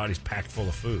time, your body's packed full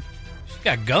of food. She's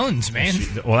got guns, man.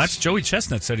 Well, that's Joey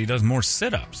Chestnut said he does more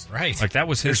sit-ups. Right. Like that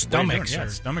was his stomachs.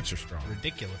 Stomachs are strong.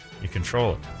 Ridiculous. You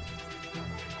control it.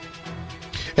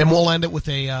 And we'll end it with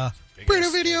a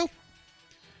burrito video.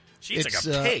 She eats It's,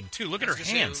 like a pig, too. Look at her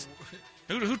hands.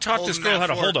 Who taught this holding girl that how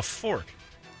to fork. hold a fork?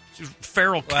 She's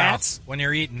feral Well, cats. when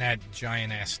you're eating that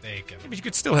giant-ass steak. But you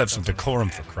could still have some decorum,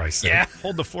 for Christ's sake. Yeah.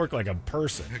 Hold the fork like a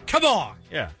person. Come on.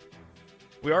 Yeah.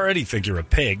 We already think you're a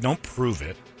pig. Don't prove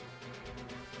it.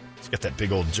 She's got that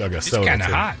big old jug of She's soda. kind of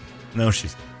too. hot. No,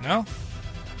 she's No?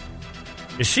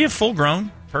 Is she a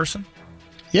full-grown person?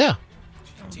 Yeah.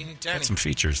 Teeny Got tiny. some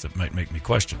features that might make me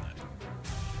question that.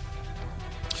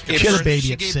 She had a baby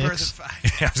She at gave 6. birth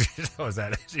at 5. Yeah, what was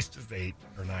that? She's just 8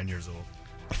 or 9 years old.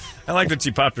 I like that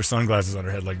she popped her sunglasses on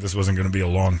her head like this wasn't going to be a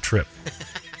long trip.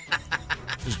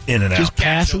 Just in and Just out.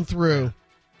 passing through.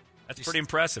 That's pretty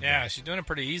impressive. Yeah, she's doing it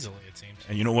pretty easily, it seems.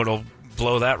 And you know what'll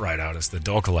blow that right out is the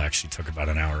Dulcolax she took about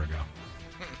an hour ago.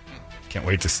 Can't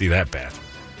wait to see that bath.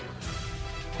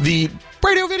 The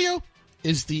burrito video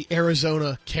is the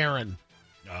Arizona Karen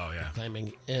Oh, yeah.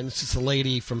 claiming. And it's just a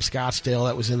lady from Scottsdale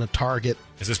that was in a Target.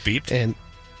 Is this beeped? And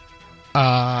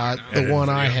the one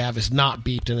I have is not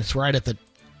beeped, and it's right at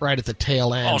the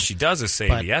tail end. All she does is say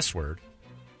But- the S word.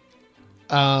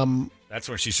 That's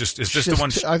where she's just... Is this Just the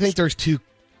one... I think there's two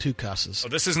cusses. Oh,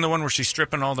 this isn't the one where she's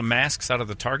stripping all the masks out of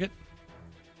the Target?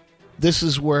 This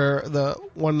is where the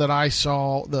one that I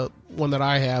saw, the one that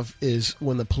I have, is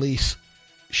when the police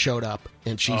showed up,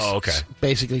 and she's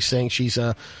basically saying she's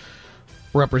a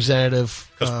representative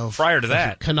 'Cause of prior to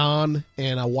that- Kanan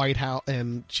and a White House,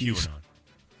 and she's QAnon.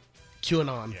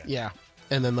 QAnon, yeah.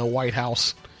 And then the White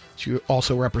House, she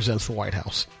also represents the White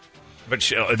House. But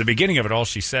she, at the beginning of it, all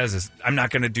she says is, I'm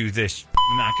not going to do this.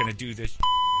 I'm not going to do this. And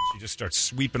she just starts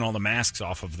sweeping all the masks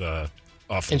off the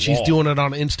And she's wall, doing it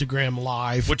on Instagram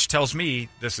Live. which tells me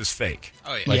this is fake.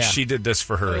 Oh, yeah. Like Yeah. she did this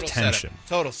for her Total attention. setup.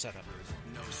 Total setup.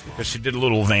 Because she did a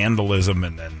little vandalism,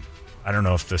 and then I don't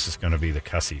know if this is going to be the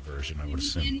cussy version. I would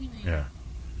assume, yeah,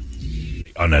 the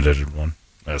unedited one.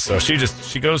 So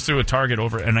she goes through a Target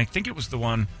over, and I think it was the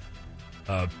one,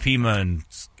 Pima and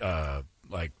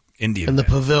like Indian in the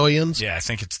men. pavilions. Yeah, I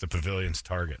think it's the Pavilion's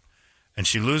Target. And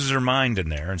she loses her mind in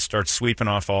there and starts sweeping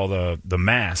off all the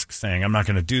masks, saying, I'm not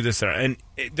going to do this. And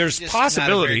there's Just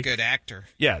possibility. not a very good actor.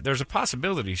 Yeah, there's a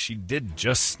possibility she did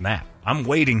just snap. I'm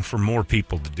waiting for more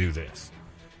people to do this.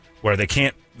 Where they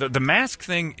can't... The mask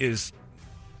thing is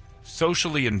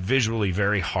socially and visually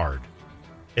very hard.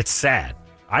 It's sad.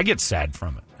 I get sad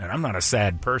from it. And I'm not a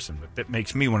sad person, but that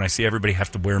makes me, when I see everybody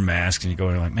have to wear masks, and you go,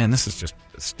 like, man, this is just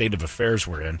the state of affairs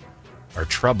we're in, are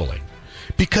troubling.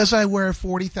 Because I wear a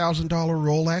 $40,000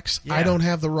 Rolex, Yeah. I don't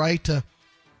have the right to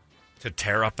To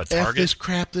tear up a F Target? this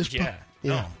crap. This Yeah.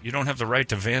 yeah. No, you don't have the right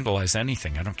to vandalize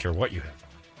anything. I don't care what you have on.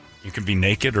 You can be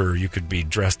naked or you could be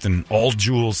dressed in all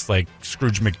jewels like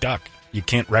Scrooge McDuck. You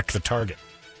can't wreck the Target.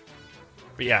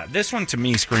 But yeah, this one to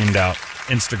me screamed out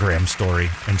Instagram story,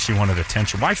 and she wanted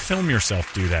attention. Why film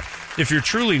yourself do that? If you're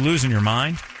truly losing your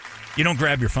mind, you don't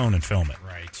grab your phone and film it.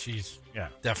 Right. She's Yeah.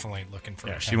 definitely looking for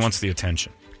Yeah, she attention. wants the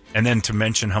attention. And then to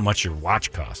mention how much your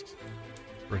watch costs.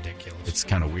 Ridiculous. It's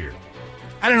kind of weird.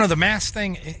 I don't know, the mask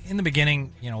thing, in the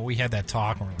beginning, we had that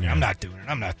talk where we're like, Yeah. I'm not doing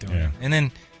it. Yeah. And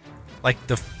then, like,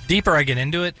 the deeper I get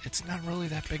into it, it's not really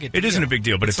that big a deal. It isn't a big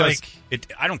deal, but it's it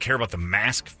does. I don't care about the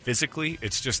mask physically.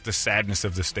 It's just the sadness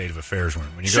of the state of affairs when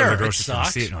you go to Sure, the it grocery store and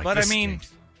sucks, see it. And you're like, but I this mean-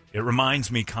 stinks. It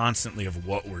reminds me constantly of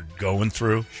what we're going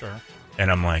through. Sure.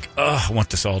 And I'm like, oh, I want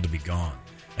this all to be gone.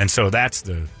 And so that's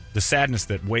the sadness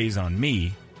that weighs on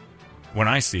me when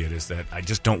I see it, is that I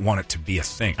just don't want it to be a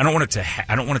thing. I don't want it to.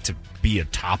 I don't want it to be a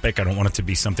topic. I don't want it to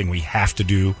be something we have to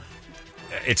do.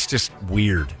 It's just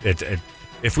weird.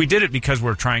 If we did it because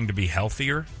we're trying to be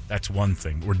healthier, that's one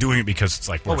thing. We're doing it because it's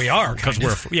like we are, because kind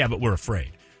we're of. yeah, but we're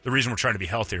afraid. The reason we're trying to be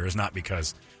healthier is not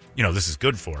because this is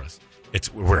good for us.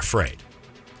 It's we're afraid.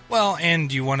 Well,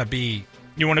 and you want to be...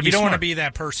 You want to be. You don't want to smart. be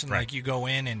that person, Right. like you go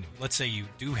in and let's say you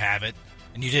do have it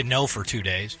and you didn't know for 2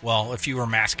 days. Well, if you were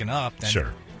masking up, then, Sure.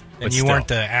 then But you still. weren't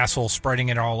the asshole spreading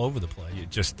it all over the place.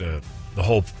 Just the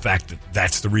whole fact that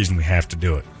that's the reason we have to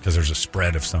do it, because there's a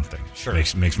spread of something. Sure.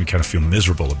 Makes me kind of feel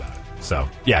miserable about it. So,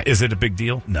 yeah, is it a big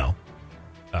deal? No.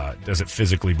 Does it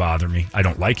physically bother me? I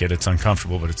don't like it. It's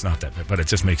uncomfortable, but it's not that bad. But it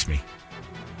just makes me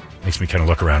kind of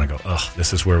look around and go, ugh,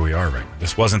 this is where we are right now.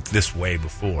 This wasn't this way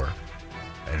before,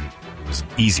 and it was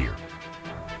easier.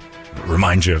 It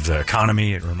reminds you of the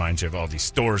economy. It reminds you of all these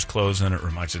stores closing. It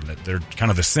reminds you that they're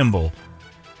kind of the symbol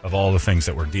of all the things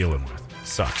that we're dealing with. It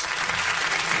sucks.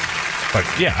 But,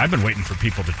 yeah, I've been waiting for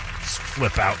people to masks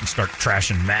flip out and start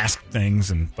trashing mask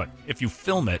things. But if you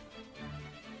film it,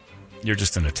 you're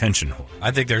just an attention whore. I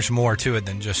think there's more to it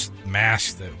than just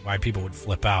masks. Why people would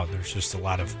flip out. There's just a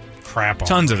lot of crap on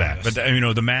Tons of that. But,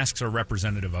 the masks are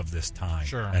representative of this time.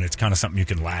 Sure. And it's kind of something you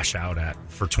can lash out at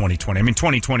for 2020. I mean,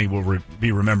 2020 will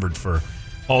be remembered for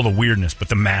all the weirdness, but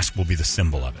the mask will be the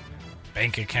symbol of it.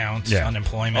 Bank accounts,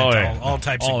 unemployment, all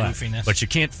types of goofiness. That. But you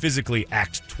can't physically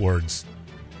act towards,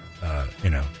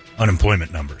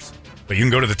 unemployment numbers. But you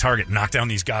can go to the Target and knock down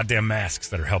these goddamn masks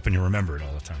that are helping you remember it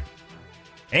all the time.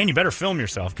 And you better film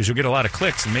yourself because you'll get a lot of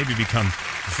clicks and maybe become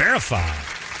verified.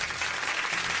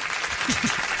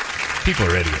 People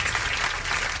are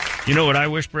idiots. You know what I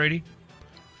wish, Brady?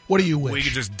 What do you wish? We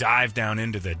could just dive down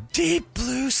into the deep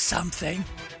blue something.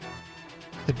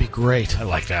 It'd be great. I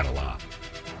like that a lot.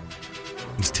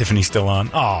 Is Tiffany still on?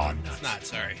 Oh, no. It's not,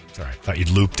 sorry. It's all right. I thought you'd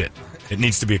looped it. It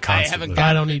needs to be a constant.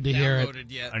 I don't need to hear it.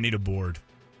 Yet. I need a board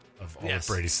of all of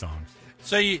Brady's songs.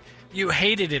 So you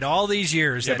hated it all these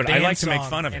years. Yeah, that but I like to song, make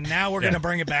fun of it. And now we're going to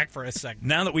bring it back for a second.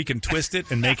 Now that we can twist it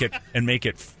and make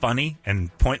it funny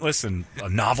and pointless and a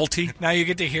novelty. Now you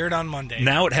get to hear it on Monday.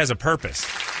 Now it has a purpose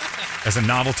as a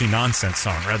novelty nonsense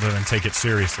song rather than take it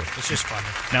seriously. It's just funny.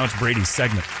 Now it's Brady's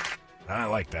segment. I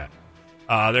like that.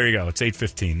 There you go. It's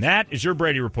 8:15. That is your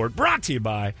Brady Report, brought to you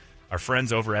by our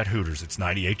friends over at Hooters. It's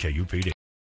 98 KUPD.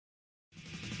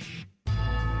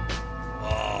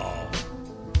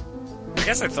 I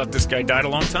guess I thought this guy died a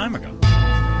long time ago.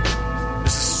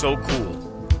 This is so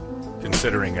cool,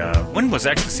 considering when was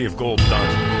Ecstasy of Gold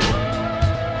done?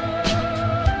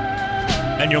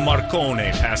 Ennio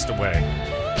Morricone passed away.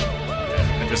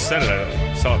 I just said it.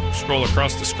 I saw it scroll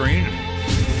across the screen.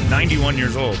 91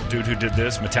 years old, dude who did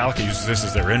this. Metallica uses this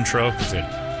as their intro because it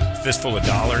Fistful of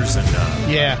Dollars and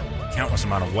countless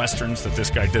amount of westerns that this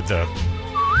guy did that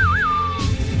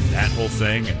whole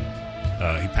thing. And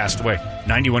he passed away.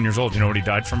 91 years old. You know what he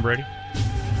died from, Brady?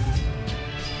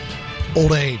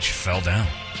 Old age. Fell down.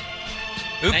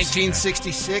 Oops.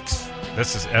 1966.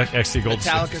 This is XC Gold.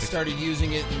 Metallica started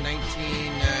using it in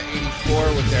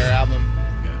 1984 with their album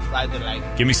Ride the Light.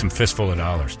 Give me some Fistful of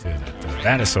Dollars, too.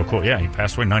 That is so cool. Yeah, he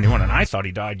passed away in 91, and I thought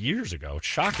he died years ago. It's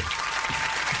shocking.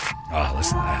 Oh,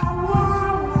 listen to that.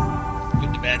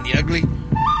 Good, the Bad, and the Ugly?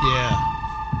 Yeah.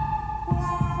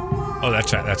 Oh,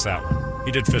 that's that one.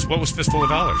 He did What was Fistful of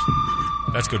Dollars?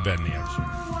 That's Good, Bad, and the Ugly.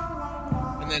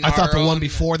 And then I thought the one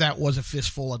before that was A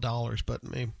Fistful of Dollars, but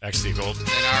maybe. XC Gold. And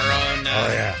our own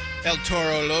El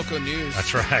Toro Loco News.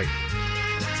 That's right.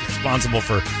 It's responsible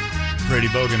for Brady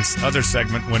Bogan's other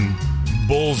segment when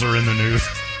bulls are in the news.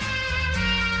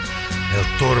 El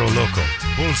Toro Loco.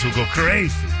 Bulls who go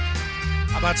crazy.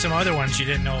 How about some other ones you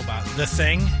didn't know about? The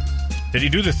Thing. Did he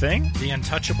do The Thing? The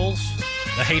Untouchables.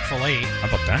 The Hateful Eight. How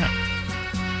about that?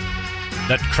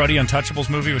 That cruddy Untouchables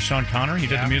movie with Sean Connery? He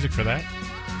did the music for that?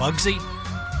 Bugsy.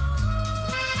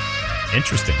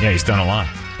 Interesting. Yeah, he's done a lot.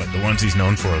 But the ones he's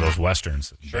known for are those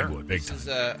westerns. Sure. Big time. This is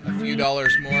a few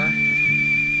dollars more.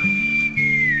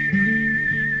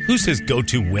 Who's his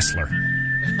go-to whistler?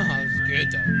 Oh, it's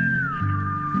good,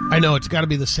 though. I know, it's got to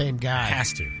be the same guy.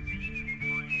 Has to.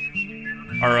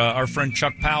 Our friend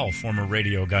Chuck Powell, former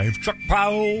radio guy. Chuck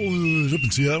Powell is up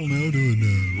in Seattle now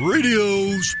doing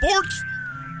radio sports.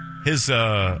 His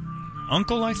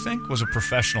uncle, I think, was a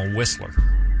professional whistler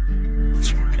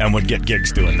and would get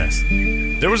gigs doing this.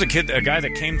 There was a guy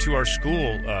that came to our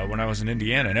school when I was in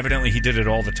Indiana, and evidently he did it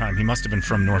all the time. He must have been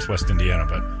from Northwest Indiana,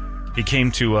 but he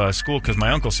came to school because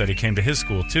my uncle said he came to his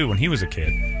school, too, when he was a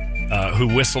kid, who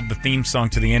whistled the theme song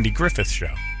to the Andy Griffith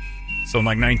Show. So in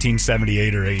like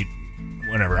 1978 or 8,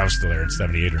 whenever, I was still there in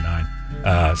 78 or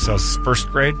 9. So it's first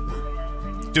grade.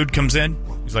 Dude comes in.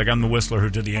 He's like, I'm the whistler who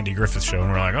did the Andy Griffith Show.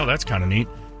 And we're like, oh, that's kind of neat.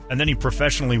 And then he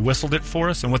professionally whistled it for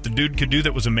us. And what the dude could do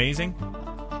that was amazing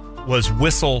was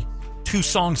whistle 2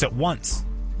 songs at once.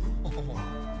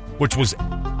 Which was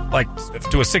like,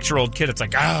 to a 6-year-old kid, it's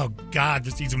like, oh, God,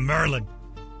 he's a Merlin.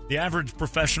 The average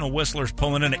professional whistler's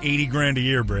pulling in $80,000 a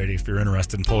year, Brady, if you're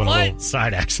interested in pulling a little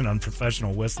side action on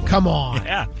professional whistling. Come on.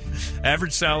 Yeah.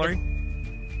 Average salary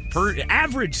per year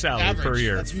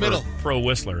That's for middle. pro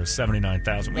whistler is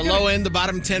 $79,000. The low end, the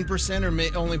bottom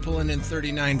 10% are only pulling in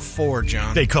 $39,400,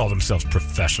 John. They call themselves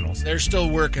professionals. They're still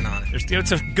working on it.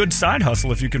 It's a good side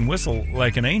hustle if you can whistle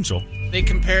like an angel. They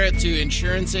compare it to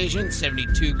insurance agent,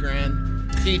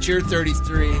 $72,000. Teacher,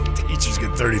 $33,000. Teachers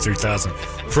get $33,000.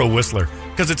 Pro whistler,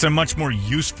 because it's a much more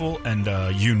useful and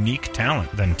unique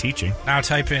talent than teaching. Now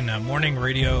type in morning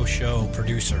radio show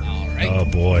producer. All right. Oh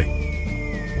boy.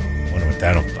 Wonder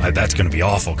what that's going to be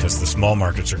awful because the small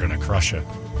markets are going to crush it.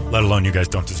 Let alone you guys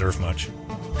don't deserve much.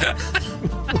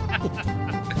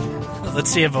 Let's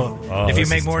see if you this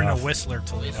make is more tough. than a whistler,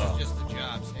 Toledo. Just the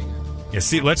jobs. Hang on.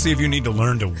 Yeah, let's see if you need to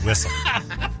learn to whistle.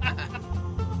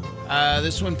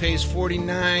 This one pays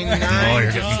 $49.9. Oh,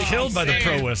 you're getting killed by the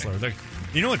pro whistler.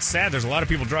 You know what's sad? There's a lot of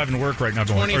people driving to work right now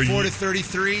going, 24 to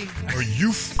 33. Are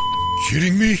you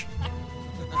kidding me?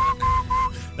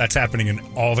 That's happening in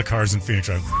all the cars in Phoenix.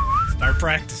 Start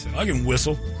practicing. I can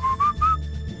whistle.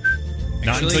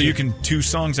 Not Actually, until you can 2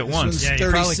 songs at This once. one's Yeah, you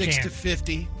probably 36 can't. to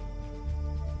 50.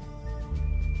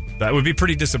 That would be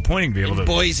pretty disappointing to be able In to.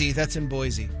 Boise. That's in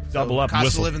Boise. Double up, Cost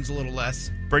whistle. of living's a little less.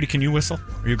 Brady, can you whistle?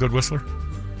 Are you a good whistler?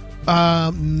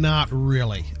 Not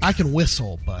really. I can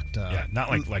whistle, but Yeah, not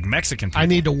like Mexican people. I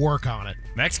need to work on it.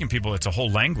 Mexican people, it's a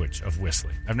whole language of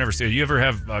whistling. I've never seen it. You ever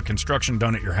have construction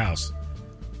done at your house?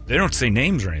 They don't say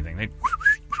names or anything.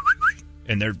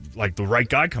 And they're like the right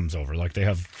guy comes over, like they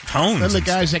have tones. Then the and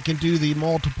guys that can do the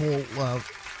multiple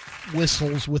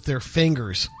whistles with their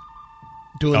fingers,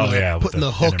 doing with putting the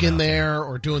the hook in in their there,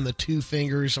 or doing the 2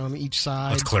 fingers on each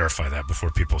side. Let's clarify that before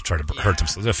people try to hurt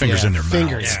themselves. The fingers Yeah, in their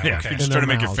fingers. mouths. Yeah, Yeah, okay. if you just In try their to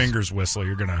make your mouths. fingers whistle,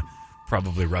 you're going to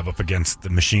probably rub up against the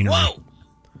machinery. Whoa!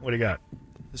 What do you got?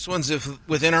 This one's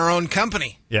within our own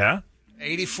company. Yeah?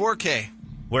 84K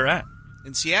Where at?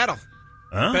 in Seattle.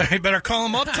 Huh? You better call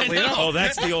him up, Toledo. Oh,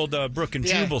 that's the old Brooke and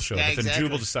Yeah, Jubal show. yeah, But then exactly.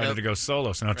 Jubal decided Yep. to go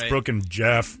solo, so now it's Right. Brooke and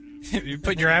Jeff. You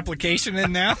put your application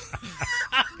in now?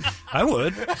 I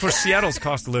would. Of course, Seattle's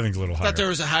cost of living's a little higher. Thought there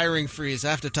was a hiring freeze. I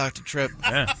have to talk to Tripp.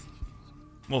 Yeah.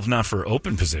 Well, if not for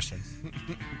open positions.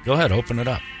 Go ahead, open it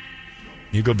up.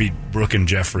 You go beat Brooke and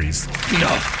Jeffries.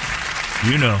 No,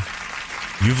 You know.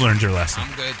 You've learned your lesson.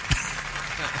 I'm good.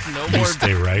 No You more.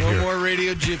 stay right no here. more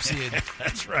radio gypsy.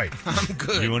 That's right. I'm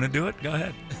good. You want to do it? Go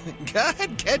ahead. Go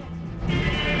ahead, kid.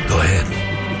 Go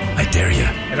ahead. I dare you.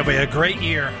 It'll be a great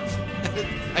year.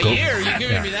 A year? You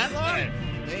giving me that long?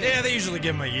 Yeah, they usually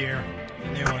give them a year. The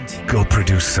new ones. Go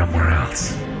produce somewhere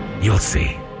else. You'll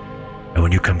see. And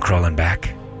when you come crawling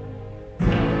back,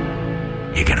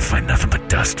 you're gonna find nothing but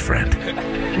dust, friend.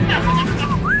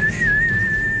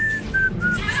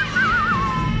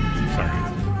 Sorry.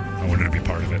 I wanted to be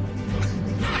part of it.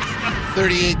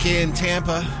 38K in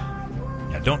Tampa.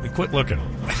 Yeah, don't quit looking.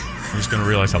 You're just gonna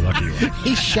realize how lucky you are.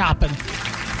 He's shopping.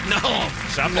 No,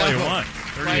 Shop all you want.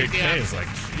 38K is like.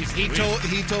 He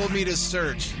told me to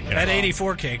search. That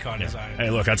 84K caught his eye. Hey,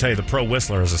 look, I'll tell you, the pro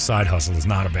whistler as a side hustle is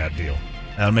not a bad deal.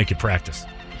 That'll make you practice.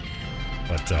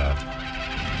 But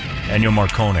Ennio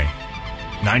Morricone,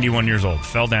 91 years old,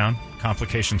 fell down,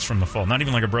 complications from the fall. Not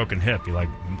even like a broken hip. He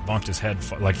bumped his head,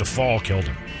 like the fall killed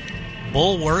him.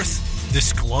 Bullworth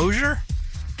Disclosure?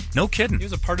 No kidding. He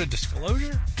was a part of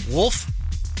Disclosure? Wolf?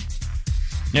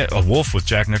 Yeah, a wolf with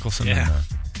Jack Nicholson. Yeah. And, how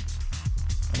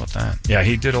about that? Yeah,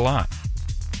 he did a lot.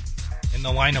 In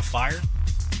the Line of Fire?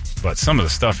 But some of the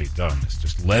stuff he'd done is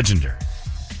just legendary.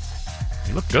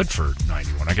 He looked good for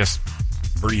 91. I guess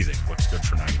breathing looks good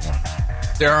for 91.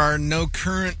 There are no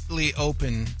currently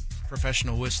open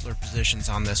professional whistler positions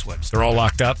on this website. They're all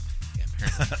locked up. Yeah,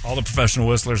 apparently. All the professional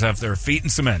whistlers have their feet in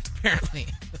cement. apparently.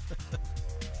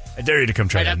 I dare you to come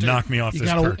try Right to after- knock me off You this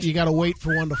gotta perch. you gotta wait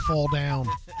for one to fall down.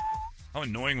 How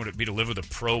annoying would it be to live with a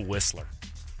pro whistler?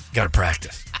 You gotta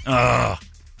practice. Ugh.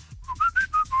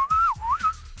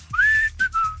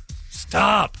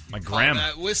 Stop! My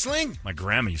grandma Whistling?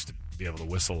 used to be able to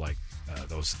whistle like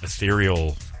those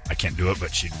ethereal. I can't do it,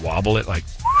 but she'd wobble it like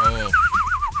Oh.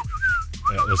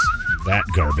 that was that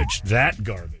garbage. That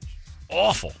garbage.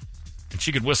 Awful. And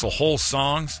she could whistle whole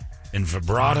songs in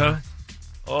vibrato.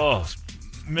 Oh,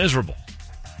 miserable.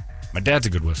 My dad's a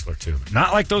good whistler, too.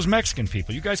 Not like those Mexican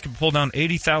people. You guys can pull down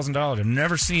 $80,000. I've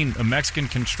never seen a Mexican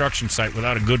construction site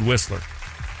without a good whistler.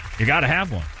 You got to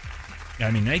have one. I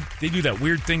mean, they do that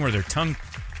weird thing where their tongue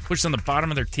pushes on the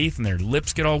bottom of their teeth and their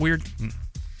lips get all weird.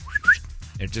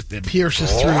 It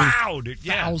Pierces through loud.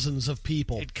 thousands of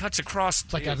people. It cuts across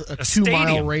It's like a 2-mile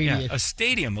stadium. radius. Yeah, a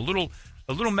stadium. A little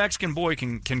Mexican boy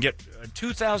can get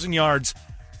 2,000 yards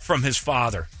from his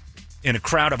father in a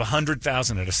crowd of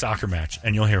 100,000 at a soccer match,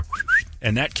 and you'll hear,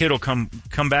 and that kid will come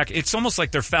back. It's almost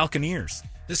like they're falconeers.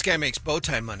 This guy makes bow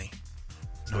tie money.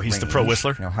 Oh, he's the pro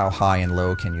whistler. You know, how high and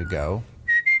low can you go?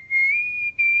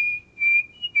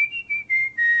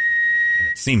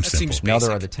 It seems That simple. seems Now there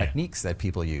basic. are the techniques that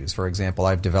people use. For example,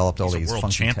 I've developed all He's a these world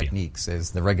funky champion. techniques. There's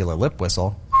the regular lip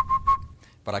whistle,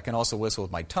 but I can also whistle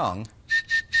with my tongue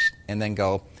and then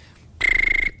go.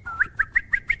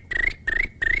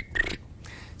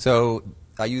 So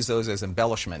I use those as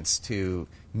embellishments to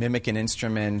mimic an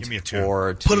instrument Give me a tune.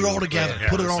 or to Put it all together. Yeah,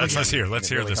 Put it all let's together. hear. Let's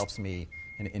it hear really this. helps me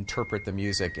interpret the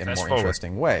music in a Fast more forward.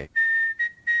 interesting way.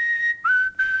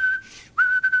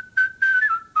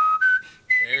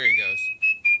 There he goes.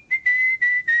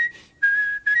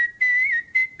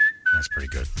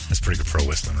 pretty good pro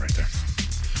whistling right there.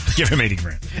 Give him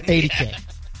 $80,000. $80K.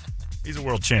 He's a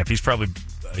world champ. He's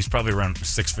probably around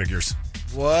 6 figures.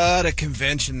 What a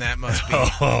convention that must be.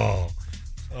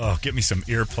 Oh, get me some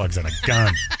earplugs and a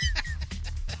gun.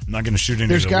 I'm not going to shoot any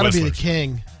There's of the got to be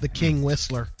whistlers. the king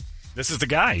whistler. This is the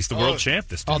guy. He's the world champ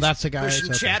this time. Oh, that's the guy. Pushing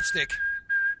Okay. chapstick.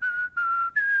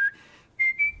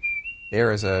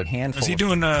 There is a handful. Is he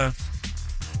doing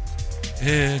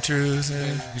he's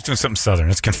doing something southern.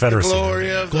 It's Confederacy.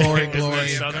 Glory of Glory, Isn't glory. that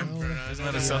southern? Isn't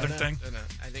that a southern thing?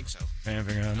 I think so.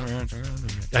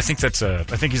 I think that's I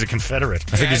think he's a Confederate.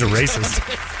 I think he's a racist.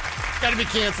 Got to be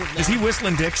canceled now. Is he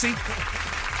whistling Dixie?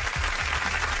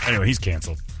 Anyway, he's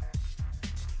canceled.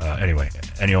 Anyway,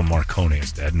 Ennio Morricone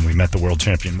is dead, and we met the world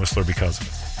champion whistler because of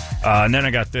it. And then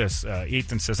I got this.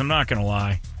 Ethan says, I'm not going to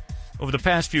lie. Over the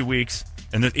past few weeks,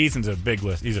 and Ethan's a big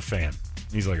list. He's a fan.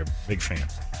 He's like a big fan.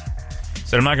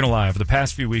 Said, I'm not going to lie. Over the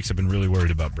past few weeks, I've been really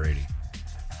worried about Brady.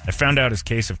 I found out his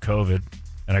case of COVID,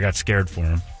 and I got scared for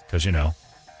him because,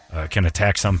 can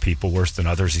attack some people worse than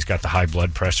others. He's got the high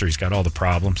blood pressure. He's got all the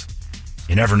problems.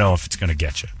 You never know if it's going to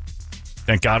get you.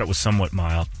 Thank God it was somewhat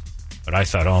mild. But I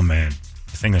thought, oh, man,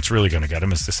 the thing that's really going to get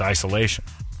him is this isolation.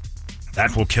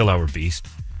 That will kill our beast.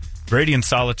 Brady and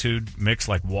solitude mix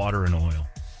like water and oil.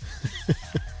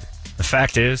 The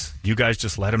fact is, you guys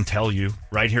just let him tell you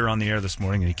right here on the air this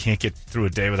morning that he can't get through a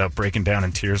day without breaking down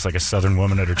in tears like a Southern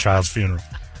woman at her child's funeral.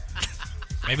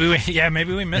 Maybe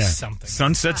we missed something.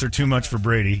 Sunsets are too much for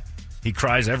Brady. He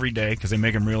cries every day because they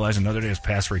make him realize another day has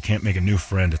passed where he can't make a new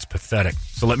friend. It's pathetic.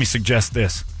 So let me suggest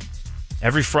this.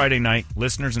 Every Friday night,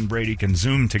 listeners and Brady can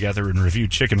Zoom together and review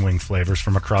chicken wing flavors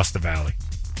from across the valley.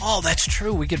 Oh, that's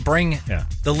true. We could bring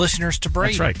the listeners to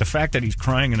Brady. That's right. The fact that he's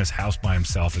crying in his house by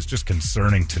himself is just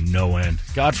concerning to no end.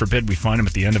 God forbid we find him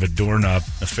at the end of a doorknob,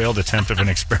 a failed attempt of an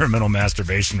experimental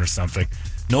masturbation or something.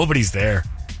 Nobody's there,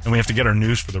 and we have to get our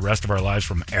news for the rest of our lives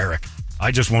from Eric. I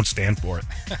just won't stand for it.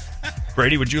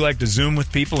 Brady, would you like to Zoom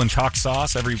with people and talk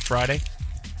sauce every Friday?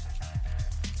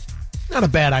 Not a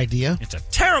bad idea. It's a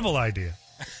terrible idea.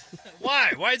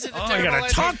 Why? Why is it a I terrible gotta idea?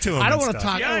 talk to him. I don't want want to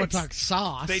talk. I don't want to talk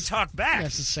sauce. They talk back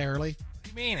necessarily. What do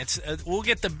you mean? It's we'll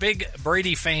get the big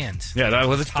Brady fans. Yeah,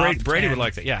 that's Top Brady 10 would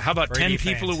like that. Yeah, how about Brady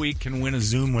 10 people fans. a week can win a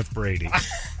Zoom with Brady?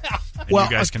 And Well,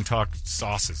 you guys can talk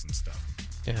sauces and stuff.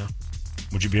 Yeah.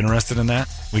 Would you be interested in that?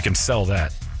 We can sell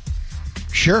that.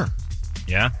 Sure.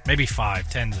 Yeah? Maybe 5.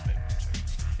 10's a bit.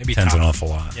 Maybe 10's top. an awful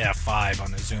lot. Yeah, 5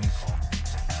 on the Zoom call.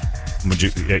 Would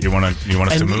you want us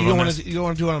to move on this? You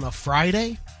want to do it on a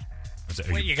Friday?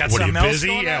 Wait, you got what, are you something else busy?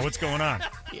 going Yeah, on? what's going on?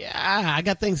 Yeah, I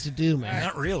got things to do, man.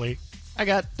 Not really. I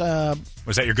got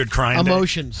Was that your good crying day?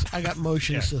 emotions. I got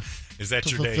emotions. Is that to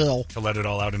your fulfill. day to let it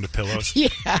all out into pillows? Yeah,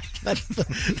 that's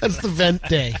the vent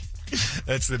day.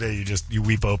 That's the day you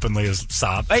weep openly as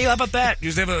sob. Hey, how about that?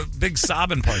 You just have a big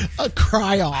sobbing party. A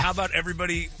cry off. How about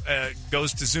everybody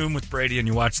goes to Zoom with Brady and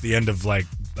you watch the end of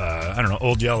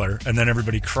Old Yeller, and then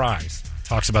everybody cries,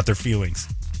 talks about their feelings.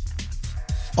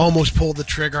 Almost pulled the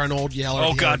trigger on Old Yeller.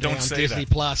 Oh, the God, other day don't on say Disney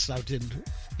that. Plus. I didn't.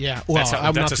 Yeah, well,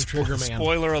 I'm not the trigger man.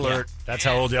 Spoiler alert. That's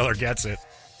how Old Yeller gets it.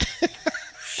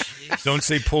 Don't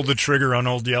say pull the trigger on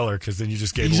Old Yeller, because then you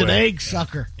just gave He's away. an egg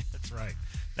sucker. That's right.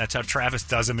 That's how Travis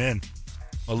does him in.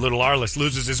 Well, Little Arliss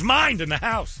loses his mind in the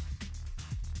house.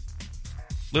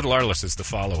 Little Arliss is the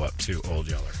follow-up to Old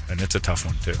Yeller, and it's a tough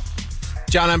one, too.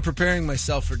 John, I'm preparing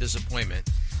myself for disappointment.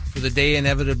 For the day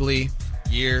inevitably,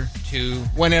 year, 2,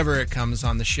 whenever it comes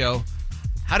on the show.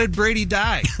 How did Brady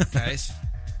die, guys?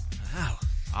 Wow.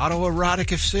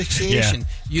 Autoerotic asphyxiation. Yeah.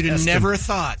 You'd have never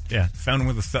thought. Yeah, found him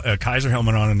with a Kaiser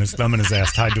helmet on and his thumb in his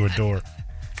ass tied to a door.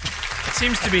 It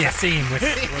seems to be a theme with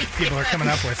what people are coming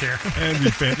up with here.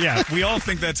 Yeah, we all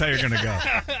think that's how you're going to go.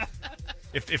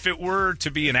 If it were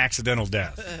to be an accidental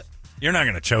death, you're not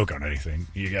going to choke on anything.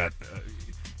 You got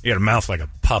a mouth like a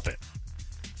puppet.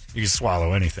 You can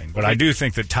swallow anything. But I do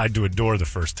think that tied to a door the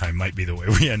first time might be the way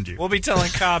we end you. We'll be telling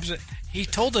cops that he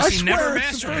told us I he swear never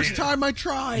it's the first masturbated. time I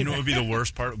tried. You know what would be the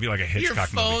worst part? It would be like a Your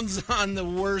Hitchcock movie. phone's on the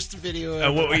worst video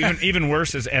ever. Even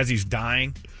worse is as he's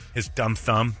dying, his dumb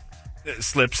thumb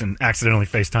slips and accidentally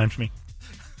FaceTimes me.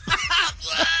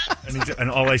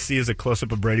 and all I see is a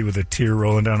close-up of Brady with a tear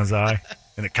rolling down his eye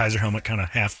and a Kaiser helmet kind of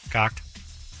half-cocked.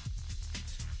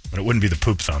 But it wouldn't be the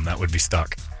poop thumb. That would be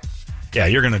stuck. Yeah,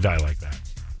 you're going to die like that.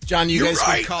 John, you You're guys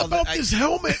right can call about the, this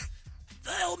helmet.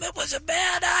 The helmet was a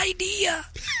bad idea.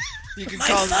 you can My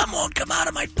call thumb won't come out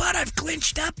of my butt. I've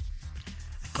clinched up.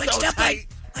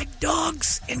 Like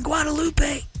dogs in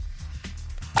Guadalupe.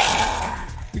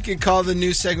 We can call the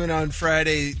new segment on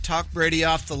Friday, Talk Brady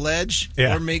Off the Ledge,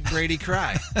 Yeah. or Make Brady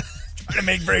Cry. Try to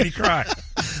make Brady cry.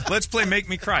 Let's play Make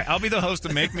Me Cry. I'll be the host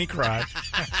of Make Me Cry.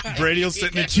 Brady will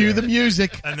sit in the Cue chair. the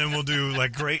music. And then we'll do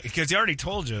like great, because he already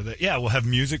told you that, we'll have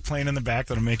music playing in the back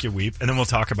that'll make you weep. And then we'll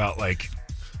talk about like.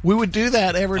 We would do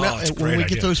that every now it's a when great we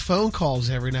idea. get those phone calls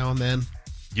every now and then.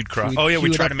 You'd cry. We'd We cue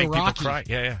it try up to make to people Rocky. cry.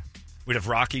 Yeah. We'd have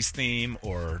Rocky's theme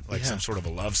or like some sort of a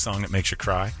love song that makes you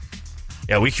cry.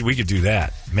 Yeah, we could do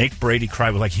that. Make Brady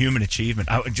cry with like human achievement.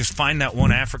 I would just find that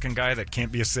one African guy that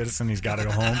can't be a citizen. He's got to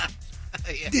go home.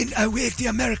 Then I wave the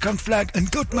American flag and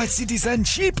got my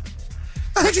citizenship.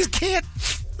 I just can't.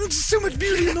 There's so much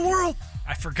beauty in the world.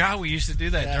 I forgot we used to do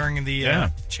that during the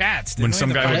chats. When didn't we? some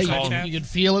The guy would fireside call chat? You could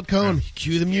feel it coming.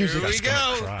 Cue the music. Here we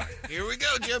go. Cry. Here we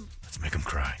go, Jim. Let's make him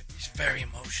cry. He's very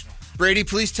emotional. Brady,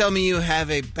 please tell me you have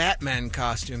a Batman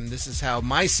costume. This is how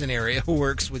my scenario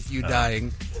works with you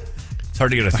dying. It's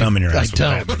hard to get a thumb in your ass with a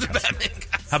don't. Batman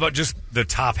costume. How about just the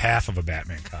top half of a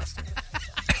Batman costume?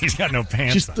 He's got no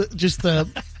pants on. Just the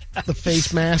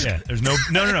face mask. Yeah, there's no.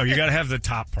 You got to have the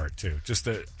top part too. Just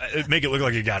to make it look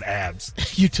like you got abs.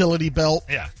 Utility belt.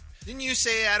 Yeah. Didn't you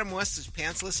say Adam West is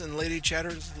pantsless in Lady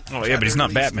Chatter's? Oh yeah, but he's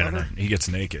not Chatterley's Batman. Lover? In it. He gets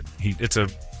naked. It's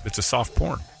a soft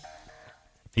porn.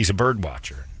 He's a bird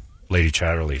watcher. Lady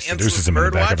Chatterley seduces him in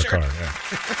the back of a car. Yeah.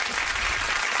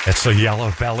 It's a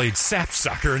yellow-bellied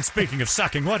sapsucker. And speaking of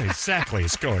sucking, what exactly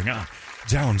is going on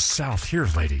down south here,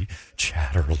 Lady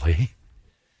Chatterley?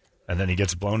 And then he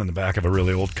gets blown in the back of a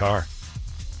really old car.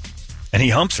 And he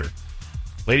humps her.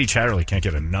 Lady Chatterley can't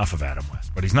get enough of Adam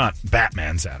West. But he's not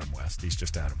Batman's Adam West. He's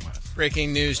just Adam West.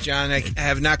 Breaking news, John. I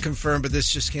have not confirmed, but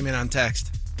this just came in on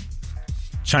text.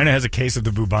 China has a case of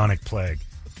the bubonic plague.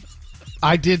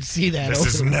 I did see that. This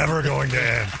is never going to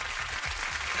end.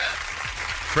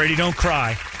 Brady, don't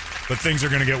cry. But things are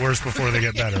going to get worse before they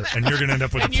get better. And you're going to end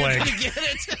up with a plague. Get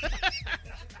it?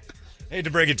 Hate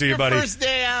to break it to you, buddy. First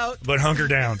day out. But hunker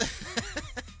down.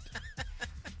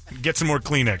 Get some more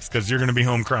Kleenex because you're going to be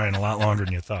home crying a lot longer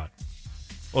than you thought.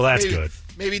 Well, that's good.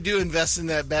 Maybe do invest in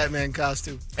that Batman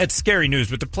costume. It's scary news,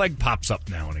 but the plague pops up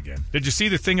now and again. Did you see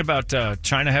the thing about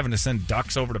China having to send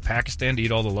ducks over to Pakistan to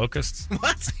eat all the locusts?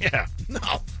 What? Yeah. No.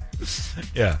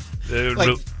 Yeah.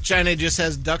 Like China just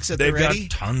has ducks at the They've ready?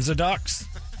 got tons of ducks.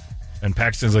 And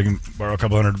Pakistan's like, borrow a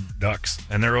couple hundred ducks.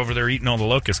 And they're over there eating all the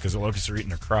locusts because the locusts are eating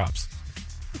their crops.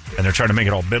 And they're trying to make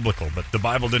it all biblical. But the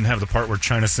Bible didn't have the part where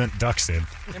China sent ducks in.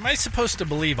 Am I supposed to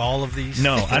believe all of these?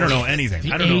 No, I don't know anything.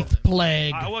 The I don't know. eighth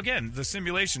plague. Well, again, the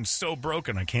simulation's so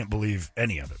broken, I can't believe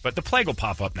any of it. But the plague will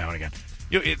pop up now and again.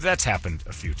 That's happened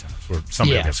a few times where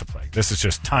somebody gets a plague. This is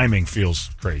just timing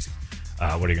feels crazy.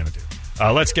 What are you going to do?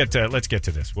 Let's get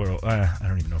to this. Well, I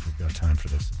don't even know if we've got time for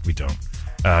this. We don't.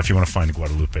 If you want to find the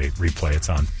Guadalupe replay, it's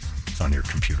on your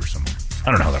computer somewhere.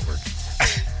 I don't know how that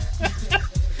works.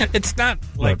 It's not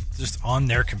like just on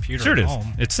their computer Sure it at is.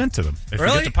 home. It's sent to them. If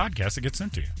Really? you get the podcast, it gets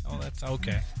sent to you. Oh, that's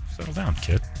okay. Settle down,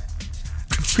 kid.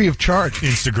 Free of charge.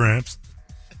 Instagrams.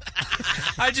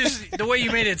 The way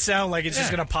you made it sound like it's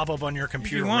just going to pop up on your If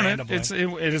computer you want randomly.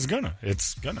 it is gonna.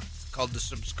 It's gonna. Called the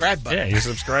subscribe button. Yeah, you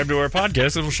subscribe to our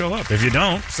podcast, it'll show up. If you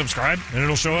don't, subscribe, and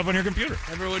it'll show up on your computer.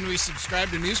 Remember when we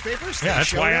subscribed to newspapers? Yeah, They that's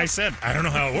showed why up? I said I don't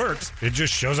know how it works. It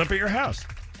just shows up at your house.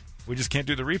 We just can't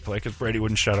do the replay because Brady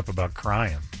wouldn't shut up about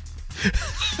crying.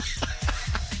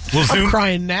 We'll I'm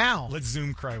crying now. Let's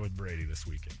Zoom cry with Brady this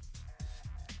weekend.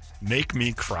 Make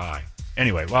me cry.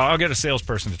 Anyway, well, I'll get a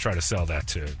salesperson to try to sell that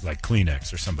to like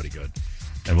Kleenex or somebody good,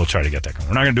 and we'll try to get that going.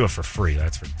 We're not going to do it for free.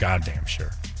 That's for goddamn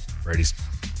sure. Brady's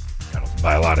got to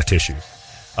buy a lot of tissues.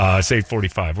 It's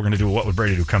 8:45. We're going to do What Would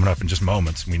Brady Do coming up in just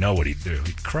moments. We know what he'd do.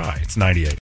 He'd cry. It's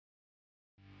 98.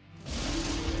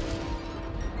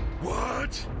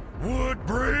 What would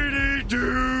Brady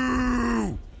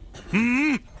do?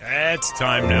 It's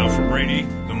time now for Brady,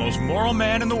 the most moral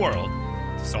man in the world,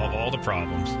 to solve all the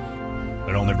problems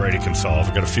that only Brady can solve.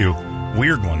 I've got a few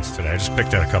weird ones today. I just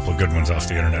picked out a couple of good ones off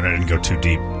the internet. I didn't go too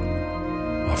deep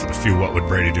off of the few What Would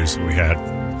Brady Do so we had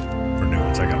for new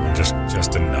ones. I got one,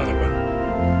 just another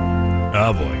one.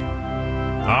 Oh,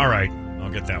 boy. All right. I'll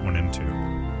get that one in, too.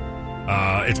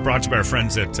 It's brought to you by our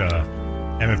friends at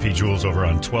M&P Jewels over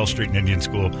on 12th Street in Indian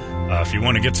School. If you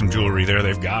want to get some jewelry there,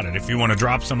 they've got it. If you want to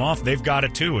drop some off, they've got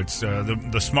it, too. It's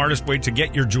the smartest way to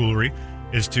get your jewelry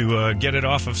is to get it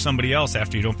off of somebody else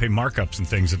after you don't pay markups and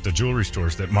things at the jewelry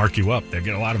stores that mark you up. They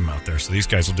get a lot of them out there. So these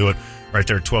guys will do it right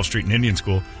there at 12th Street in Indian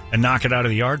School and knock it out of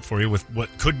the yard for you with what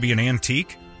could be an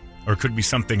antique or could be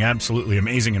something absolutely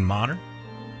amazing and modern.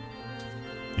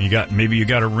 Maybe you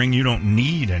got a ring you don't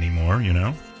need anymore, you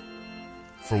know,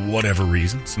 for whatever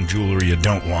reason. Some jewelry you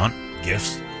don't want,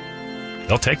 gifts.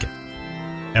 They'll take it.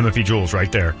 M&P Jewels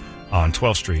right there on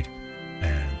 12th Street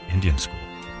and Indian School.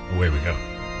 Away we go.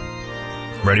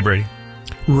 Ready, Brady?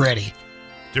 Ready.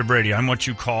 Dear Brady, I'm what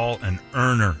you call an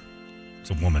earner.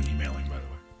 It's a woman emailing, by the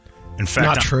way. In fact,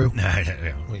 Not true.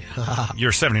 You're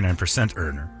a 79%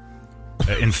 earner.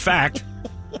 In fact,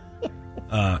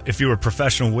 if you were a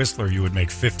professional whistler, you would make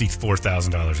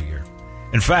 $54,000 a year.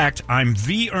 In fact, I'm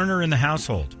the earner in the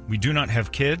household. We do not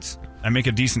have kids. I make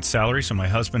a decent salary, so my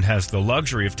husband has the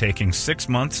luxury of taking 6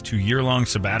 months to year-long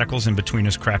sabbaticals in between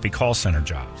his crappy call center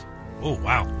jobs. Oh,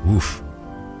 wow. Oof.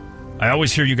 I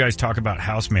always hear you guys talk about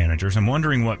house managers. I'm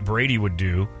wondering what Brady would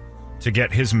do to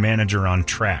get his manager on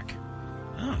track.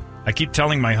 Oh. I keep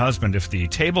telling my husband if the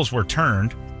tables were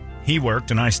turned, he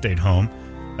worked and I stayed home,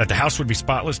 that the house would be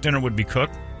spotless, dinner would be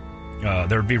cooked,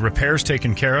 there would be repairs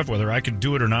taken care of. Whether I could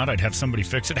do it or not, I'd have somebody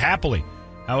fix it happily.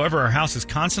 However, our house is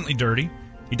constantly dirty.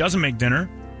 He doesn't make dinner.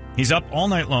 He's up all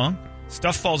night long.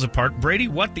 Stuff falls apart. Brady,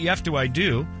 what the F do I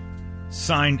do?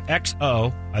 Signed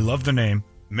XO. I love the name.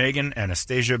 Megan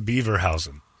Anastasia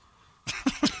Beaverhausen.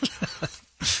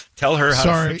 Tell her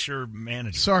how to fix your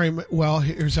manager. Sorry. Well,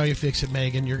 here's how you fix it,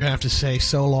 Megan. You're going to have to say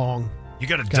so long. You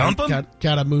got to dump him?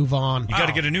 Got to move on. You got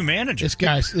to get a new manager.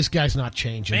 This guy's not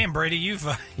changing. Man, Brady, you've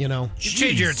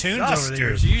changed your tunes over the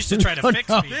years. You used to try to fix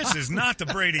me. This is not the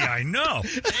Brady I know.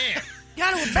 Man.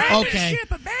 Got to abandon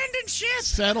ship. Abandon ship.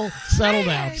 Settle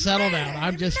down.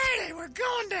 I'm just. Mayday, we're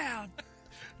going down.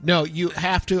 No, you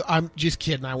have to. I'm just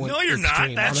kidding. I went. No, you're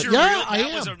not. That's your real. Yeah, I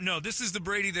am. No, this is the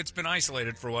Brady that's been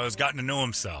isolated for a while. Has gotten to know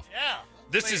himself. Yeah.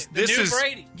 This is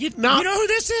Brady. You know who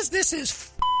this is? This is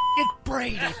f***ing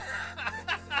Brady.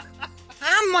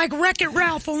 I'm like Wreck-It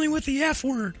Ralph, only with the F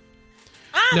word.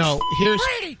 Here's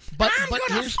Brady. But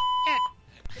gonna here's.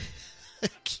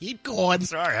 Keep going.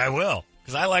 Sorry, I will,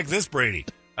 because I like this Brady.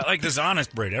 I like this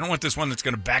honest Brady. I don't want this one that's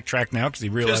going to backtrack now because he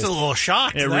realized. Just a little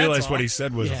shocked. Yeah, realized what he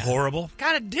said was horrible.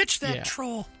 Gotta ditch that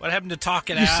troll. What happened to talk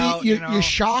it You out? see, you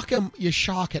shock him. You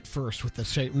shock at first with the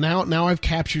shape. Now I've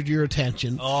captured your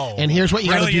attention. Oh, and here's what you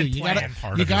got to do.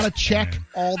 You got to check plan.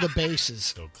 all the bases.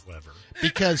 So clever.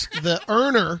 Because the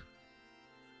earner,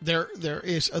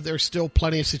 there's still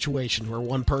plenty of situations where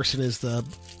one person is the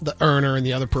earner and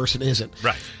the other person isn't.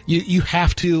 Right. You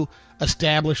have to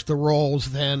establish the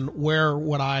roles. Then where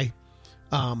would I,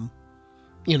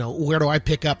 where do I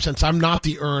pick up? Since I'm not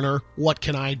the earner, what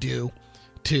can I do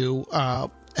to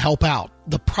help out?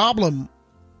 The problem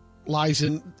lies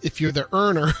in if you're the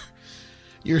earner,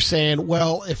 you're saying,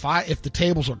 well, if the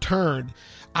tables are turned,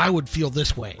 I would feel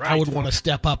this way. Right. I would want to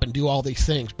step up and do all these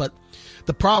things. But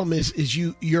the problem is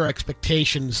your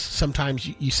expectations. Sometimes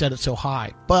you set it so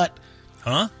high. But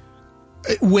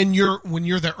when you're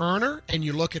the earner and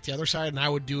you look at the other side, and I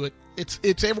would do it.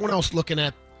 It's everyone else looking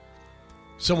at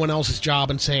someone else's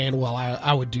job and saying, well,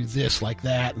 I would do this like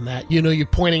that and that. You're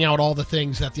pointing out all the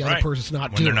things that the other person's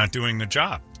not doing. When they're not doing the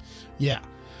job. Yeah.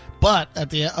 But at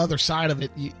the other side of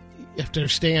it, you have to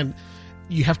understand,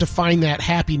 you have to find that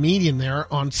happy medium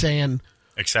there on saying,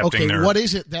 accepting what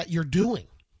is it that you're doing?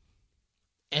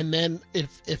 And then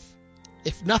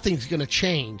if nothing's going to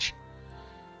change,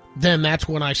 then that's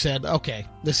when I said, okay,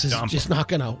 this is just not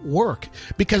going to work.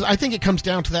 Because I think it comes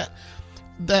down to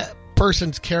that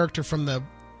person's character from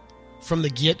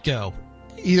the get-go.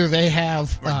 Either they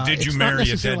have... Or did you marry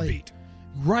a deadbeat?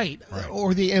 Right.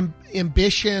 Or the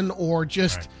ambition, or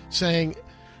just saying,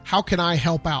 how can I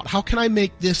help out? How can I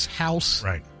make this house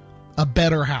a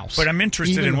better house? But I'm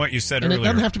interested in what you said earlier. And it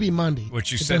doesn't have to be money. What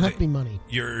you said. It doesn't have to be money.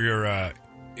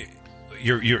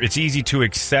 It's easy to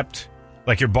accept,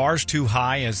 like your bar's too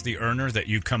high as the earner, that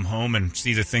you come home and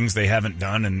see the things they haven't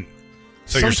done, and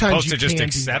so you're supposed to just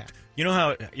accept. You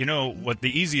know what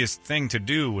the easiest thing to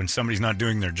do when somebody's not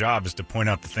doing their job is to point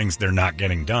out the things they're not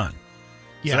getting done.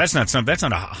 Yeah. So that's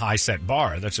not a high set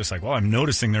bar. That's just like, well, I'm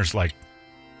noticing there's like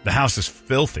the house is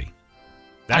filthy.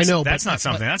 That's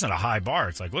not a high bar.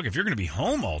 It's like, look, if you're going to be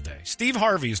home all day. Steve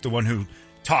Harvey is the one who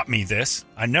taught me this.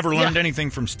 I never learned anything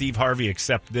from Steve Harvey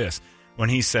except this. When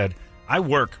he said, I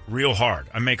work real hard,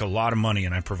 I make a lot of money,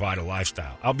 and I provide a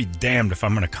lifestyle. I'll be damned if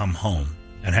I'm going to come home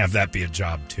and have that be a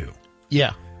job too.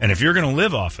 Yeah. And if you're going to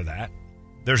live off of that,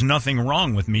 there's nothing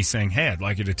wrong with me saying, hey, I'd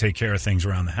like you to take care of things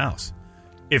around the house.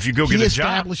 If you go get a job. He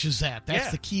establishes that.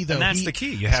 That's the key, though. And that's the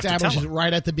key. You have to tell him. Establishes it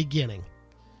right at the beginning.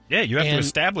 Yeah, you have to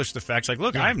establish the facts. Like,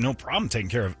 look, I have no problem taking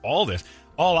care of all this.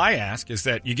 All I ask is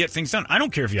that you get things done. I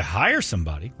don't care if you hire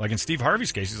somebody. Like in Steve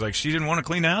Harvey's case, he's like, she didn't want to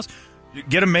clean the house.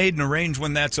 Get a maid and arrange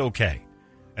when that's okay.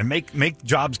 And make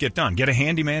jobs get done. Get a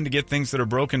handyman to get things that are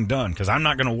broken done. Because I'm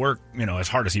not going to work, as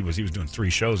hard as he was. He was doing 3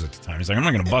 shows at the time. He's like, I'm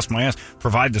not going to bust my ass,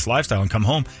 provide this lifestyle, and come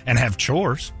home and have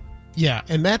chores. Yeah,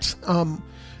 and that's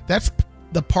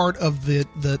the part of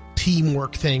the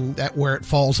teamwork thing where it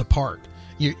falls apart.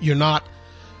 You're not,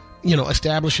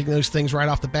 establishing those things right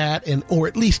off the bat, or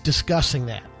at least discussing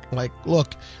that. Like,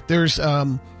 look, there's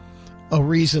a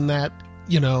reason that,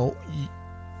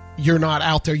 you're not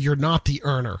out there, you're not the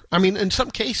earner. I mean, in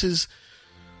some cases,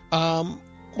 for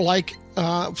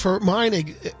an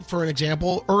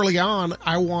example, early on,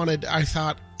 I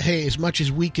thought, hey, as much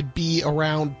as we could be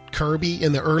around Kirby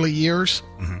in the early years,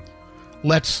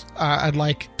 I'd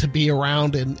like to be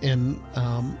around and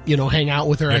hang out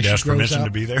with her as she grows up. Ask permission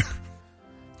to be there.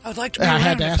 I would like to be around. I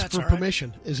had to ask for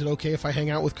permission. Is it okay if I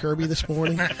hang out with Kirby this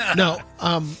morning? No.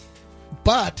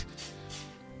 But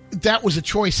that was a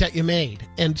choice that you made.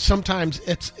 And sometimes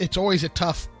it's always a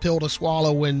tough pill to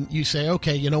swallow when you say,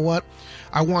 okay, you know what?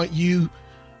 I want you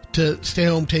to stay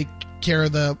home, take care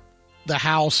of the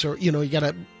house, or, you got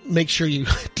to make sure you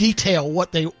detail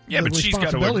what they but she's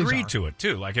got to agree are. to it,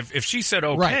 too. Like, if she said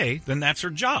okay, then that's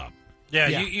her job. Yeah,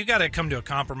 you got to come to a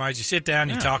compromise. You sit down,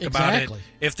 you talk about it.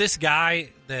 If this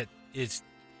guy that is,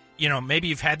 maybe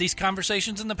you've had these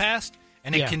conversations in the past,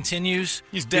 and it continues.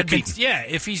 He's deadbeat.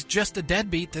 If he's just a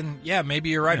deadbeat, then maybe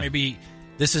you're right. Yeah. Maybe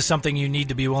this is something you need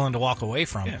to be willing to walk away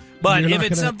from. Yeah. But if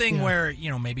it's something where,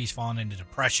 maybe he's fallen into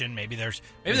depression, maybe there's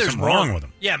something more wrong with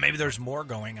him. Yeah, maybe there's more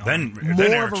going on. Then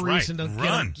more of a right. reason to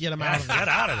run. Get him out of there. Get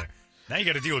out of there. Now you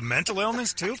got to deal with mental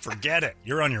illness, too? Forget it.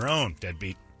 You're on your own,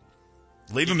 deadbeat.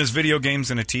 Leave him his video games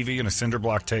and a TV and a cinder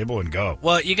block table and go.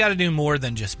 Well, you got to do more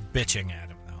than just bitching at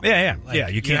him, though. Yeah.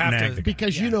 You can't nag the guy.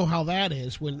 Because you know how that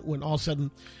is when all of a sudden,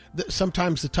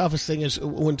 sometimes the toughest thing is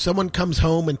when someone comes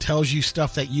home and tells you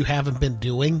stuff that you haven't been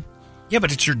doing. Yeah,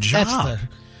 but it's your job.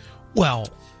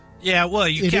 You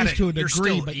it gotta, is to a degree,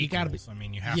 still but you got to be. I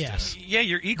mean, you have to. Yeah,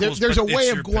 you're equals. There's but a way it's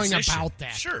of your going position. about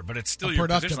that. Sure, but it's still a your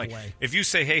productive position. Like, way. if you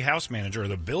say, "Hey, house manager," or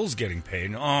the bill's getting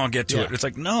paid, I'll get to it. It's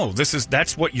like, no,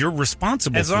 that's what you're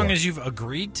responsible for. As long as you've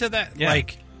agreed to that,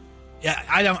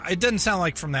 it doesn't sound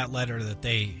like from that letter that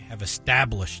they have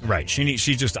established. Right. She's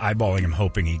just eyeballing him,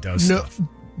 hoping he does stuff.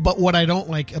 But what I don't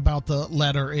like about the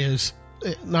letter is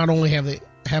not only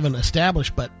haven't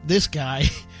established, but this guy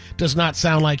does not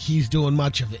sound like he's doing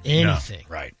much of anything.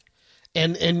 No, right.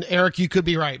 And Eric, you could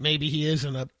be right. Maybe he is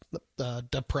in a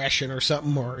depression or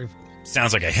something, or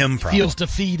sounds like a him problem. Feels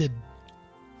defeated.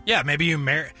 Yeah, maybe you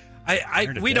marry.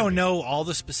 We don't know all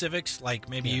the specifics. Like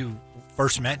maybe you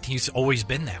first met, he's always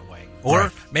been that way,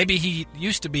 or maybe he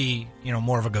used to be,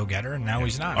 more of a go-getter, and now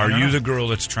he's not. Are you the girl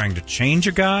that's trying to change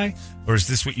a guy, or is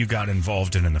this what you got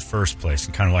involved in the first place,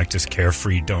 and kind of like this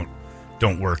carefree, don't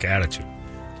work attitude?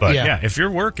 But if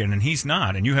you're working and he's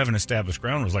not, and you have an established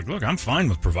ground rules, like, look, I'm fine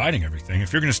with providing everything.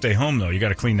 If you're going to stay home, though, you got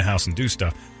to clean the house and do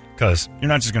stuff, because you're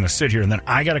not just going to sit here and then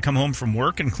I got to come home from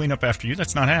work and clean up after you.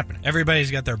 That's not happening. Everybody's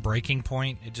got their breaking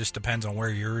point. It just depends on where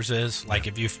yours is. Like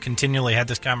if you've continually had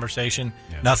this conversation,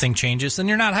 nothing changes, then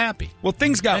you're not happy. Well,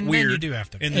 things got weird. Then you do have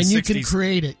to. And you can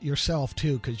create it yourself,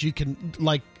 too, because you can,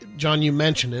 like, John, you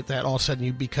mentioned it, that all of a sudden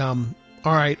you become,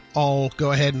 all right, I'll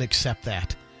go ahead and accept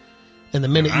that. And the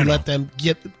minute you let them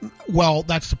get,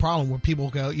 that's the problem where people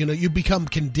go, you become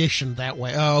conditioned that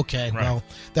way. Oh, okay, well,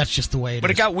 that's just the way it is.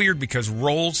 But it got weird because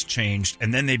roles changed,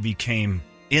 and then they became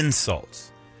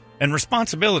insults. And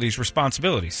responsibilities.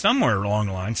 Somewhere along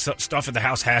the line, stuff at the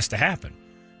house has to happen.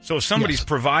 So if somebody's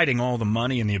providing all the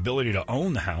money and the ability to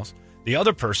own the house, the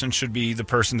other person should be the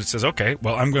person that says, okay,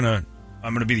 well, I'm going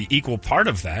to be the equal part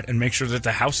of that and make sure that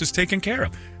the house is taken care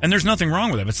of. And there's nothing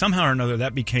wrong with that. But somehow or another,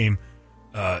 that became...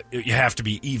 you have to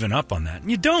be even up on that.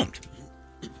 And you don't.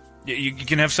 You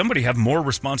can have somebody have more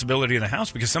responsibility in the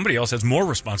house because somebody else has more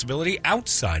responsibility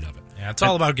outside of it. Yeah, it's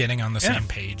all about getting on the same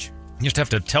page. You just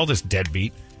have to tell this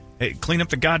deadbeat, hey, clean up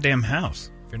the goddamn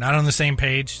house. If you're not on the same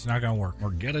page, it's not going to work.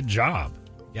 Or get a job.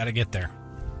 You got to get there.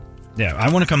 Yeah, I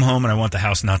want to come home and I want the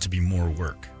house not to be more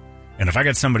work. And if I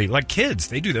got somebody, like kids,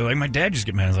 they do that. Like my dad just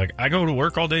get mad. He's like, I go to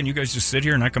work all day and you guys just sit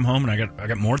here and I come home and I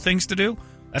got more things to do.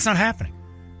 That's not happening.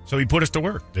 So he put us to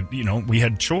work. We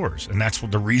had chores, and that's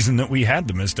the reason that we had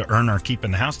them is to earn our keep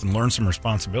in the house and learn some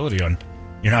responsibility on.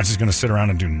 You're not just going to sit around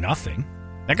and do nothing.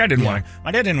 That guy didn't want to.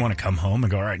 My dad didn't want to come home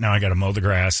and go, all right, now I got to mow the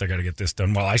grass. I got to get this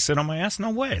done while I sit on my ass. No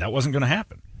way. That wasn't going to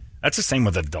happen. That's the same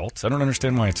with adults. I don't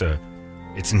understand why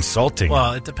it's insulting.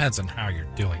 Well, it depends on how you're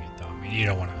doing it, though. I mean, you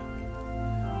don't want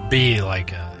to be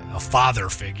like a father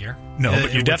figure. No,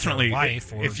 but you definitely,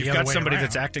 wife, if you've got somebody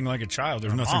that's acting like a child,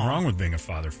 there's nothing wrong with being a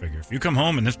father figure. If you come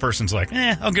home and this person's like,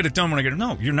 I'll get it done when I get it.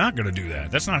 No, you're not going to do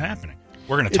that. That's not happening.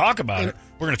 We're going to talk about it.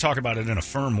 We're going to talk about it in a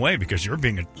firm way because you're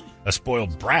being a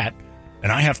spoiled brat,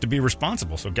 and I have to be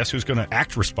responsible. So guess who's going to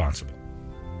act responsible?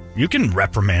 You can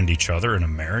reprimand each other in a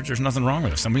marriage. There's nothing wrong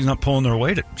with it. If somebody's not pulling their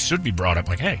weight, it should be brought up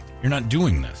like, hey, you're not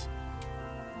doing this.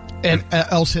 And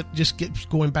else it just keeps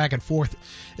going back and forth.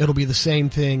 It'll be the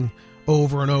same thing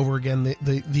over and over again.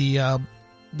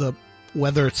 The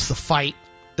whether it's the fight,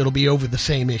 it'll be over the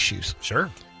same issues. Sure.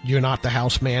 you're not the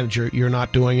house manager, you're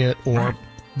not doing it, or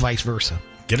vice versa.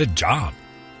 Get a job.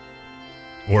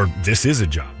 Or this is a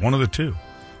job. One of the two.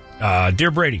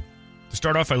 Dear Brady, to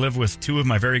start off, I live with two of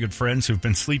my very good friends who've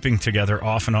been sleeping together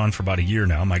off and on for about a year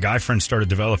now. My guy friend started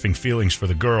developing feelings for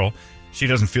the girl. She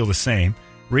doesn't feel the same.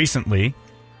 Recently,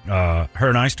 her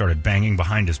and I started banging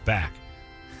behind his back.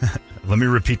 Let me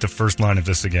repeat the first line of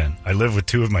this again. I live with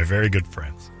two of my very good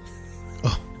friends.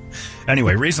 Oh.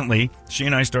 Anyway, recently, she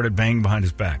and I started banging behind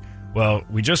his back. Well,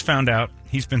 we just found out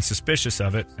he's been suspicious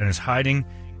of it and is hiding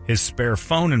his spare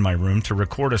phone in my room to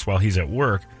record us while he's at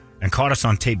work and caught us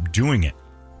on tape doing it.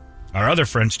 Our other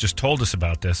friends just told us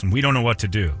about this, and we don't know what to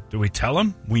do. Do we tell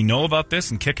him we know about this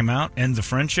and kick him out, end the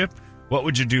friendship? What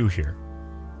would you do here?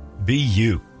 Be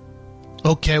you.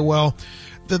 Okay, well,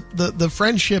 the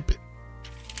friendship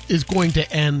is going to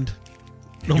end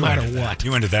no matter what.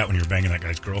 You ended that when you were banging that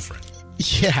guy's girlfriend.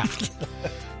 Yeah.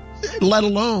 Let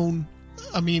alone,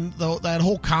 I mean, that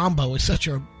whole combo is such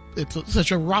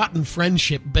a rotten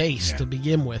friendship base to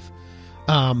begin with.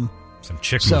 Some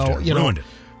chick moved in, ruined it.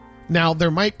 Now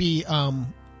there might be, I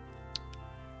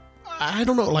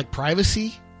don't know, like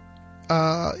privacy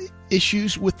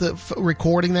issues with the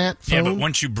recording that phone. Yeah, but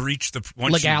once you breach the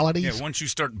legalities, once you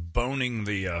start boning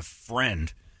the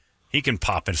friend, he can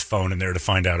pop his phone in there to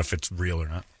find out if it's real or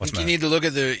not. I think you need to look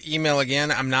at the email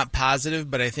again. I'm not positive,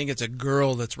 but I think it's a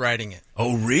girl that's writing it.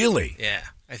 Oh, really? Yeah.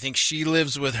 I think she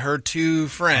lives with her two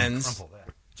friends.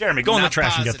 Jeremy, go in the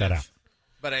trash and get that out.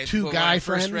 But two guy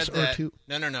friends or two?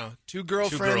 No. Two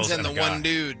girlfriends and the one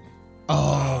dude.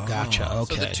 Oh, gotcha.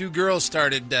 Okay. So the two girls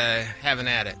started having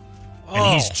at it.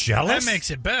 And he's jealous? That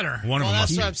makes it better. One of them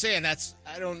that's must what be. I'm saying.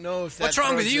 I don't know if that's... What's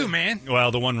wrong with you, man?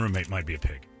 Well, the one roommate might be a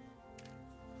pig.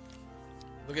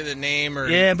 Look at the name or...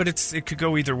 Yeah, but it could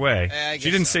go either way.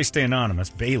 She didn't say stay anonymous.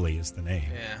 Bailey is the name.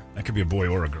 Yeah. That could be a boy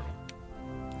or a girl.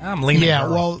 I'm leaning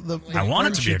girl. Well, I want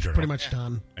it to be a girl. Pretty much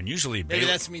done. And usually Maybe Bailey,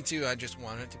 that's me too. I just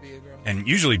want it to be a girl. and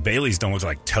usually Baileys don't look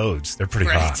like toads. They're pretty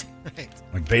hot. Right.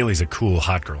 Like Bailey's a cool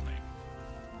hot girl name.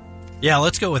 Yeah,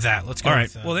 let's go with that. Let's go All right.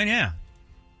 with that. Well, then, yeah.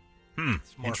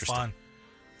 It's more interesting. fun.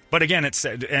 But again, it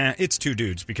said it's two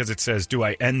dudes because it says, "Do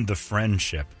I end the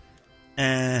friendship?"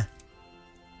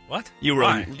 What? You were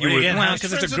Why? well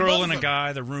because it's a friends girl with and a both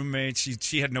guy. The roommate.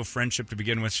 She had no friendship to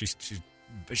begin with. She's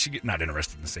not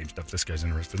interested in the same stuff this guy's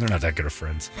interested in. They're not that good of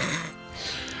friends.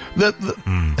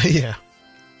 Yeah.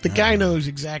 The guy knows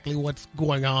exactly what's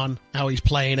going on, how he's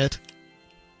playing it.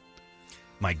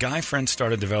 My guy friend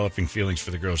started developing feelings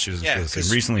for the girl. She doesn't feel the same.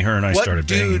 'cause Recently, her and I started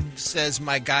banging. What dude says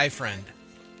my guy friend?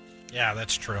 Yeah,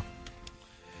 that's true.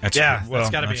 That's Yeah, true. Well,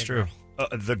 that's gotta be that's a true.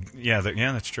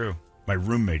 That's true. My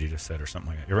roommate, he just said, or something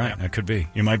like that. You're right. That could be.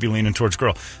 You might be leaning towards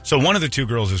girl. So one of the two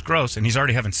girls is gross, and he's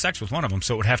already having sex with one of them.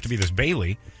 So it would have to be this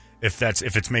Bailey, if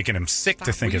it's making him sick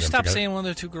to think Will of you them stop together. saying one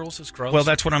of the two girls is gross? Well,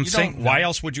 that's what I'm You saying. don't Why know.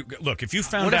 else would you look if you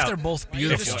found What if out? they're both Why are you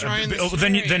beautiful? destroying the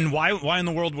then story? why in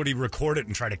the world would he record it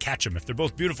and try to catch him? If they're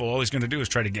both beautiful, all he's going to do is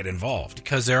try to get involved.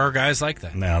 Because there are guys like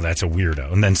that. Now that's a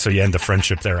weirdo, and then so you end the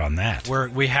friendship there on that.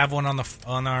 We have one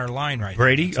on our line right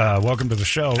Brady, welcome to the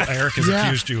show. Eric has Yeah.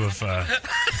 accused you of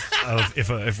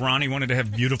if Ronnie wanted to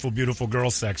have beautiful, beautiful girl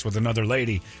sex with another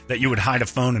lady, that you would hide a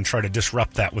phone and try to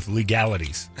disrupt that with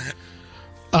legalities.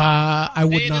 I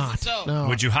would Hey, not. this is so. No.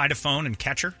 Would you hide a phone and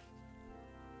catch her?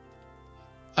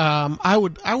 I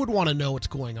would want to know what's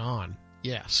going on.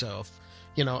 Yeah. So,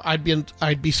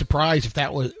 I'd be surprised if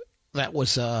that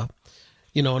was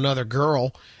another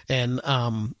girl, and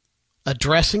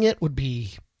addressing it would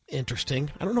be interesting.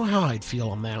 I don't know how I'd feel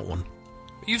on that one.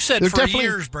 You've said They're for definitely-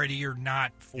 years, Brady, you're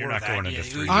not for You're not that. going into You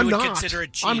three. I'm would not. consider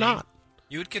it cheating. I'm not.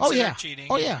 You would consider yeah. it cheating.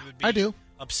 Oh, and yeah. you would be I do.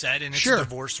 upset, and it's Sure. a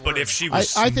divorce. But if she I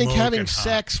was, think having smoking hot.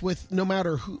 sex with no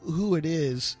matter who it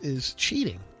is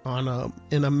cheating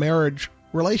in a marriage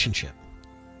relationship.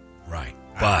 right,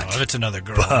 I don't know, if it's another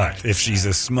girl, but right. if she's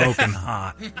a smoking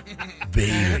hot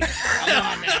baby,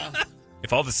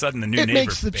 if all of a sudden the new It neighbor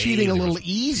makes the cheating a Bailey little was-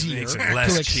 easier makes it to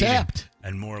less accept. cheating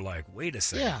and more like, wait a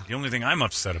second. Yeah. The only thing I'm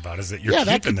upset about is that you're Yeah,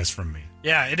 that keeping could- this from me.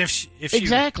 Yeah, and if she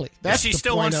Exactly. That's if she the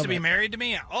still point wants of to be it. married to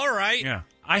me, all right. Yeah,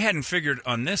 I hadn't figured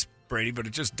on this, Brady, but it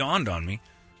just dawned on me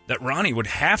that Ronnie would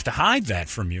have to hide that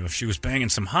from you if she was banging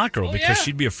some hot girl because yeah.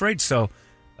 she'd be afraid. So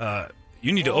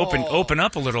you need to open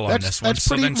up a little on this one. That's so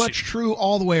pretty then much true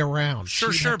all the way around.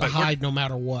 Sure, She'd sure, have to but we're- hide no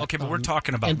matter what. Okay, but we're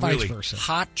talking about and vice really versa.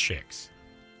 hot chicks.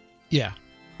 Yeah.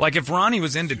 Like if Ronnie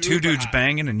was into two dudes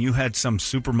banging and you had some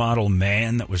supermodel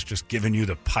man that was just giving you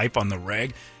the pipe on the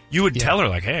reg, you would tell her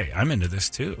like, "Hey, I'm into this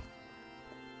too."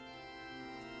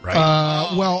 Right?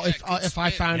 Well, if I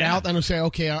found out, then I'd say,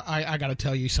 okay, I got to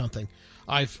tell you something.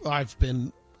 I've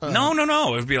been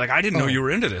No. It would be like, I didn't know you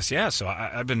were into this. Yeah, so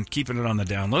I've been keeping it on the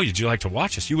down low. Would you like to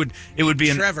watch this? It would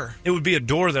be Trevor. It would be a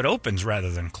door that opens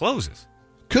rather than closes.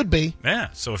 Could be. Yeah.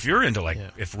 So if you're into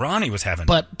if Ronnie was having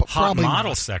but hot probably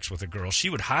model not. sex with a girl, she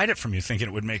would hide it from you, thinking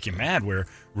it would make you mad. Where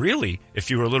really, if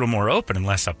you were a little more open and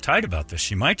less uptight about this,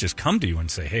 she might just come to you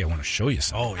and say, "Hey, I want to show you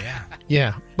something." Oh, yeah.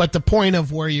 Yeah, but the point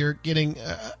of where you're getting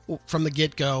from the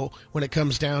get-go, when it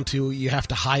comes down to you have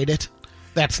to hide it,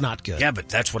 that's not good. Yeah, but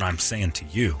that's what I'm saying to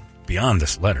you. Beyond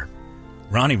this letter,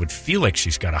 Ronnie would feel like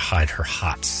she's got to hide her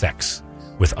hot sex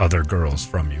with other girls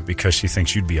from you because she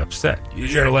thinks you'd be upset.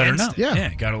 You got to let her know.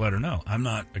 Yeah, you got to let her know. I'm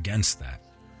not against that.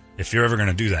 If you're ever going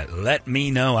to do that, let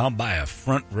me know. I'll buy a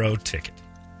front row ticket.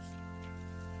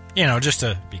 Just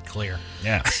to be clear.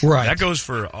 Yeah, right. That goes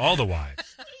for all the wives.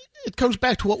 It comes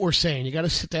back to what we're saying. You got to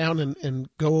sit down and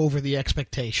go over the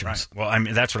expectations. Right. Well, I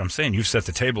mean, that's what I'm saying. You've set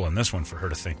the table on this one for her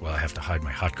to think, well, I have to hide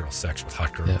my hot girl sex with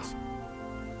hot girls. Yeah.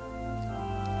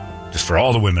 Just for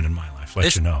all the women in my life,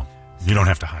 let you know. You don't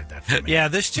have to hide that from me. Yeah,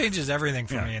 this changes everything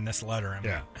for me in this letter.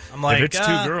 I'm like, if it's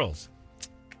two girls,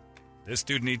 this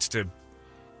dude needs to,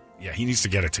 he needs to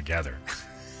get it together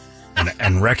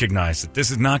and recognize that this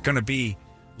is not going to be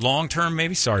long-term,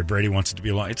 maybe. Sorry, Brady wants it to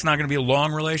be it's not going to be a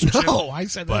long relationship. No, I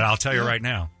said that. But I'll tell you right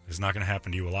now, it's not going to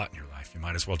happen to you a lot in your life. You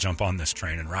might as well jump on this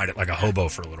train and ride it like a hobo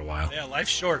for a little while. Yeah,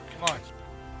 life's short. Come on.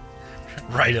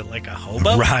 Ride it like a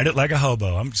hobo? Ride it like a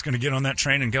hobo. I'm just going to get on that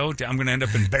train and go. I'm going to end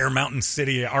up in Bear Mountain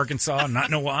City, Arkansas, and not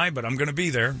know why, but I'm going to be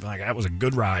there. Like, that was a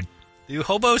good ride. Do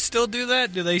hobos still do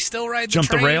that? Do they still ride the Jump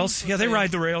train? the rails? Yeah, they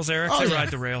ride the rails, Eric. They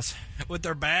ride the rails. With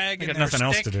their bag They and got their nothing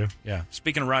else stick? to do. Yeah.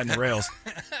 Speaking of riding the rails,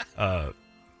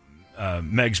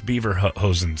 Meg's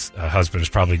Beaverhosen's husband is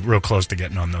probably real close to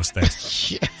getting on those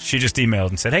things. Yeah. She just emailed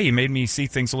and said, hey, you made me see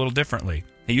things a little differently.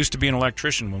 He used to be an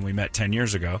electrician when we met 10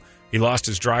 years ago. He lost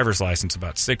his driver's license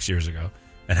about 6 years ago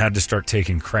and had to start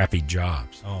taking crappy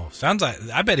jobs. Oh, sounds like,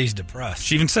 I bet he's depressed.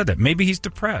 She even said that. Maybe he's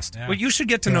depressed. Yeah. Well, you should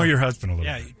get to know your husband a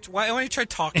little bit. Yeah, why don't you try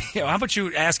talking? How about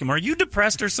you ask him, are you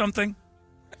depressed or something?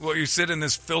 Well, you sit in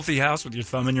this filthy house with your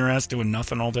thumb in your ass doing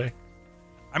nothing all day?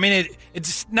 I mean,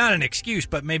 it's not an excuse,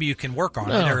 but maybe you can work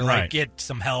on it or get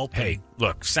some help. Hey,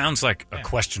 look, sounds like a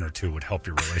question or two would help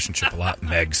your relationship a lot,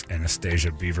 Meg's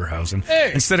Anastasia Beaverhausen.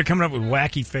 Hey. Instead of coming up with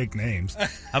wacky fake names,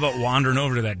 how about wandering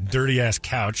over to that dirty-ass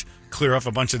couch, clear off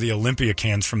a bunch of the Olympia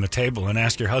cans from the table, and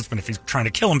ask your husband if he's trying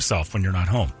to kill himself when you're not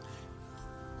home?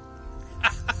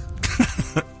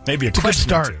 Maybe It's a good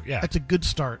question or start. two. Yeah. That's a good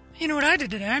start. You know what I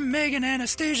did today? I'm Megan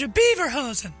Anastasia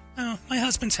Beaverhosen. Oh, my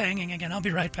husband's hanging again. I'll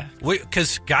be right back.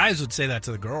 Because guys would say that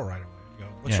to the girl right away. You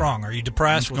go, what's Yeah. wrong? Are you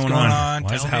depressed? What's What's going going on? on?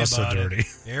 Why is Tell the me house so about it. dirty?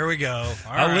 Here we go. All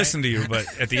I'll right. listen to you, but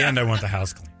at the end, I want the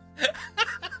house clean.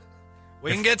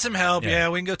 We can get some help. Yeah. Yeah,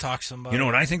 we can go talk to somebody. You know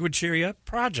what I think would cheer you up?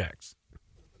 Projects.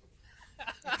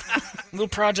 Little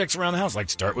projects around the house, like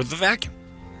start with the vacuum.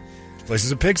 This place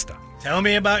is a pigsty. Tell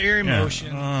me about your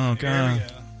emotion. Oh, God. Here we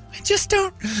go. I just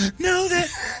don't know that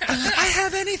I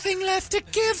have anything left to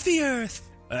give the earth.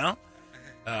 Well,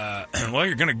 well,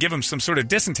 you're going to give him some sort of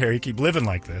dysentery. Keep living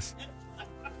like this.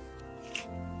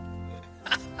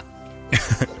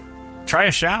 Try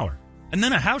a shower, and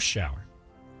then a house shower.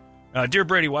 Dear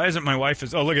Brady, why isn't my wife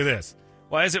is? Oh, look at this.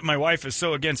 Why is it my wife is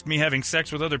so against me having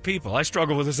sex with other people? I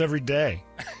struggle with this every day.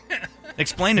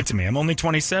 Explain it to me. I'm only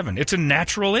 27. It's a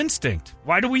natural instinct.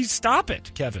 Why do we stop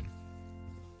it, Kevin?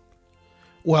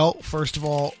 Well, first of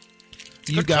all,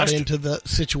 you good got question. into the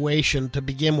situation to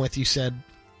begin with. You said,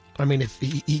 I mean, if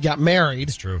he got married.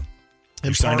 It's true. You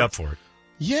And signed part- up for it.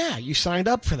 Yeah, you signed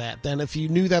up for that. Then if you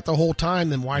knew that the whole time,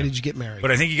 then why did you get married?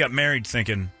 But I think you got married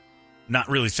not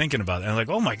really thinking about it. And like,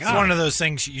 oh my God. It's one of those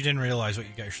things you didn't realize what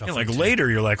you got yourself Yeah, like into. later,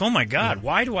 you're like, oh my God,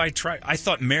 why do I try? I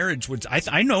thought marriage would.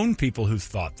 I known people who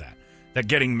thought that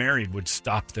getting married would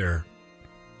stop their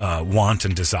want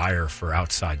and desire for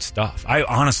outside stuff. I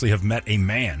honestly have met a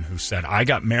man who said, I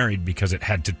got married because it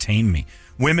had to tame me.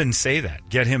 Women say that.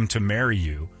 Get him to marry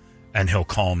you and he'll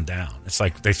calm down. It's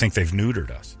like they think they've neutered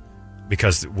us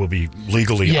because we'll be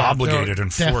legally Yeah, obligated there are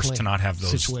and forced definitely to not have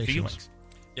those situations. feelings.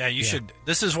 Yeah, you should.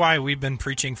 This is why we've been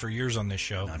preaching for years on this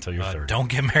show. Not until you're 30. Don't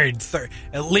get married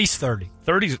at least 30.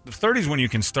 30's when you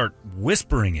can start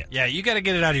whispering it. Yeah, you got to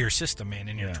get it out of your system, man,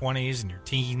 in your 20s and your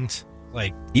teens.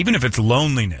 Like, Even if it's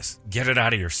loneliness, get it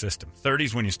out of your system.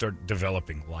 30's when you start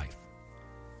developing life.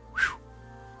 Whew.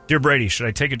 Dear Brady, should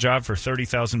I take a job for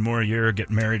 $30,000 more a year, get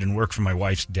married, and work for my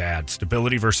wife's dad?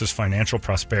 Stability versus financial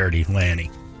prosperity.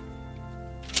 Lanny.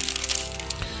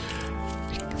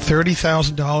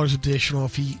 $30,000 additional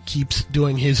if he keeps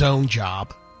doing his own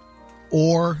job.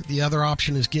 Or the other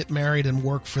option is get married and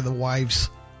work for the wife's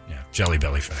Yeah, Jelly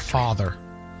Belly Factory. father.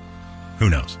 Who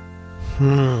knows?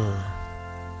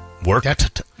 Work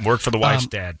for the wife's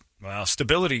dad. Well,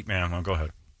 stability, man. Well, go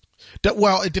ahead.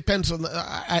 Well, it depends on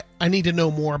I need to know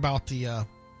more about the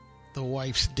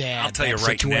wife's dad. I'll tell you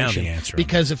right now the answer.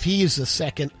 Because if he is the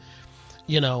second,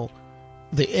 the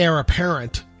heir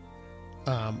apparent,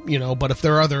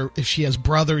 but if she has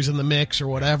brothers in the mix or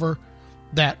whatever,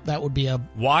 that would be a...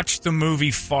 Watch the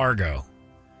movie Fargo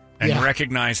and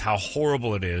recognize how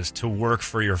horrible it is to work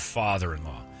for your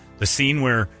father-in-law. The scene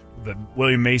where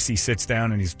William Macy sits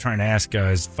down and he's trying to ask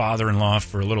his father-in-law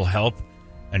for a little help,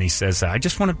 and he says, "I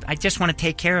just want to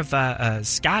take care of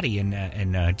Scotty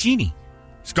and Jeannie.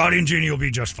 Scotty and Jeannie will be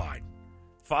just fine."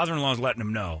 Father-in-law's letting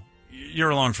him know you're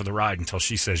along for the ride until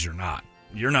she says you're not.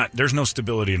 You're not. There's no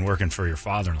stability in working for your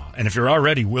father-in-law. And if you're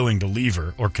already willing to leave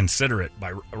her or consider it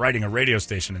by writing a radio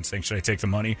station and saying, "Should I take the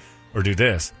money or do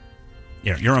this?"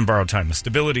 You're on borrowed time. The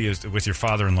stability is with your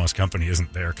father-in-law's company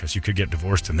isn't there because you could get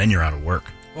divorced and then you're out of work.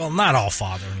 Well, not all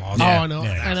father-in-laws. I know.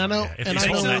 And I know. If he's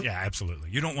holding that,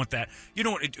 absolutely. You don't want that.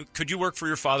 Could you work for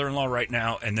your father-in-law right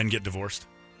now and then get divorced?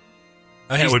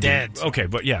 He's dead. Okay,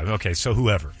 but so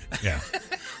whoever. Yeah.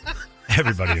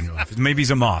 Everybody in your life. Maybe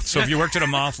he's a moth. So if you worked at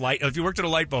a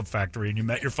light bulb factory and you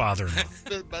met your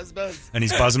father-in-law. Buzz. And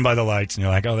he's buzzing by the lights and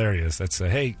you're like, "Oh, there he is." That's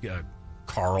hey,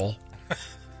 Carl.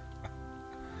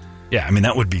 Yeah, I mean,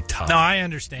 that would be tough. No, I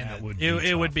understand that.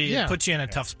 It would be put you in a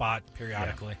tough spot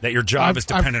periodically. Yeah. That your job is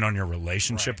dependent on your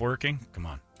relationship working? Come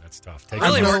on, that's tough.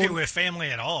 Working with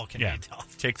family at all can be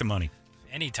tough. Take the money.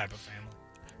 Any type of family.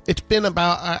 It's been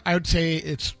about, I would say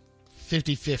it's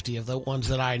 50-50 of the ones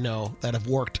that I know that have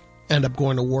end up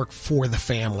going to work for the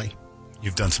family.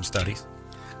 You've done some studies?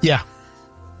 Yeah.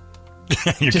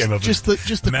 Just the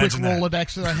quick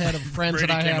Rolodex that I had of friends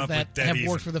that I have that have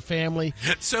worked for the family.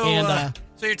 So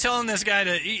you're telling this guy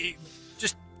to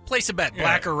just place a bet,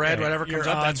 black or red, whatever comes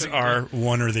up. Odds are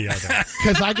one or the other.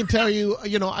 Because I can tell you,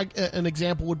 an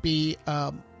example would be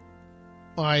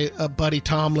my buddy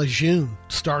Tom Lejeune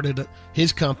started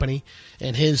his company,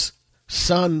 and his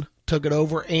son took it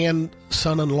over, and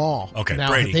son-in-law. Okay, now,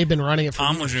 Brady. They've been running it for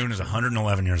Tom years. Lejeune is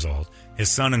 111 years old. His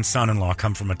son and son-in-law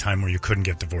come from a time where you couldn't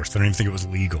get divorced. I don't even think it was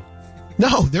legal.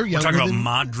 No, they're younger. We're talking about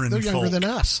modern They're younger than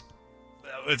us.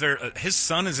 His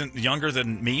son isn't younger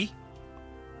than me?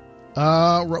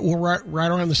 We're right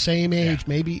around the same age,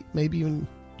 maybe even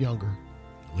younger.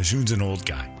 Lejeune's an old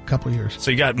guy. A couple of years.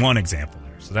 So you got one example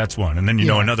there. So that's one. And then you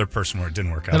know another person where it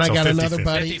didn't work out. And so I got 50, another 50.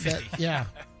 buddy 50-50. that,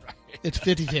 it's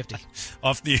 50-50.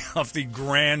 Off the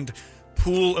grand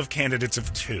pool of candidates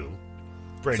of two.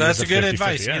 Brady So that's a good 50-50.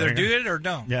 advice. Yeah, Either do it or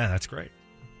don't. Yeah, that's great.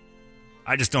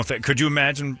 I just don't think... Could you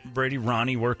imagine, Brady,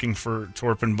 Ronnie working for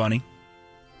Torp and Bunny?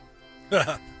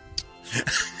 They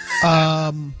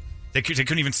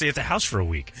couldn't even stay at the house for a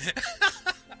week.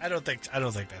 I don't think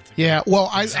that's a Yeah, well,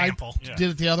 I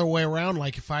did it the other way around.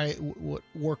 Like if I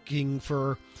working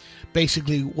for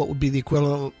basically what would be the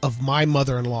equivalent of my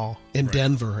mother-in-law in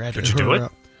Denver. Could you do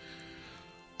it?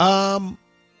 I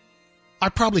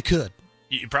probably could.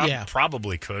 You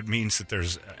probably could. Means that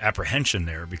there's apprehension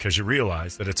there because you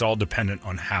realize that it's all dependent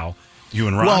on how you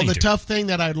and Ronnie Well, the do. tough thing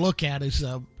that I'd look at is,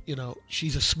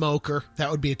 she's a smoker.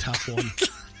 That would be a tough one.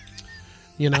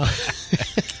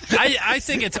 I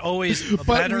think it's always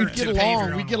better we'd get to pave your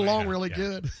along. own We get way. along really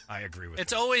good. I agree with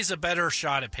It's always a better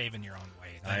shot at paving your own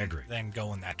way. I agree. Than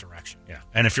go in that direction. Yeah,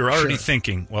 and if you're already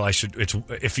thinking, well, I should.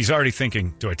 If he's already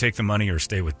thinking, do I take the money or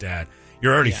stay with Dad?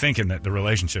 You're already thinking that the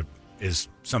relationship is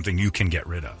something you can get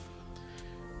rid of.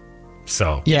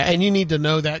 So yeah, and you need to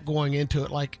know that going into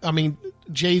it. Like, I mean,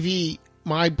 JV,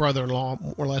 my brother-in-law,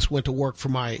 more or less went to work for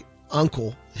my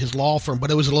uncle, his law firm, but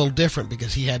it was a little different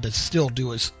because he had to still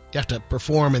do you have to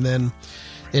perform, and then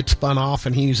it spun off,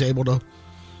 and he was able to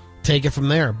take it from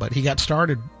there. But he got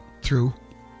started through,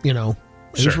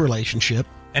 his relationship.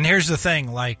 And here's the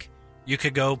thing, like, you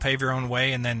could go pave your own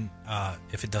way, and then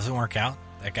if it doesn't work out,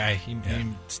 that guy, he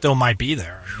still might be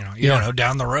there. You don't know,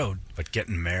 down the road. But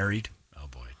getting married, oh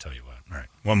boy, I tell you what. All right,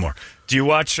 one more. Do you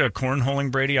watch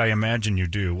cornholing, Brady? I imagine you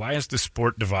do. Why is the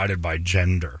sport divided by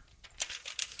gender?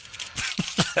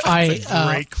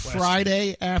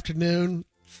 Friday afternoon,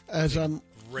 as I'm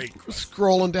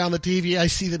scrolling down the TV, I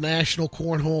see the National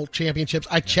Cornhole Championships.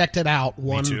 I checked it out.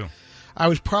 Me too.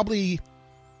 I probably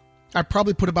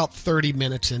put about 30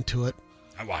 minutes into it.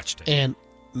 I watched it. And,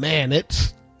 man,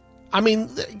 there's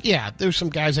some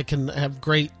guys that can have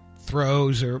great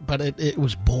throws, but it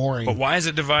was boring. But why is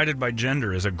it divided by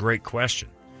gender is a great question.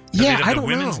 Yeah, I don't know.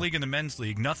 The women's league and the men's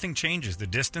league, nothing changes. The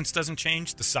distance doesn't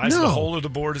change. The size of the hole of the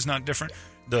board is not different.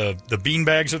 The bean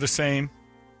bags are the same.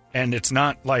 And it's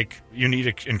not like you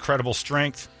need incredible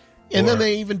strength. And then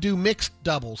they even do mixed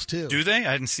doubles, too. Do they?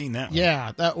 I hadn't seen that one.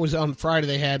 Yeah, that was on Friday.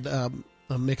 They had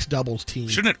a mixed doubles team.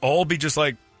 Shouldn't it all be just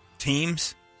like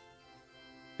teams?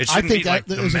 It I shouldn't think be like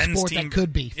that the is a men's sport team. that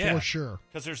could be, Yeah, for sure.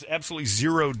 because there's absolutely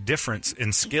zero difference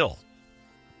in skill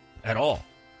at all.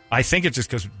 I think it's just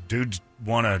because dudes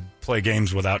want to play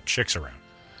games without chicks around.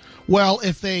 Well,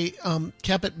 if they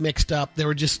kept it mixed up, there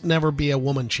would just never be a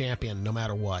woman champion, no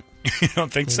matter what. You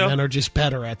don't think so? Men are just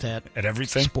better at that. At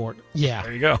everything? Sport. Yeah.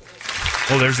 There you go.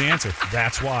 Well, there's the answer.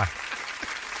 That's why.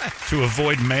 To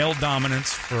avoid male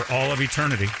dominance for all of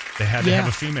eternity, they had to have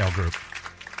a female group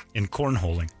in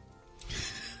cornholing.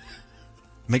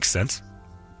 Makes sense.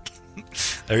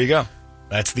 There you go.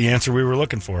 That's the answer we were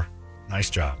looking for. Nice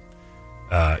job.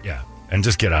 Yeah. And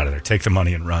just get out of there. Take the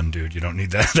money and run, dude. You don't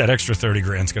need that. That extra 30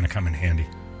 grand's going to come in handy.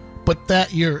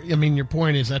 But your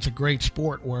point is that's a great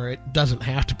sport where it doesn't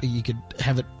have to be. You could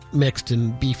have it mixed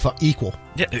and be equal.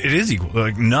 Yeah, it is equal.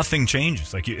 Like nothing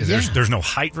changes. Like there's no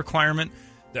height requirement.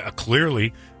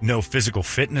 Clearly, no physical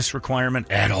fitness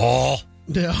requirement at all.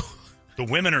 No. The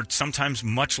women are sometimes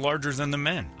much larger than the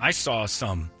men. I saw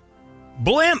some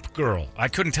blimp girl. I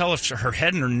couldn't tell if her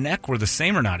head and her neck were the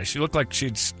same or not. She looked like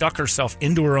she'd stuck herself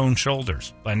into her own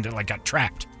shoulders and got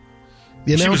trapped.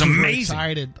 The she was announcers were amazing.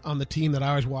 excited on the team that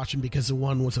I was watching because the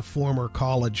one was a former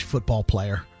college football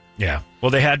player. Yeah. Well,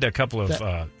 they had a couple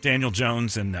of Daniel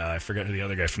Jones and I forget who the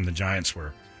other guy from the Giants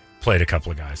were. Played a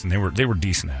couple of guys, and they were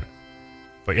decent at it.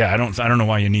 But yeah, I don't know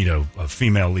why you need a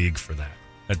female league for that.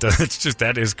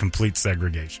 That is complete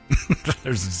segregation.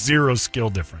 There's zero skill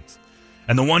difference.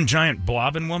 And the one giant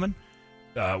blobbing woman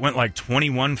went like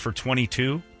 21 for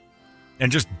 22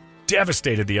 and just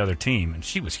devastated the other team. And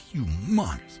she was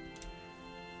humongous.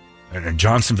 And a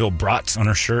Johnsonville Brats on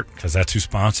her shirt because that's who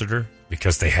sponsored her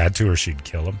because they had to or she'd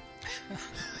kill him.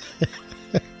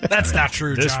 That's not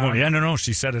true, This John. one, yeah, no,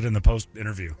 she said it in the post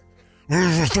interview.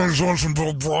 Thanks,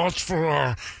 Johnsonville Brats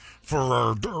for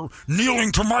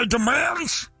kneeling to my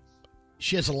demands.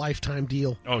 She has a lifetime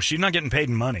deal. Oh, she's not getting paid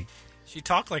in money. She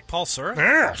talked like Paul Sura?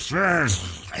 Yes.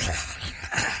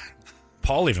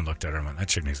 Paul even looked at her and went, that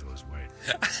chick needs to lose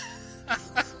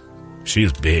weight. She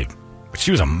is big. But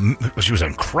she was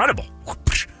incredible.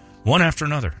 One after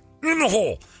another. In the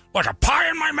hole. Like a pie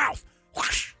in my mouth.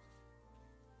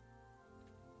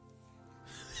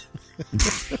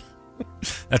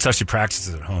 That's how she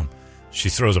practices at home. She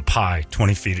throws a pie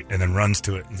 20 feet and then runs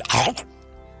to it.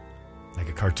 Like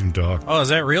a cartoon dog. Oh, is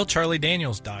that real? Charlie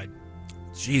Daniels died.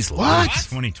 Jeez, What?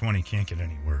 2020 can't get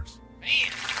any worse. Man.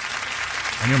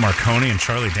 Ennio Marconi and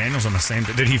Charlie Daniels on the same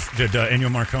day. Did Ennio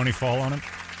Marconi fall on him?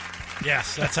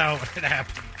 Yes, that's how it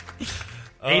happened.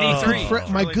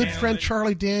 83. My good friend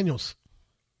Charlie Daniels.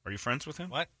 Are you friends with him?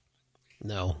 What?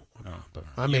 No. No, but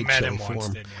I made met chili him for once,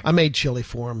 him. didn't you? I made chili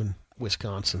for him in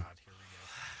Wisconsin.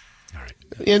 all right.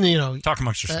 And, Talk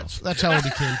amongst yourselves. that's how we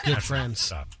became good That's friends.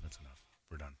 Stop. That's enough.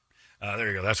 We're done. There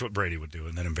you go. That's what Brady would do,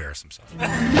 and then embarrass himself.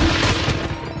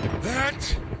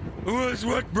 That was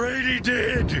what Brady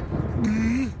did.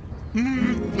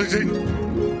 Listen.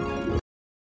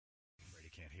 Brady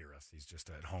can't hear us. He's just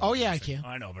at home. Oh, yeah, I can.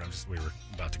 I know, but we were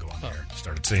about to go on the air.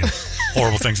 Started saying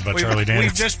horrible things about Charlie Daniels.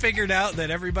 We've just figured out that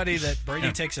everybody that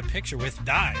Brady takes a picture with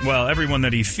dies. Well, everyone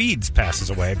that he feeds passes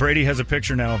away. Brady has a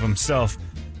picture now of himself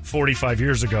 45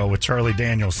 years ago with Charlie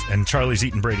Daniels, and Charlie's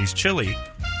eating Brady's chili,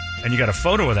 and you got a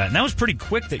photo of that. And that was pretty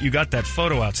quick that you got that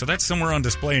photo out, so that's somewhere on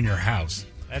display in your house.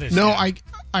 That is No, sad.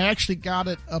 I actually got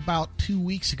it about 2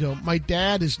 weeks ago. My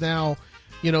dad is now,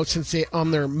 since they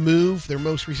on their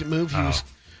most recent move, he was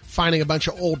finding a bunch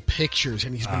of old pictures,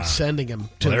 and he's been sending them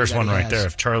to me. There's that one he right has. there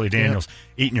of Charlie Daniels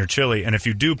eating your chili, and if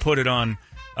you do put it on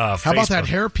How about that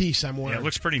Facebook- hairpiece I'm Yeah, wearing? it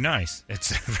looks pretty nice.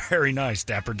 It's very nice,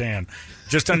 Dapper Dan.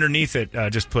 Just underneath it,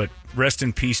 just put "Rest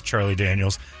in peace, Charlie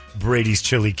Daniels. Brady's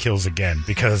chili kills again,"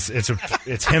 because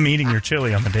it's him eating your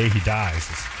chili on the day he dies.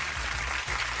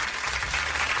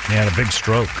 He had a big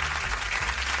stroke.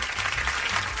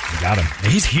 You got him.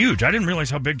 He's huge. I didn't realize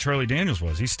how big Charlie Daniels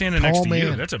was. He's standing next Tall to you.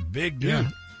 man. That's a big dude. Yeah.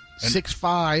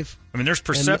 6'5". I mean, there's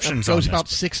perceptions and on goes this, about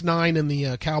but 6'9" in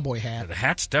the cowboy hat. the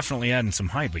hat's definitely adding some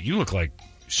height, but you look like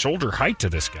shoulder height to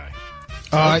this guy.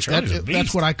 Charlie's a beast.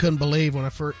 That's what I couldn't believe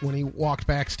when he walked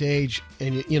backstage,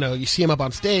 and you see him up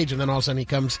on stage, and then all of a sudden he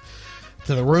comes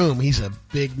to the room. He's a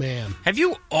big man. Have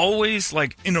you always,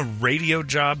 like, in a radio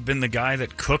job, been the guy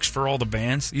that cooks for all the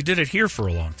bands? You did it here for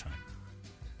a long time.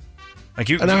 Like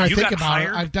you, And now I you think got about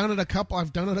hired. it. I've done it a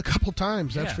couple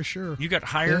times. That's Yeah. for sure. You got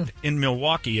hired in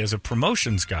Milwaukee as a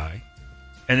promotions guy,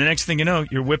 and the next thing you know,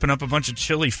 you're whipping up a bunch of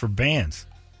chili for bands.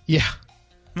 Yeah.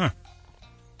 Huh.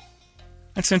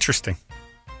 That's interesting.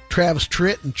 Travis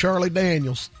Tritt and Charlie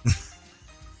Daniels.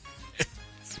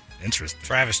 Interesting.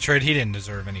 Travis Tritt, he didn't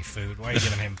deserve any food. Why are you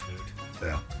giving him food?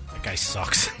 Yeah. That guy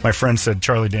sucks. My friend said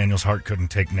Charlie Daniels' heart couldn't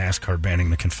take NASCAR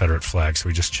banning the Confederate flag, so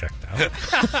he just checked out.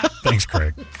 Thanks,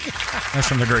 Craig. That's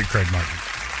from the great Craig Martin.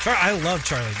 I love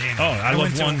Charlie Daniels. Oh, I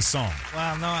love one song.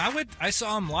 Well, no, I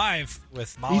saw him live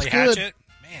with Molly He's good. Hatchet.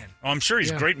 Man. Oh, I'm sure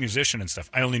he's a great musician and stuff.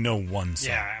 I only know one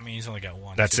song. Yeah, I mean, he's only got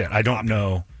one. That's it. I don't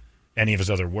know any of his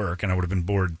other work, and I would have been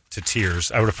bored to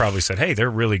tears. I would have probably said, hey, they're a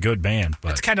really good band.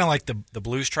 But it's kind of like the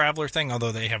Blues Traveler thing,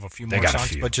 although they have a few more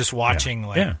songs. But just watching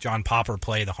John Popper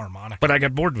play the harmonica. But I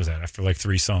got bored with that after like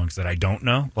 3 songs that I don't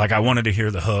know. Like I wanted to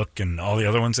hear the hook and all the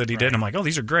other ones that he did. And I'm like, oh,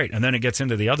 these are great. And then it gets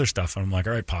into the other stuff, and I'm like,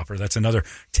 all right, Popper, that's another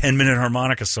 10-minute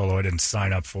harmonica solo I didn't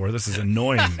sign up for. This is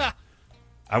annoying me.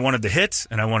 I wanted the hits,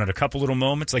 and I wanted a couple little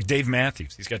moments. Like Dave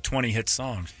Matthews, he's got 20 hit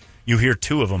songs. You hear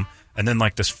 2 of them, and then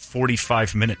like this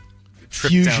 45-minute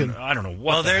trip fusion. down. I don't know what.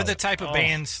 Well, they're the type of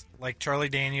bands like Charlie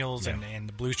Daniels and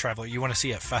the Blues Traveler you want to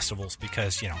see at festivals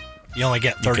because, you only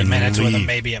get 30 minutes with them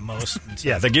maybe at most. So.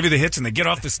 Yeah, they give you the hits and they get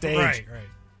off the stage. Right.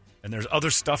 And there's other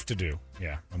stuff to do.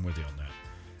 Yeah, I'm with you on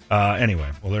that. Anyway,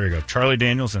 well, there you go. Charlie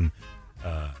Daniels and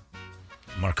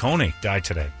Marconi died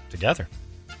today together.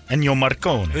 Ennio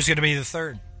Marconi. Who's going to be the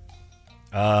third?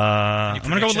 I'm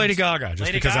going to go with Lady Gaga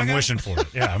just because I'm wishing for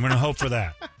it. Yeah, I'm going to hope for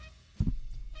that.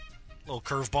 Little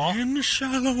curveball. In the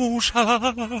shallows.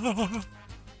 Oh,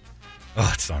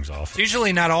 that song's awful. It's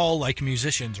usually not all like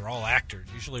musicians or all actors.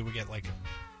 Usually we get like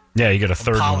you get a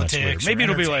third one that's politics weird. Maybe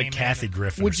or it'll be like Kathy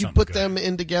Griffin. Would or you something put good. them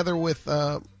in together with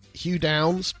Hugh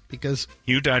Downs? Because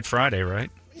Hugh died Friday, right?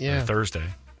 Yeah. Or Thursday.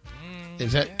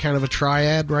 Is that kind of a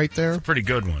triad right there? Pretty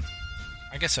good one.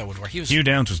 I guess that would work. Hugh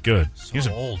Downs was good. So he was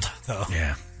old though.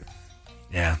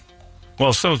 Yeah.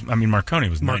 Well, Marconi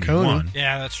was 91.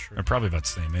 Yeah, that's true. They're probably about the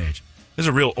same age. This is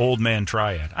a real old man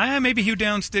triad. Maybe Hugh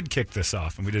Downs did kick this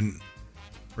off, and we didn't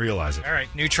realize it. All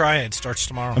right, new triad starts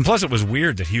tomorrow. And plus, it was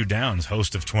weird that Hugh Downs,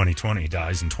 host of 2020,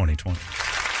 dies in 2020.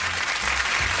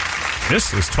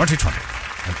 This is 2020,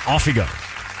 and off he goes.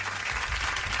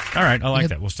 All right, I like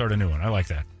that. We'll start a new one. I like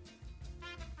that.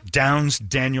 Downs,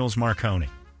 Daniels, Marconi.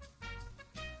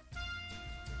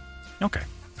 Okay,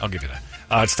 I'll give you that.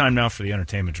 It's time now for the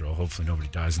entertainment drill. Hopefully nobody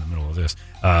dies in the middle of this.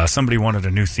 Somebody wanted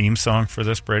a new theme song for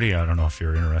this, Brady. I don't know if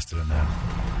you're interested in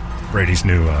that. Brady's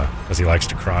new, because he likes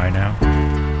to cry now.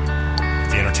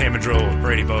 The entertainment drill with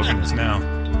Brady Bogan is now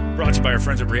brought to you by our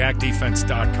friends at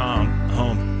ReactDefense.com, the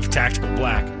home of Tactical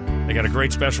Black. They got a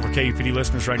great special for KUPD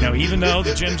listeners right now. Even though the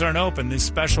gyms aren't open, this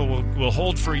special will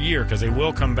hold for a year because they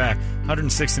will come back.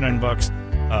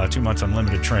 $169, 2 months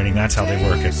unlimited training. That's how they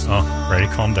work it. Oh, Brady,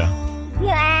 calm down.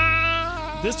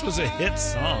 Wow. This was a hit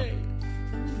song.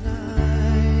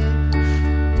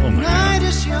 Oh, my God.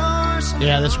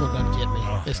 Yeah, this one doesn't get me.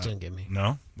 This didn't get me.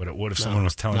 No? But it would if someone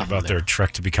was telling about their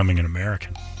trek to becoming an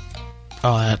American.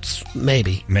 Oh, that's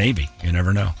maybe. Maybe. You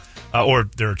never know. Or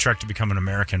their trek to become an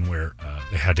American where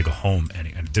they had to go home and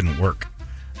it didn't work.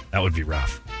 That would be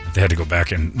rough. They had to go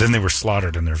back and then they were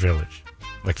slaughtered in their village.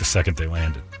 Like the second they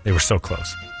landed. They were so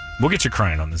close. We'll get you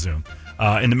crying on the Zoom.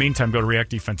 In the meantime, go to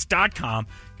ReactDefense.com.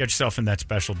 Get yourself in that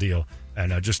special deal.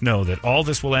 And just know that all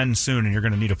this will end soon, and you're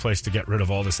going to need a place to get rid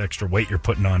of all this extra weight you're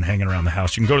putting on hanging around the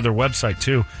house. You can go to their website,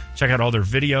 too. Check out all their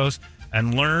videos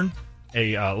and learn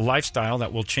a lifestyle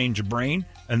that will change your brain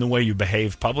and the way you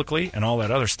behave publicly and all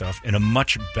that other stuff in a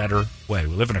much better way.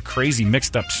 We live in a crazy,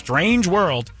 mixed-up, strange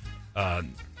world.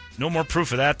 No more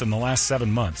proof of that than the last 7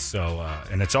 months. So,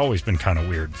 and it's always been kind of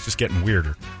weird. It's just getting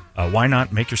weirder. Why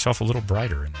not make yourself a little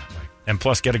brighter in that way? And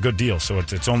plus, get a good deal. So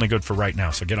it's only good for right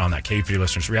now. So get on that, KUPD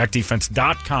listeners.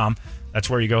 ReactDefense.com. That's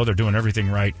where you go. They're doing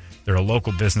everything right. They're a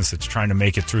local business that's trying to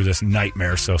make it through this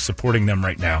nightmare. So supporting them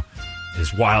right now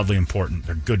is wildly important.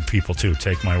 They're good people, too.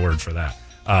 Take my word for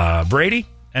that. Brady,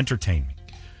 entertain me.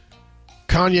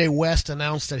 Kanye West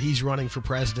announced that he's running for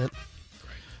president.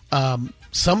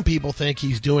 Some people think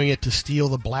he's doing it to steal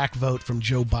the black vote from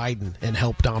Joe Biden and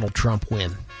help Donald Trump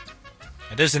win.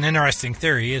 It is an interesting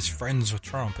theory. He is friends with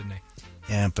Trump, isn't he?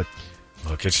 Yeah, but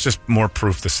look, it's just more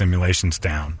proof the simulation's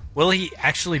down. Will he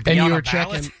actually be on a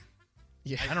ballot?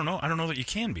 Yeah. I don't know. I don't know that you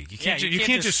can be. You can't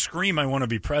just scream, "I want to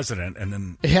be president," and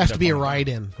then it has to be a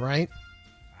write-in, right?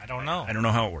 I don't know. I don't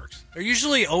know how it works. There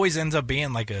usually always ends up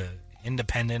being like a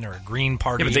independent or a Green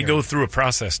Party. Yeah, but they go through a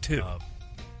process too.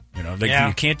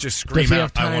 You can't just scream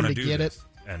out, "I want to do this."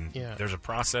 And there's a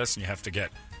process, and you have to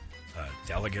get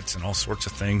delegates and all sorts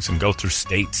of things, and go through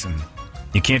states, and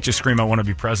you can't just scream, "I want to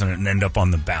be president," and end up on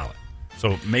the ballot.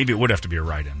 So maybe it would have to be a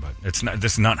write-in, but it's not.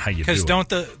 This is not how you do it. Because don't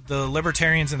the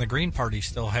Libertarians and the Green Party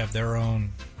still have their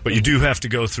own? But you do have to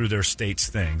go through their state's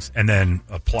things and then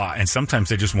apply. And sometimes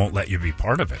they just won't let you be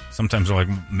part of it. Sometimes they're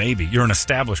like, maybe you're an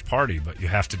established party, but you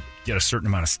have to get a certain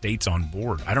amount of states on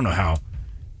board. I don't know how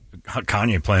how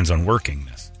Kanye plans on working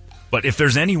this. But if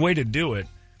there's any way to do it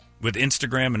with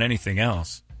Instagram and anything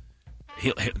else,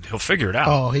 he'll figure it out.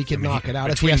 Oh, he can knock it out.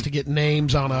 If he has to get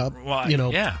names on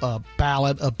a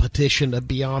ballot, a petition to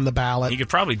be on the ballot. He could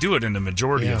probably do it in the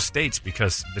majority of states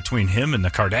because between him and the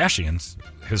Kardashians,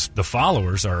 the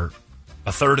followers are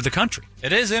a third of the country.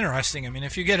 It is interesting. I mean,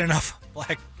 if you get enough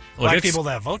black people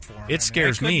that vote for him, it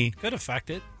scares me. Could affect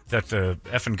it. That the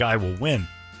effing guy will win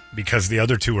because the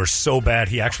other two are so bad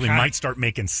he actually might start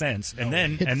making sense. And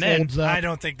then I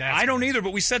don't think that's... I don't either,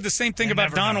 but we said the same thing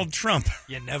about Donald Trump.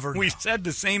 You never know. We said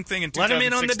the same thing in 2016. Let him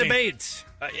in on the debates.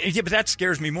 Yeah, but that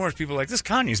scares me more as people are like, this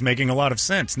Kanye's making a lot of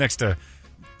sense next to,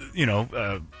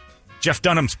 Jeff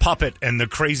Dunham's puppet and the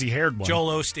crazy-haired one.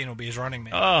 Joel Osteen will be his running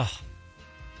mate. Man.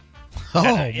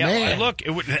 Look,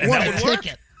 what that a would work.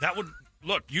 ticket. That would...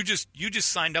 Look, you just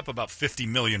signed up about 50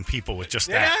 million people with just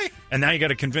that. And now you got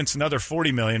to convince another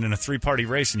 40 million in a three-party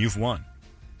race, and you've won.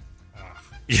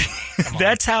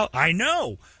 That's how... I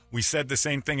know. We said the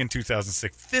same thing in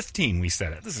 2015. We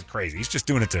said it. This is crazy. He's just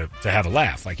doing it to have a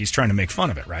laugh. Like he's trying to make fun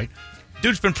of it, right?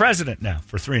 Dude's been president now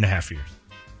for 3.5 years.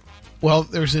 Well,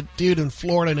 there's a dude in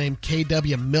Florida named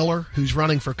K.W. Miller who's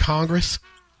running for Congress.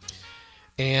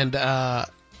 And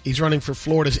he's running for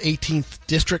Florida's 18th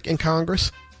district in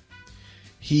Congress.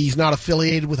 He's not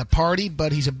affiliated with a party,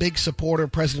 but he's a big supporter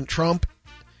of President Trump.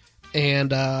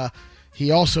 And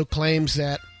he also claims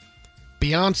that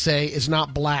Beyonce is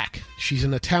not black. She's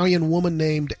an Italian woman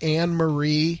named Anne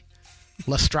Marie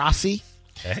Lastrassi.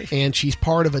 Okay. And she's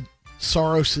part of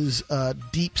Soros's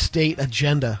deep state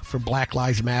agenda for Black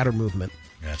Lives Matter movement.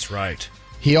 That's right.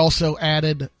 He also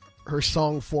added her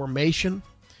song Formation.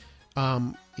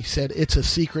 He said it's a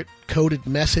secret coded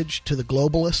message to the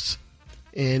globalists.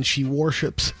 And she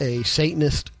worships a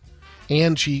Satanist,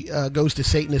 and she goes to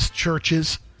Satanist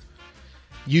churches,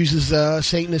 uses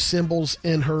Satanist symbols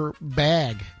in her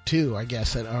bag, too, I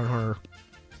guess, on her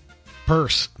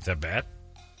purse. Is that bad?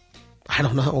 I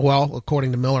don't know. Well,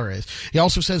 according to Miller, is. He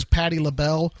also says Patti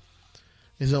LaBelle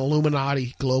is an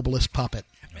Illuminati globalist puppet.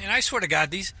 Man, I swear to God,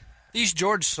 these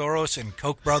George Soros and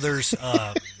Koch brothers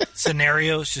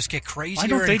scenarios just get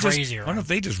crazier and crazier. Why don't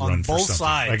they just on run for both something?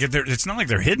 sides? Like it's not like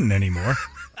they're hidden anymore.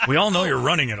 We all know you're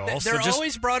running it all. They're so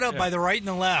always brought up by the right and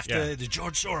the left. The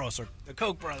George Soros or the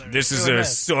Koch brothers. This is a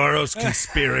Soros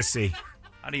conspiracy.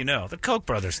 How do you know? The Koch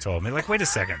brothers told me. Like, wait a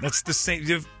second. That's the same.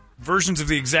 You have versions of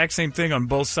the exact same thing on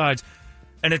both sides.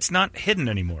 And it's not hidden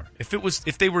anymore.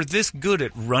 If they were this good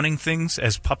at running things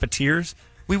as puppeteers,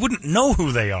 we wouldn't know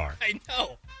who they are. I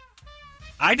know.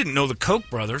 I didn't know the Koch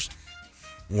brothers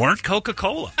weren't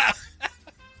Coca-Cola.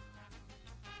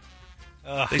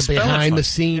 They behind the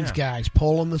scenes guys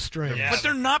pulling the strings. Yeah. But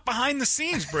they're not behind the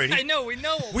scenes, Brady. I know, we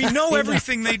know. We know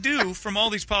everything they do from all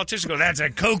these politicians. Go, that's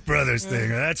a Koch brothers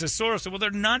thing, or that's a Soros. Well,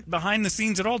 they're not behind the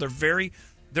scenes at all.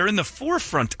 They're in the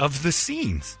forefront of the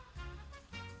scenes.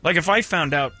 Like if I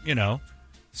found out,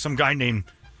 some guy named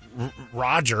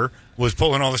Roger was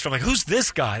pulling all this stuff. Like, who's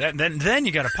this guy? Then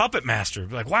you got a puppet master.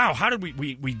 Like, wow, how did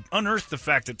we unearth the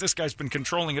fact that this guy's been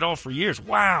controlling it all for years?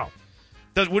 Wow.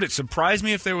 Would it surprise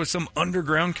me if there was some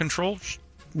underground control?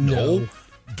 No.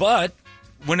 But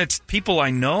when it's people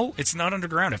I know, it's not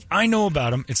underground. If I know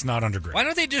about them, it's not underground. Why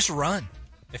don't they just run?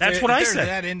 That's what I said.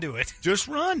 They're that into it. Just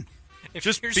run.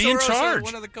 Just you're be Soros in charge. Or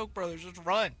one of the Koch brothers, just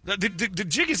run. The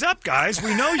jig is up, guys.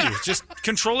 We know you. Just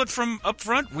control it from up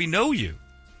front. We know you.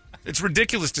 It's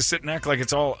ridiculous to sit and act like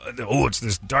it's all, it's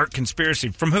this dark conspiracy.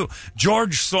 From who?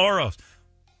 George Soros.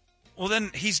 Well,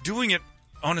 then he's doing it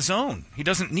on his own. He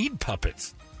doesn't need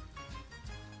puppets.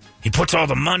 He puts all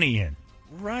the money in.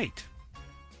 Right.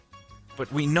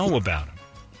 But we know about him.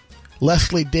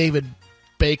 Leslie David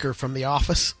Baker from The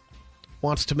Office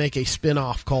wants to make a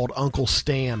spin-off called Uncle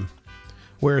Stan,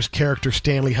 where his character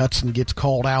Stanley Hudson gets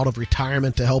called out of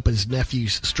retirement to help his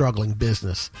nephew's struggling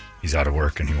business. He's out of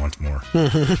work and he wants more.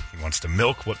 He wants to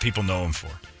milk what people know him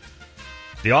for.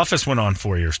 The Office went on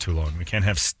 4 years too long. We can't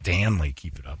have Stanley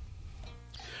keep it up.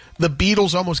 The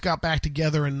Beatles almost got back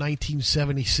together in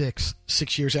 1976,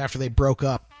 6 years after they broke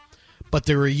up, but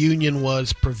their reunion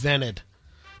was prevented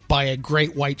by a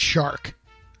great white shark.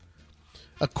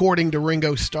 According to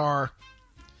Ringo Starr,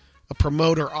 a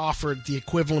promoter offered the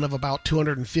equivalent of about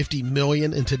 $250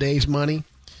 million in today's money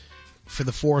for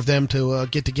the four of them to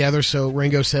get together. So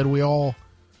Ringo said we all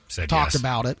talked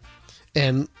about it,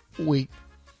 and we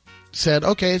said,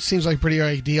 okay, it seems like a pretty good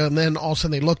idea. And then all of a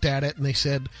sudden they looked at it and they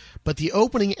said, but the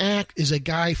opening act is a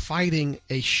guy fighting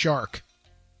a shark.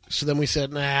 So then we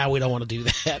said, nah, we don't want to do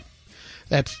that.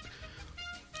 That's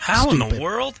how stupid. In the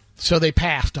world? So they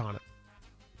passed on it.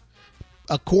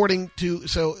 According to,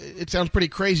 so it sounds pretty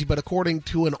crazy, but according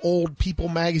to an old People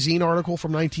magazine article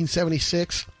from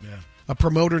 1976, a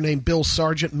promoter named Bill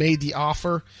Sargent made the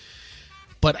offer,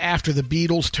 but after the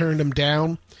Beatles turned him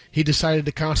down, he decided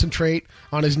to concentrate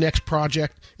on his next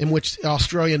project, in which the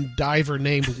Australian diver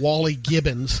named Wally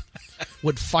Gibbons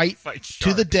would fight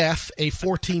to the death a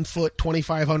 14-foot,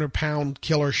 2,500-pound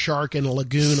killer shark in a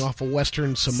lagoon off of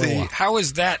Western Samoa. See, how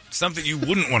is that something you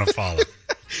wouldn't want to follow?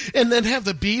 And then have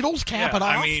the Beatles cap it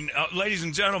off? I mean, ladies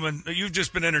and gentlemen, you've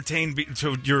just been entertained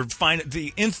to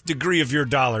the nth degree of your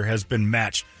dollar has been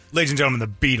matched. Ladies and gentlemen, the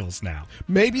Beatles now.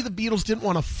 Maybe the Beatles didn't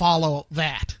want to follow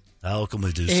that. How can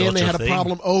we do such a thing? And they had a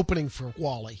problem opening for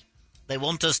Wally. They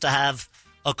want us to have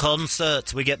a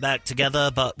concert. We get back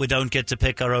together, but we don't get to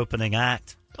pick our opening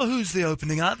act. Oh, who's the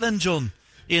opening act then, John?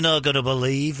 You're not going to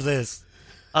believe this.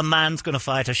 A man's going to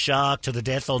fight a shark to the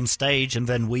death on stage, and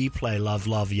then we play Love,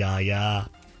 Love, Ya, Ya.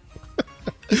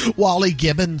 Wally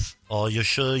Gibbons. Oh, you're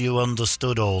sure you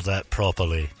understood all that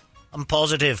properly? I'm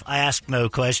positive. I asked no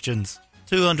questions.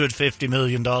 $250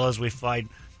 million, we fight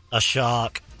a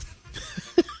shark.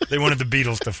 They wanted the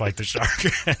Beatles to fight the shark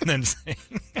and then sing.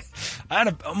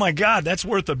 Oh, my God, that's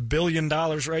worth $1 billion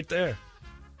right there.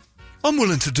 I'm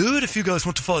willing to do it if you guys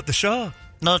want to fight the shark.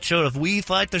 Not sure if we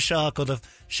fight the shark or the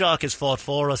shark is fought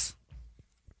for us.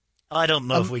 I don't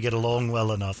know if we get along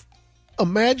well enough.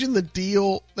 Imagine the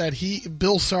deal that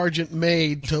Bill Sargent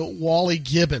made to Wally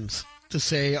Gibbons to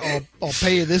say, I'll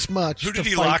pay you this much. Who did to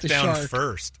he fight lock the down shark.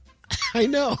 first? I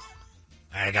know.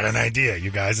 I got an idea,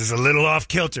 you guys. It's a little off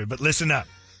kilter, but listen up.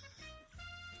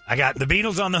 I got the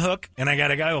Beatles on the hook, and I got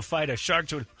a guy who'll fight a shark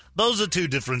to it. Those are two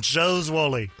different shows,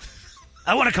 Wally.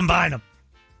 I want to combine them.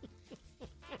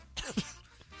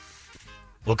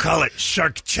 We'll call it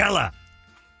Sharkcella.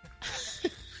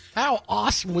 How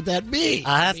awesome would that be?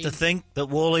 I have to think that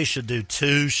Wally should do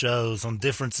 2 shows on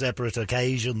different separate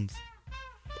occasions.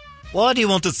 Why do you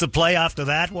want us to play after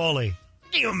that, Wally?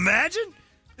 Can you imagine?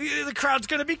 The crowd's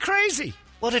going to be crazy.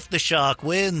 What if the shark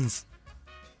wins?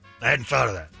 I hadn't thought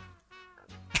of that.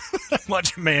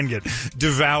 Watch a man get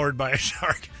devoured by a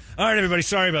shark. All right, everybody,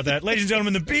 sorry about that. Ladies and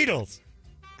gentlemen, the Beatles.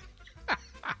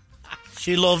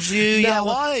 She loves you. Yeah,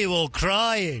 why are you all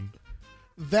crying?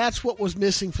 That's what was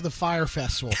missing for the Fire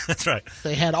Festival. That's right.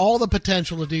 They had all the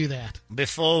potential to do that.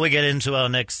 Before we get into our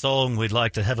next song, we'd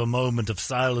like to have a moment of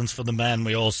silence for the man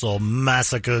we all saw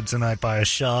massacred tonight by a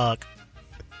shark.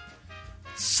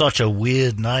 Such a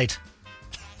weird night.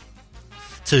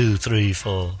 2, 3,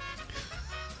 4.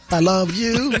 I love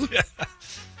you.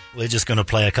 We're just going to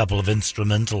play a couple of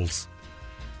instrumentals.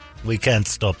 We can't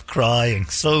stop crying.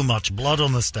 So much blood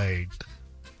on the stage.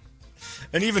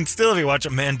 And even still, if you watch a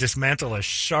man dismantle a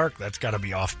shark, that's got to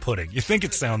be off-putting. You think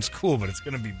it sounds cool, but it's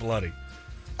going to be bloody.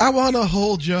 I want to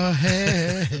hold your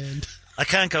hand. I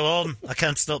can't go on. I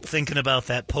can't stop thinking about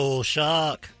that poor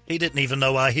shark. He didn't even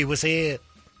know why he was here.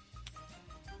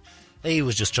 He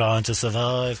was just trying to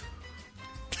survive.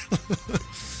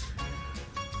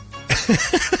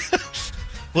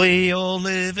 We all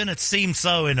live in it. Seems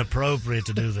so inappropriate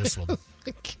to do this one.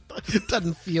 It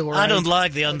doesn't feel right. I don't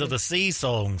like the Under the Sea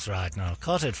songs right now.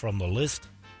 Cut it from the list.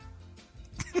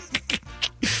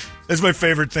 It's my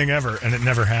favorite thing ever, and it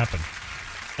never happened.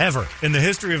 Ever. In the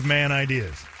history of man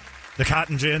ideas. The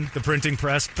cotton gin, the printing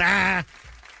press. The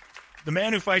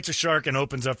man who fights a shark and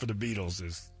opens up for the Beatles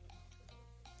is...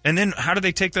 And then how do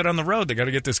they take that on the road? They got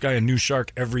to get this guy a new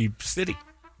shark every city.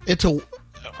 It's a...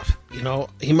 You know,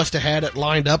 he must have had it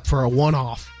lined up for a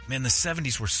one-off. Man, the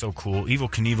 70s were so cool. Evel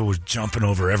Knievel was jumping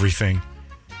over everything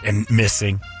and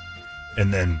missing.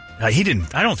 And then he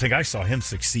didn't... I don't think I saw him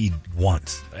succeed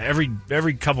once. Every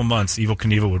couple months, Evel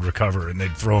Knievel would recover, and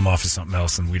they'd throw him off as something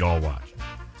else, and we'd all watch.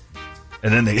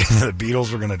 And then the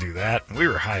Beatles were going to do that, and we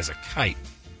were high as a kite.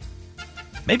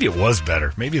 Maybe it was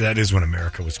better. Maybe that is when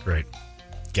America was great.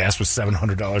 Gas was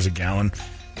 $700 a gallon.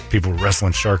 People were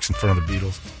wrestling sharks in front of the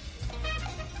Beatles.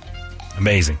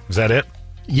 Amazing. Is that it?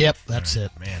 Yep, that's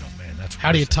it. Man, oh man, that's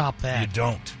how do you top that? You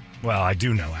don't. Well, I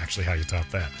do know actually how you top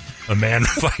that. A man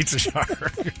fights a shark.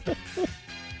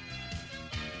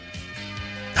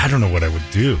 I don't know what I would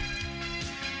do.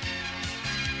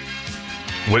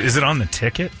 What is it on the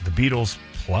ticket? The Beatles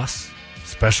Plus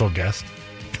special guest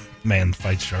man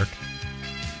fights shark.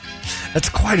 That's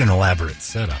quite an elaborate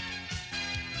setup.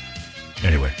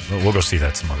 Anyway, we'll go see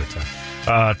that some other time.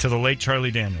 To the late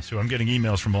Charlie Daniels, who I'm getting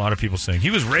emails from a lot of people saying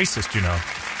he was racist, you know.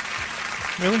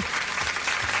 Really?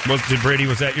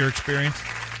 Was that your experience?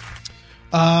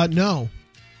 No.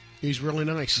 He's really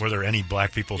nice. Were there any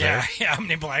black people there? Yeah, how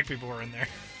many black people were in there?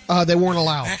 They weren't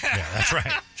allowed. Yeah, that's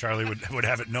right. Charlie would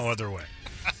have it no other way.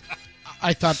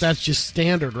 I thought that's just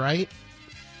standard, right?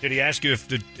 Did he ask you if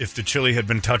the chili had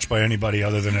been touched by anybody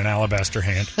other than an alabaster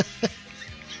hand?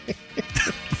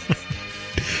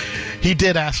 He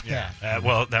did ask that.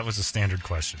 Well, that was a standard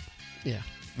question. Yeah.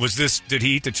 Did he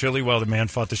eat the chili while the man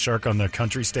fought the shark on the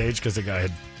country stage? Because the guy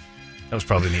that was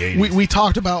probably in the 80s. We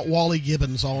talked about Wally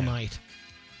Gibbons all night.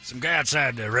 Some guy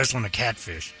outside wrestling a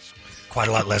catfish. Quite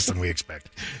a lot less than we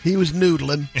expected. He was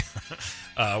noodling.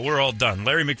 We're all done.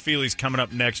 Larry McFeely's coming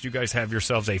up next. You guys have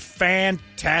yourselves a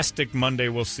fantastic Monday.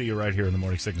 We'll see you right here in the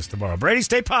Morning Sickness tomorrow. Brady,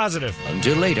 stay positive.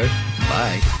 Until later.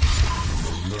 Bye.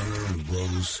 The Lerner and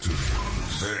Rose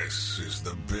Studios. This is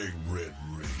the Big Red